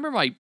remember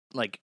my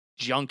like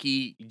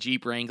junky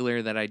Jeep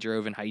Wrangler that I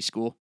drove in high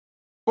school?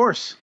 Of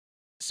course.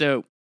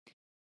 So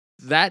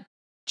that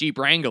Jeep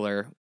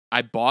Wrangler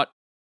I bought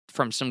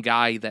from some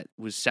guy that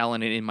was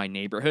selling it in my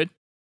neighborhood.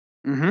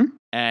 Mm-hmm.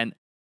 And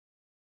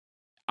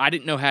I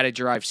didn't know how to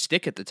drive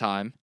stick at the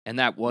time, and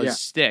that was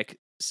stick.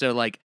 So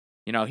like,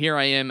 here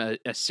I am, a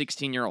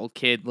 16-year-old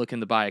kid looking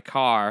to buy a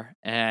car,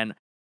 and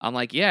I'm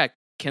like, yeah,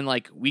 can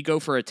like we go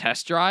for a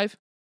test drive?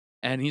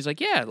 And he's like,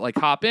 yeah, like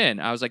hop in.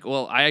 I was like,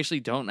 well, I actually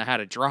don't know how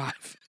to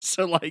drive.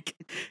 So like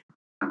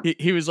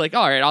he was like,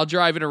 all right, I'll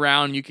drive it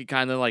around. You could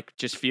kind of like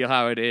just feel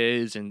how it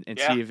is and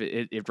see if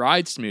it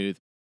rides smooth.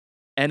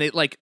 And it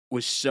like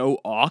was so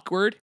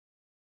awkward.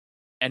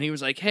 And he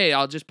was like, hey,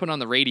 I'll just put on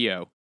the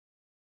radio.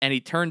 And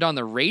he turned on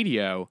the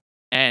radio,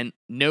 and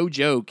no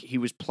joke, he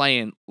was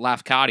playing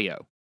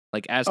Lefkadio,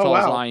 like As Tall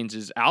as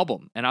Lions'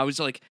 album. And I was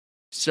like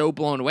so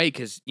blown away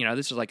because,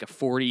 this was like a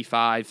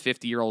 45,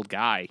 50-year-old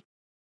guy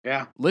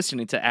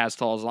listening to As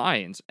Tall as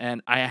Lions.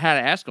 And I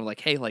had to ask him, like,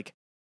 hey, like,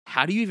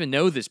 how do you even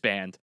know this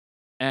band?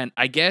 And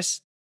I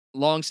guess,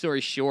 long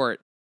story short,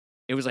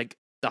 it was like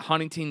the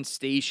Huntington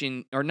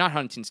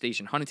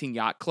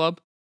Yacht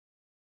Club.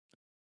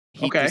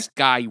 This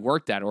guy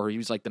worked at, or he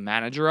was like the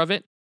manager of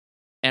it.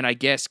 And I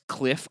guess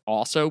Cliff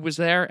also was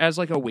there as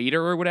like a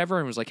waiter or whatever,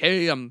 and was like,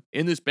 hey, I'm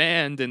in this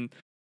band, and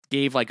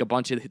gave like a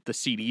bunch of the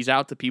CDs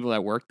out to people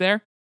that worked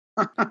there.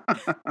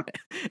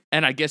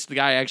 And I guess the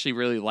guy actually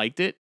really liked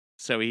it,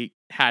 so he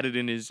had it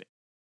in his,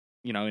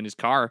 in his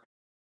car.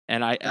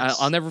 And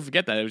I'll never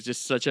forget that. It was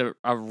just such a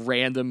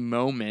random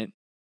moment,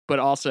 but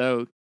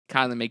also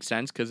kind of makes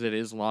sense because it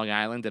is Long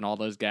Island, and all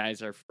those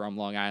guys are from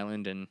Long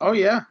Island. And oh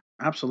yeah,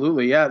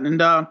 absolutely, yeah.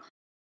 And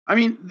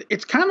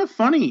it's kind of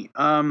funny,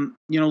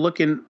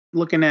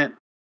 looking at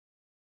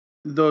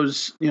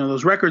those,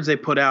 those records they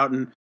put out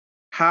and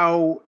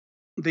how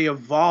they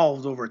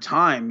evolved over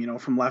time,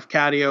 from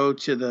Lefkadio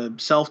to the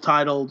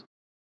self-titled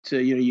to,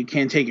 You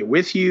Can't Take It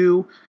With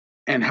You,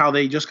 and how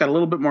they just got a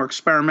little bit more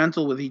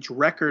experimental with each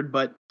record.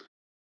 But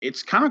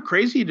it's kind of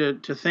crazy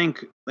to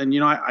think,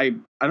 and, I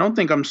don't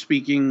think I'm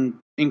speaking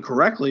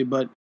incorrectly,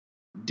 but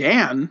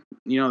Dan,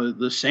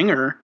 the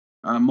singer,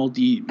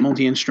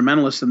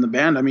 multi-instrumentalist in the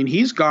band,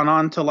 he's gone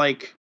on to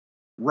like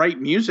write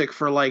music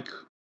for like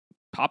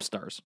pop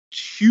stars,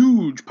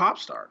 huge pop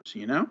stars,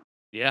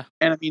 Yeah.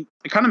 And it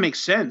kind of makes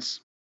sense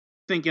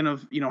thinking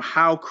of,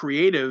 how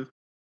creative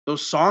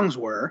those songs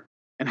were,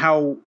 and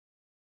how,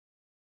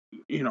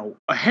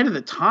 ahead of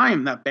the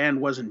time that band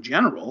was in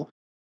general,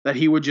 that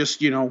he would just,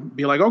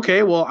 be like,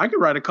 okay, well, I could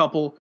write a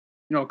couple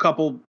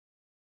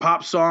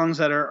pop songs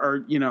that are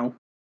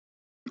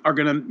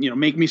going to,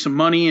 make me some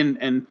money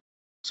and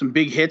some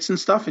big hits and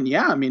stuff. And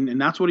yeah,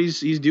 and that's what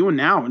he's doing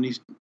now. And he's,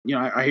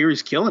 I hear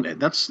he's killing it.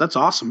 That's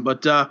awesome.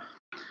 But I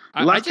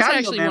just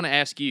actually want to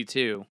ask you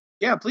too.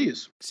 Yeah,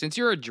 please. Since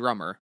you're a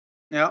drummer.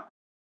 Yeah.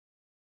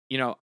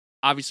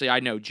 Obviously I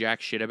know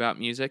jack shit about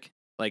music.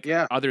 Like,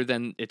 other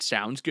than it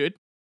sounds good.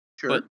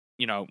 Sure. But,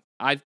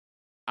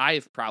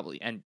 I've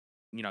probably, and,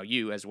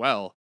 you as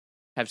well,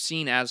 have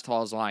seen As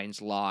Tall as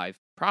Lions live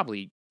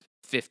probably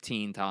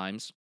 15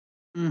 times.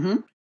 Mm-hmm.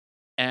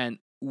 And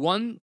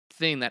one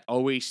thing that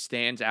always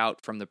stands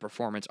out from the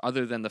performance,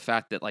 other than the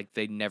fact that like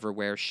they never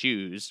wear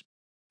shoes,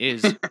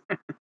 is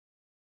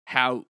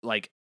how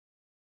like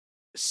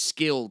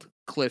skilled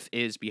Cliff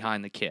is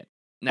behind the kit.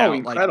 Now,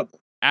 incredible.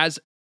 Like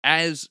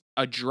as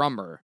a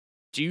drummer,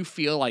 do you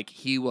feel like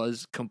he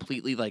was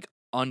completely like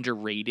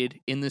underrated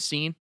in the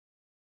scene?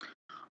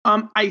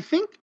 I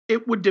think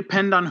it would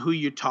depend on who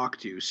you talk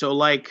to. So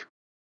like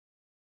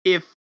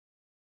if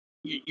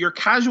your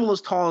casual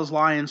As Tall as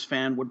Lions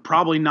fan would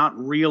probably not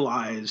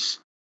realize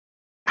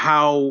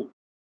how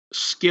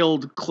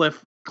skilled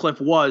Cliff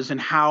was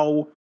and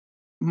how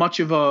much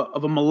of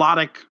a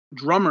melodic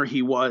drummer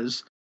he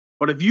was.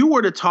 But if you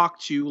were to talk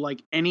to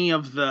like any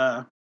of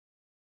the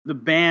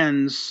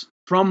bands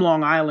from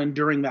Long Island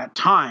during that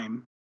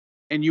time,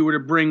 and you were to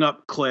bring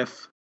up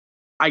Cliff,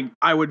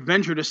 I would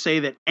venture to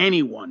say that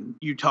anyone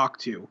you talk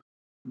to,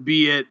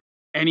 be it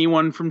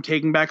anyone from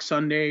Taking Back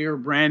Sunday or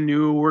Brand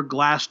New or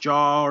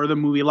Glassjaw or The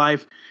Movie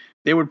Life,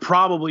 they would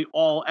probably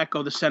all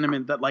echo the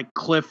sentiment that like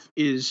Cliff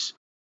is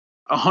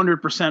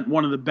 100%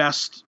 one of the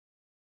best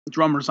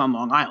drummers on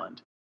Long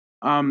Island.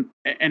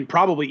 And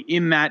probably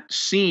in that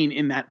scene,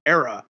 in that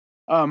era.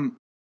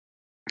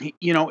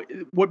 You know,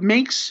 what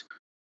makes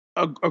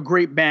a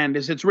great band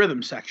is its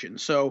rhythm section.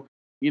 So,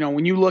 you know,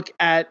 when you look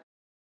at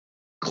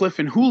Cliff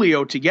and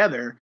Julio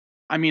together,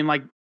 I mean,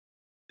 like,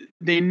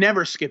 they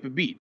never skip a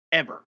beat,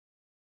 ever.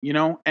 You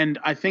know, and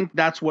I think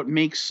that's what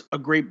makes a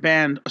great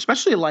band,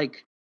 especially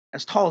like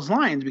As Tall as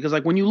Lions, because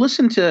like when you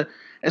listen to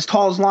As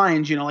Tall as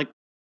Lions, you know, like,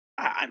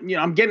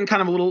 I'm getting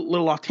kind of a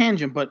little off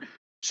tangent, but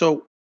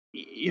so,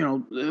 you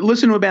know,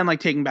 listen to a band like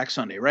Taking Back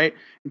Sunday, right?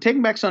 And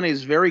Taking Back Sunday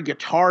is very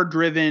guitar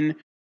driven,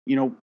 you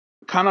know,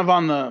 kind of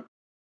on the,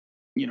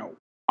 you know,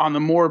 on the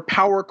more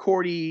power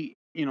chordy,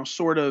 you know,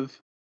 sort of,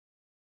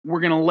 we're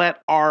going to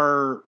let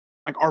our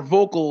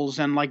vocals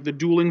and like the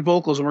dueling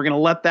vocals, and we're going to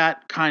let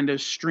that kind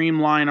of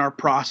streamline our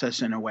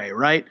process in a way,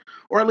 right?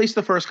 Or at least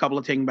the first couple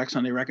of Taking Back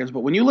Sunday records.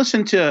 But when you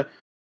listen to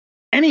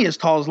any As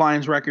Tall as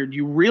Lions record,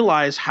 you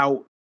realize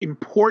how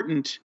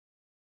important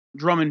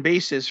drum and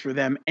bass is for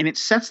them, and it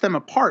sets them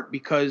apart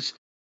because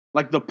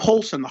like the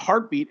pulse and the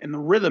heartbeat and the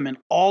rhythm and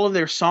all of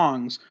their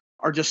songs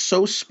are just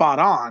so spot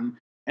on,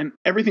 and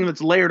everything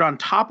that's layered on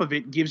top of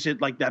it gives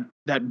it like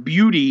that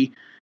beauty.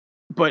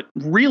 But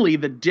really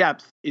the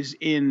depth is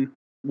in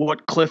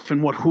what Cliff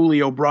and what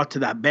Julio brought to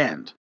that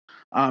band.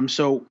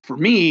 So for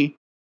me,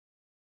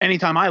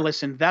 anytime I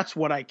listen, that's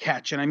what I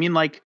catch. And I mean,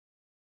 like,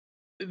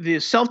 the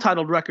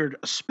self-titled record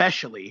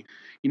especially,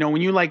 you know,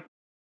 when you like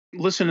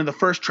listen to the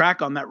first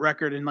track on that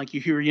record and like you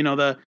hear, you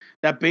know,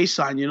 that bass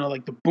line, you know,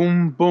 like the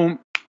boom boom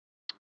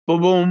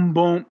boom boom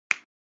boom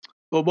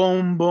boom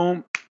boom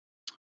boom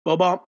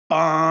boom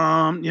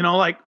boom, you know,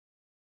 like,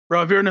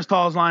 bro, if you're an As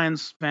Tall as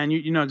Lions fan,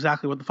 you know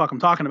exactly what the fuck I'm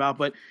talking about.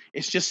 But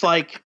it's just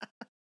like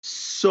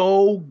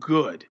so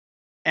good,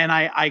 and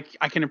I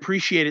can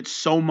appreciate it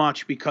so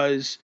much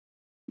because,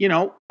 you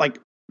know, like,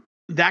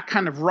 that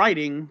kind of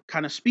writing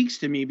kind of speaks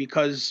to me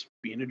because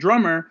being a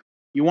drummer,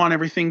 you want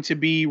everything to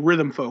be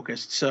rhythm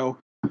focused. So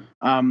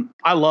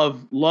I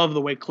love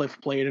the way Cliff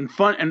played. And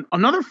fun, and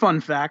another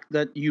fun fact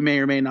that you may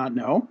or may not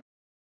know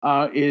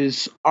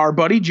is our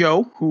buddy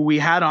Joe, who we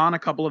had on a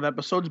couple of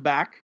episodes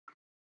back,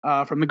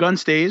 from the Gun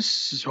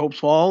Stays, Hope's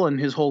Fall, and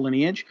his whole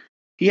lineage.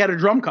 He had a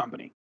drum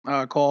company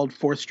called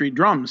 4th Street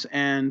Drums,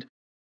 and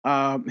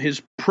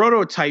his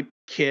prototype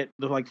kit,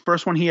 the like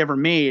first one he ever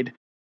made,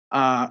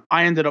 I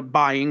ended up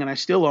buying, and I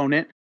still own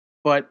it.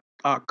 But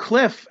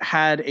Cliff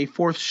had a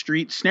 4th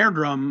Street snare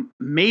drum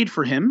made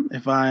for him,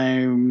 if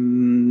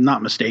I'm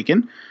not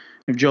mistaken.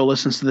 If Joe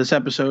listens to this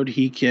episode,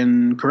 he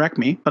can correct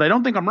me, but I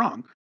don't think I'm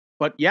wrong.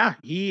 But yeah,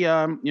 he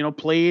you know,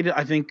 played,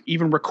 I think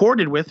even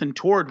recorded with and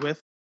toured with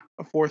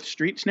a 4th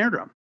Street snare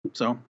drum.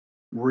 So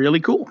really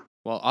cool.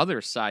 Well,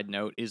 other side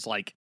note is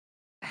like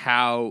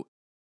how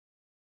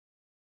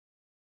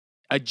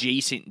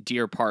adjacent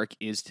Deer Park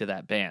is to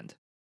that band.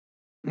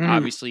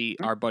 Obviously,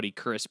 our buddy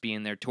Chris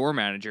being their tour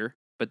manager,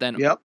 but then,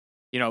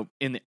 you know,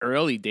 in the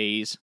early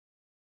days,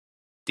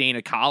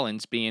 Dana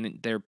Collins being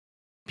their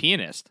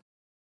pianist.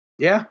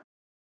 Yeah.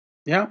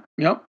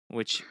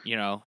 Which, you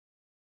know,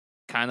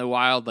 kind of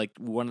wild. Like,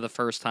 one of the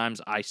first times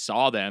I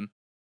saw them,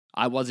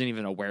 I wasn't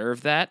even aware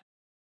of that.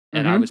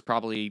 And I was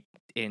probably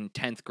in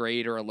 10th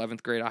grade or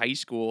 11th grade of high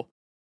school,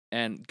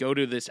 and go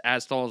to this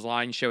As Tall as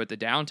Lions show at the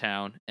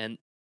downtown, and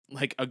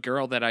like a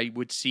girl that I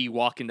would see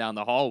walking down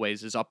the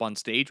hallways is up on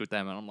stage with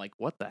them, and I'm like,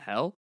 what the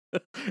hell?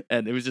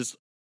 And it was just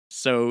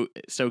so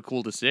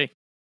cool to see.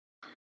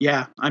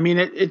 Yeah, I mean,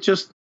 it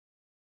just,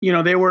 you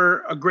know, they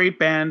were a great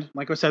band.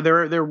 Like I said,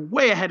 they're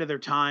way ahead of their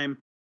time,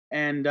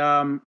 and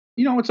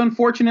you know, it's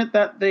unfortunate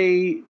that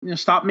they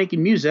stopped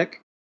making music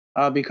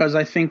because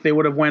I think they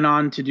would have went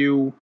on to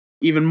do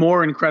even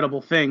more incredible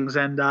things.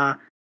 And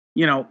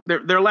you know,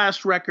 their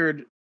last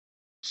record,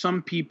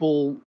 some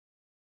people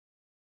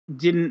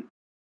didn't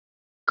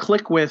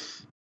click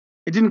with.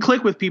 It didn't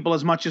click with people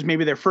as much as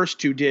maybe their first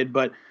two did.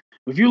 But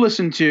if you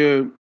listen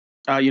to,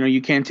 you know,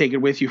 You Can't Take It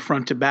With You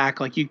front to back,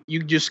 like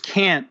you just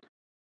can't.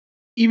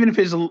 Even if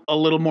it's a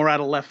little more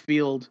out of left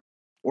field,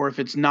 or if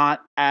it's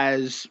not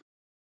as,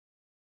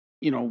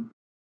 you know,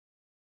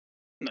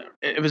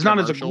 if it's not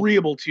as commercial.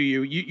 agreeable to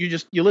you,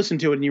 you listen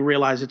to it and you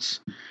realize it's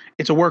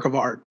a work of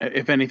art.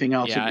 If anything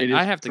else, Yeah, it is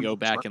I have to for go the most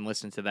back part. and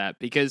listen to that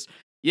because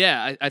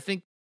I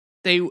think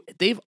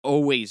they've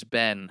always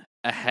been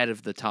ahead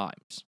of the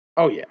times.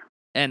 Oh yeah.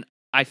 And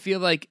I feel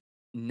like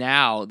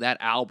now that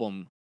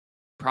album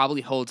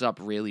probably holds up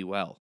really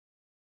well.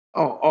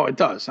 Oh, it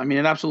does. I mean,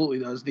 it absolutely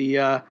does.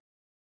 The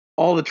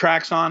all the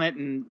tracks on it,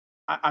 and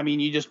I mean,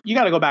 you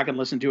got to go back and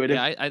listen to it.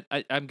 Yeah,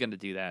 I'm gonna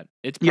do that.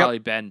 It's Yep. probably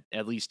been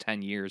at least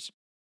 10 years.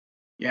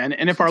 Yeah, and if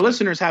Since our I-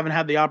 listeners haven't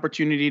had the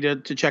opportunity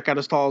to check out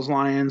As Tall as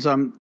Lions,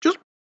 just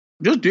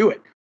do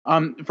it.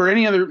 For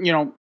any other,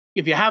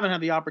 if you haven't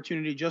had the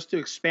opportunity, just to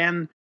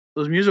expand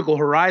those musical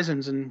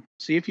horizons and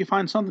see if you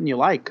find something you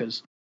like,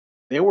 because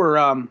they were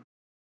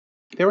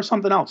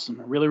something else,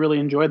 and I really, really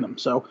enjoyed them.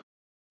 So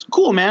it's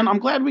cool, man. I'm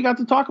glad we got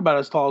to talk about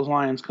As Tall as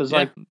Lions, because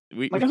like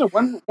I said,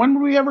 when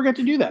would we ever get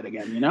to do that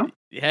again?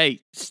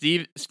 Hey,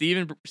 Steve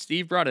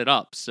brought it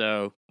up,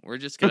 so we're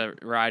just gonna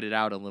ride it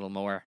out a little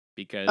more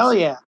because hell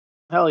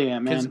yeah,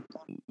 man.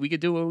 we could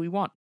do what we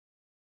want,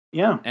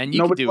 Yeah, and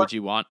you can do what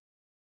you want,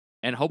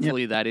 and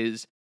hopefully that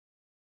is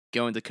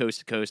going to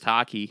Coast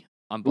Hockey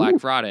on Black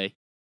Friday.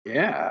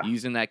 Yeah,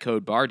 using that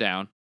code Bar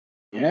Down.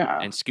 Yeah,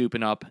 and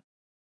scooping up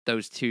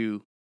those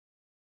two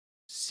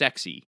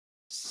sexy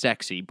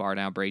Bar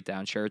Down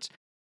Breakdown shirts,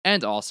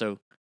 and also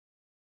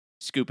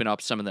scooping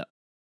up some of the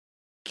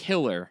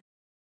killer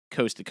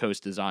Coast to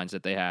Coast designs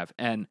that they have.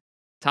 And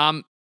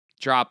Tom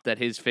dropped that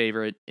his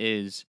favorite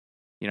is,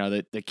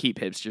 the Keep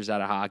Hipsters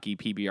Out of Hockey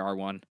PBR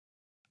one.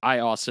 I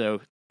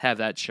also have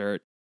that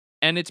shirt,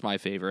 and it's my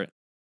favorite.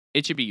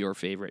 It should be your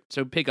favorite,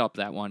 so pick up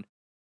that one.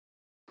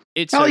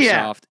 It's so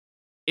soft.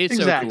 It's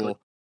so cool.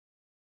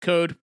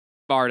 Code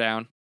Bar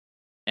Down,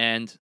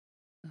 and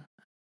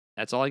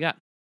that's all I got.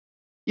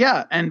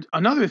 Yeah, and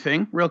another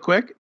thing, real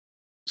quick.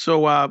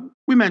 So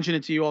we mention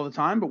it to you all the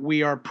time, but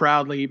we are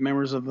proudly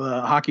members of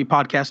the Hockey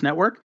Podcast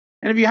Network.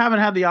 And if you haven't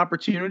had the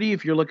opportunity,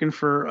 if you're looking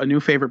for a new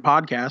favorite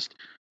podcast,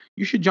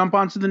 you should jump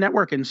onto the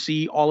network and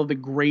see all of the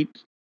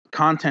great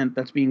content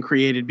that's being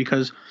created,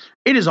 because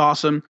it is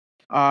awesome.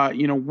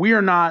 We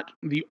are not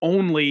the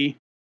only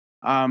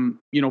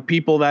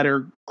people that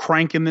are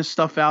cranking this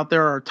stuff out.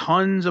 There are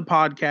tons of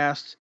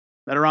podcasts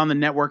that are on the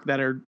network that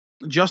are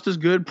just as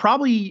good,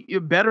 probably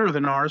better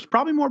than ours,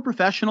 probably more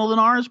professional than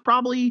ours,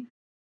 probably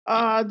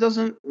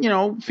doesn't,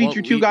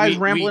 feature two guys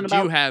rambling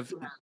about. We do have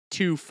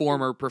two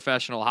former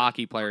professional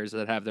hockey players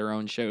that have their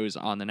own shows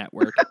on the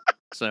network.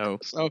 So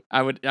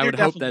I would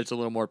hope that it's a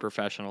little more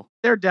professional.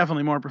 They're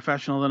definitely more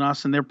professional than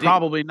us, and they're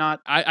probably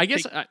not. I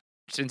guess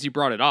since you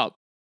brought it up,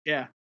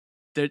 yeah,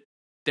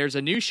 there's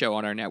a new show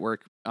on our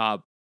network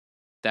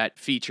that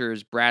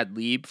features Brad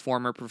Lieb,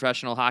 former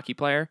professional hockey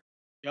player.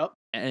 Yep.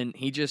 And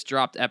he just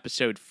dropped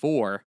episode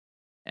 4,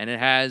 and it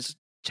has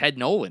Ted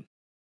Nolan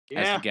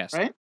as the guest.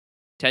 Right?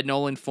 Ted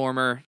Nolan,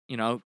 former,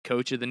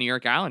 coach of the New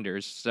York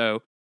Islanders.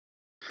 So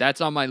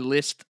that's on my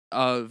list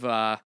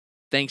of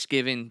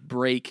Thanksgiving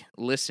break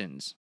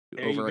listens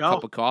over a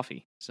cup of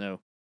coffee. So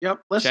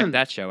listen, check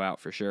that show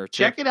out for sure.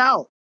 Check it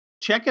out.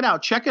 Check it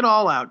out. Check it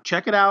all out.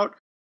 Check it out.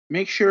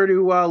 Make sure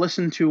to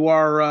listen to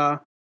our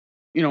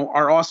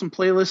our awesome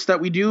playlists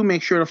that we do.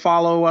 Make sure to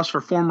follow us for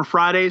Former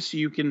Fridays so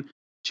you can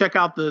check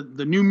out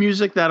the new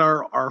music that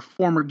our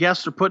former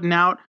guests are putting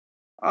out.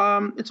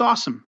 It's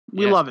awesome.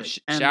 We love it.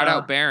 And, shout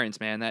out Barons,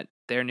 man. That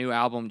their new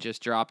album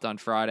just dropped on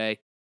Friday.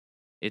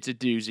 It's a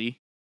doozy.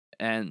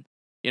 And,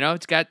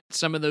 it's got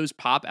some of those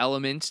pop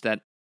elements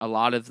that a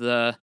lot of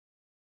the,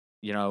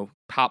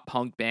 pop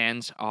punk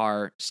bands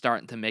are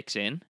starting to mix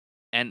in.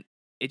 And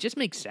it just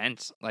makes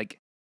sense. Like,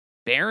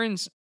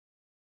 Barons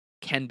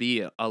can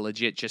be a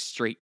legit, just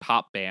straight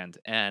pop band.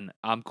 And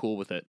I'm cool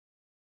with it.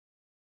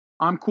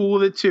 I'm cool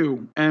with it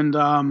too. And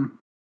on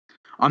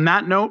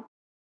that note,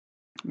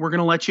 we're going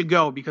to let you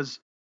go, because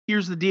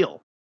here's the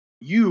deal.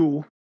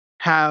 You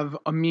have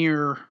a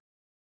mere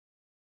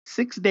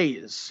 6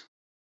 days.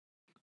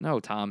 No,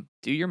 Tom,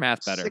 do your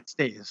math better. 6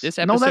 days. This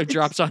episode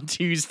drops on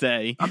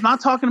Tuesday. I'm not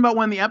talking about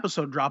when the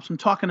episode drops. I'm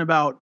talking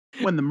about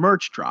when the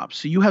merch drops.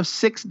 So you have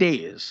 6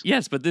 days.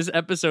 Yes, but this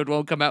episode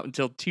won't come out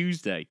until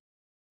Tuesday.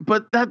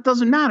 But that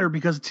doesn't matter,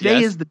 because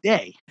today is the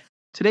day.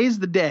 Today's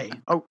the day.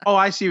 Oh,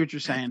 I see what you're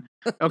saying.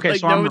 Okay,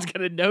 so no one's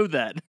gonna know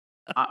that.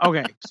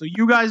 Okay, so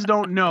you guys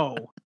don't know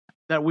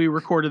that we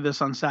recorded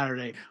this on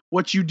Saturday.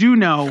 What you do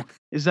know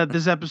is that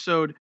this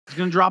episode is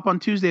going to drop on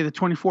Tuesday, the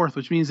 24th,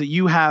 which means that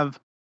you have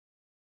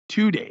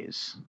 2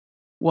 days.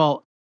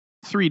 Well,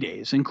 3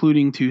 days,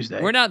 including Tuesday.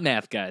 We're not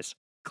math guys.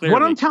 Clearly.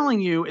 What I'm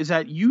telling you is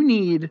that you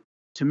need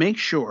to make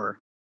sure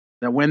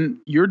that when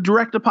your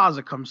direct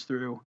deposit comes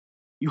through,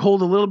 you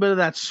hold a little bit of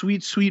that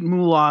sweet, sweet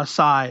moolah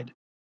aside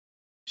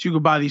so you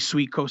can buy these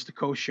sweet Coast to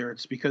Coast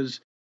shirts, because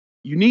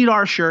you need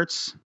our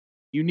shirts.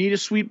 You need a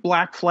sweet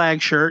Black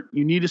Flag shirt.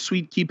 You need a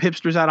sweet Keep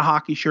Hipsters Out of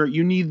Hockey shirt.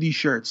 You need these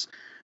shirts,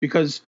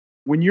 because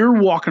when you're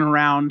walking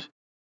around,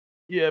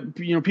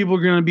 people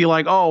are going to be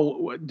like,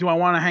 oh, do I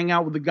want to hang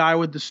out with the guy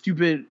with the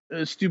stupid,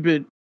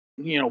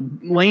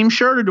 lame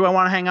shirt, or do I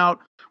want to hang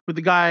out with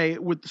the guy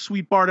with the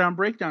sweet Bar Down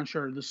Breakdown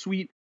shirt, or the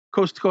sweet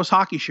Coast to Coast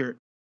hockey shirt.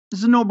 This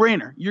is a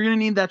no-brainer. You're going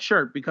to need that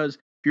shirt because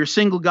if you're a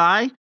single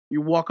guy,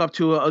 you walk up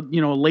to a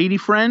lady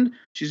friend,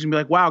 she's going to be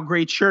like, wow,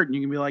 great shirt. And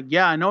you can be like,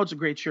 yeah, I know it's a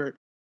great shirt.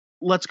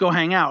 Let's go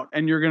hang out.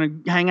 And you're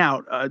going to hang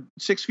out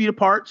 6 feet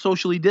apart,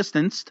 socially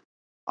distanced,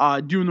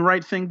 doing the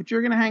right thing, but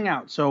you're going to hang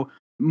out. So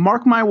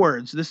mark my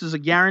words. This is a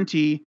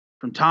guarantee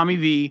from Tommy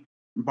V,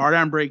 from Bar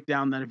Down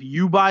Breakdown, that if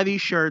you buy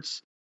these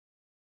shirts,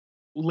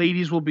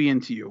 ladies will be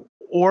into you.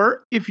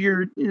 Or if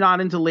you're not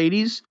into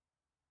ladies,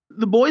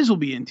 the boys will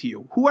be into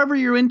you. Whoever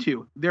you're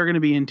into, they're going to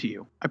be into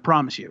you. I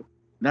promise you.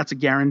 That's a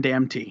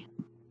guarantee.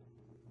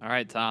 All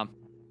right, Tom.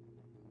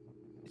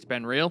 It's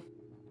been real.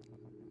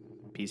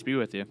 Peace be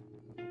with you.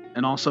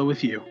 And also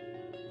with you.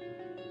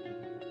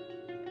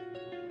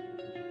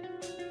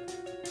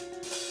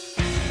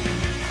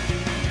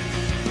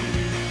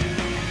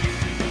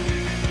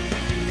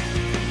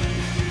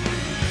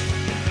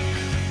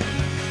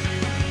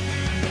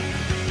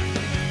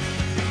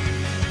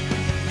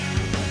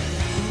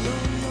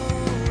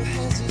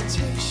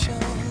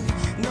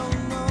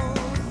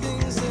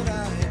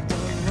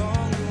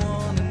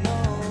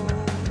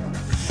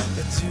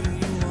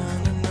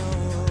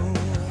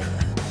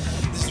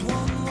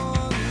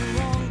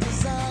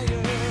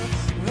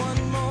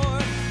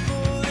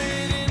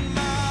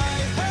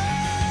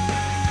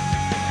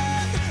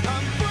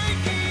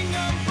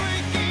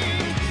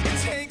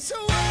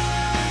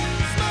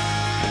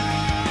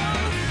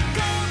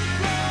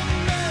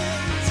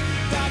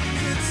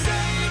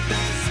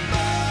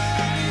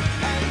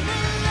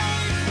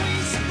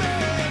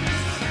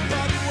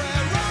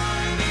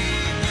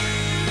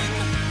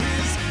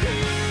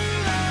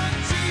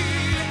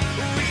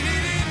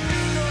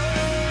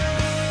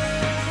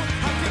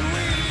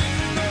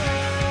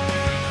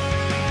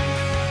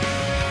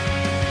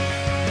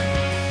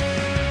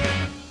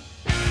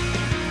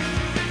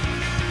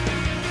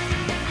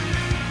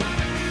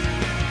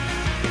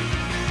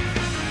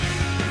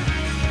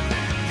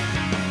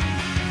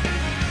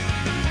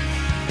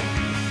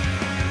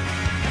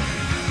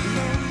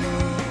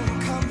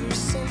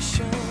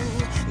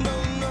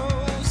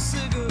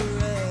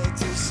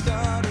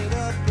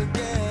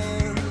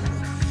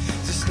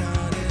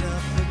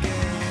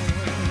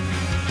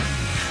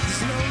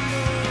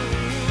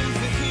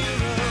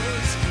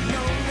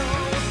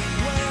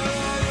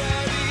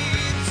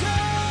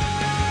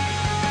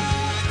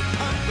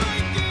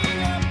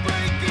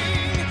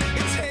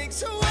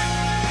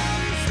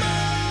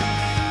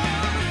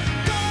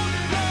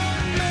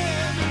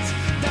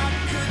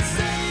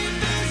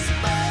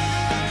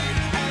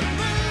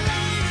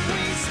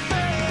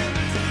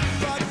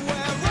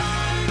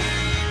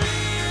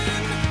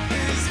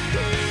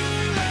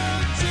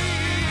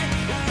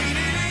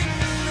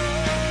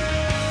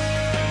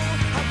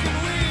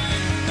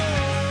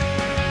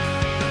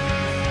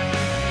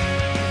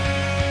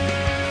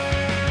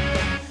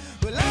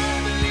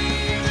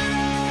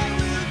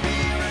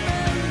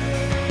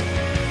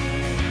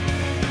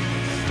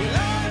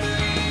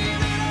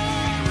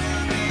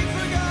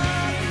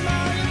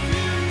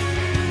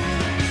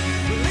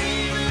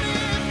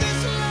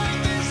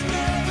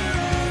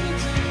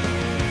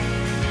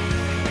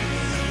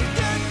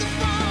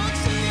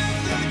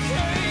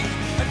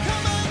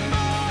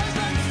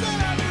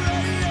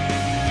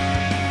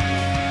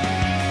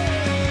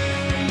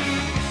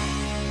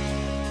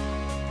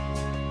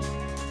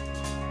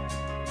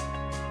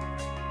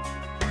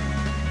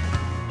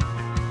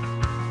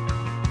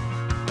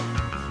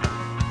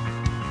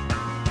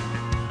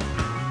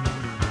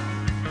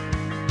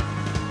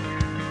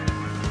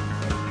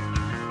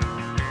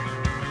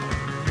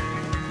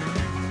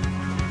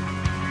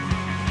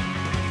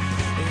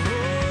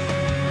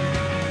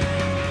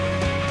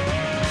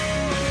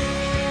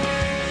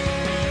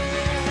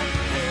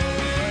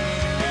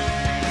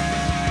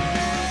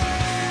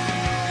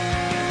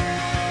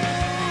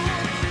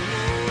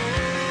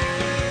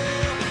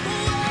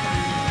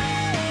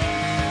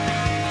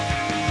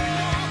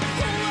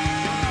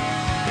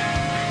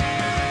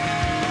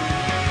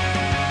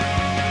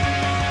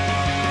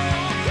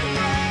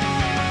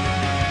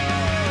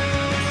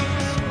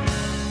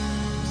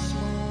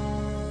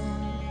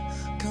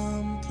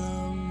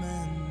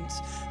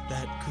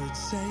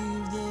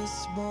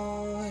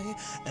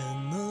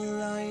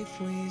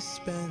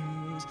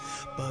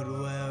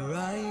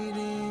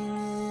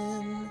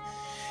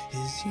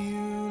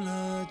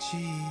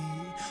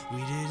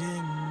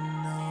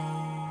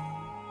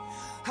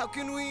 How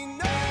can we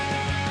know?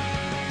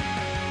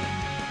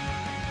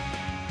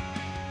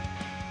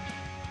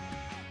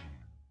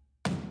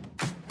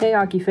 Hey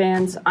hockey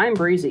fans, I'm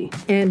Breezy.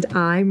 And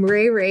I'm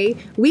Ray Ray.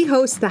 We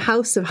host the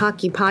House of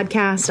Hockey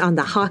podcast on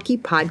the Hockey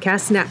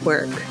Podcast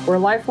Network. We're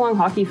lifelong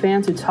hockey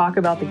fans who talk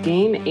about the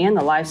game and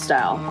the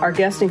lifestyle. Our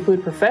guests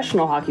include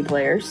professional hockey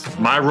players.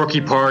 My rookie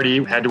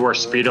party had to wear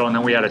Speedo, and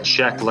then we had a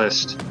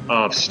checklist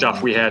of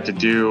stuff we had to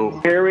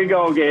do. Here we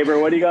go,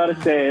 Gaber. What do you got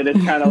to say? And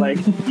it's kind of like,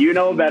 you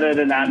know better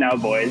than that now,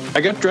 boys.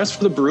 I got dressed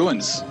for the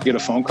Bruins. Get a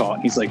phone call.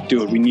 And he's like,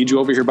 dude, we need you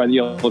over here by the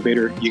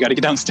elevator. You got to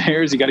get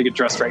downstairs. You got to get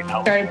dressed right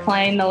now. Started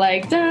playing the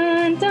like,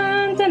 dun,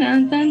 dun, dun,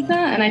 dun, dun,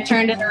 dun, and I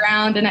turned it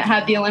around and it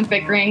had the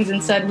Olympic rings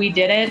and said, "We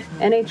did it."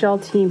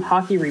 NHL team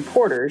hockey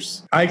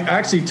reporters. I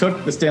actually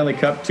took the Stanley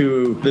Cup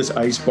to this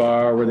ice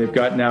bar where they've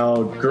got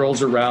now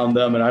girls around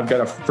them, and I've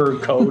got a fur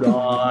coat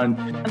on.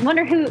 I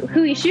wonder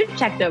who he shoot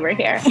checked over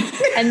here.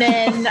 And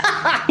then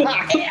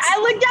I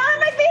looked down at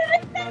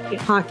my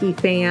feet. Hockey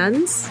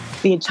fans.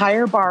 The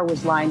entire bar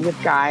was lined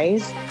with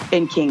guys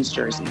in Kings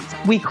jerseys.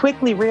 We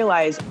quickly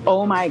realized,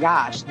 oh my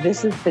gosh,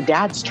 this is the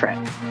dad's trip.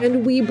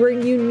 And we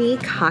bring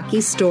unique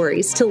hockey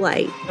stories to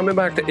light. Coming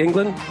back to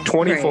England,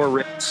 24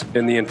 rinks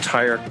in the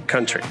entire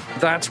country.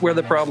 That's where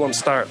the problem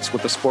starts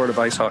with the sport of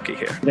ice hockey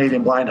here.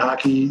 Canadian Blind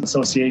Hockey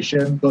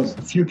Association, those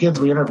few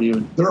kids we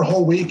interviewed, their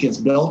whole week is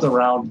built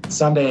around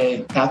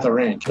Sunday at the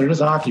rink. They're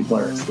just hockey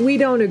players. We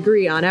don't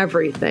agree on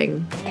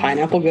everything.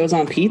 Pineapple goes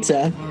on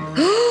pizza.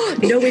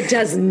 No, it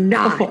does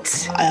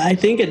not. I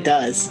think it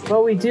does.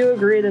 But we do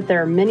agree that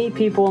there are many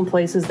people and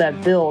places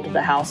that build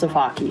the House of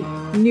Hockey.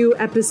 New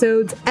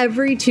episodes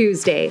every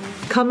Tuesday.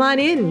 Come on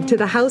in to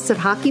the House of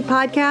Hockey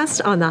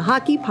podcast on the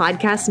Hockey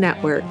Podcast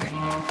Network.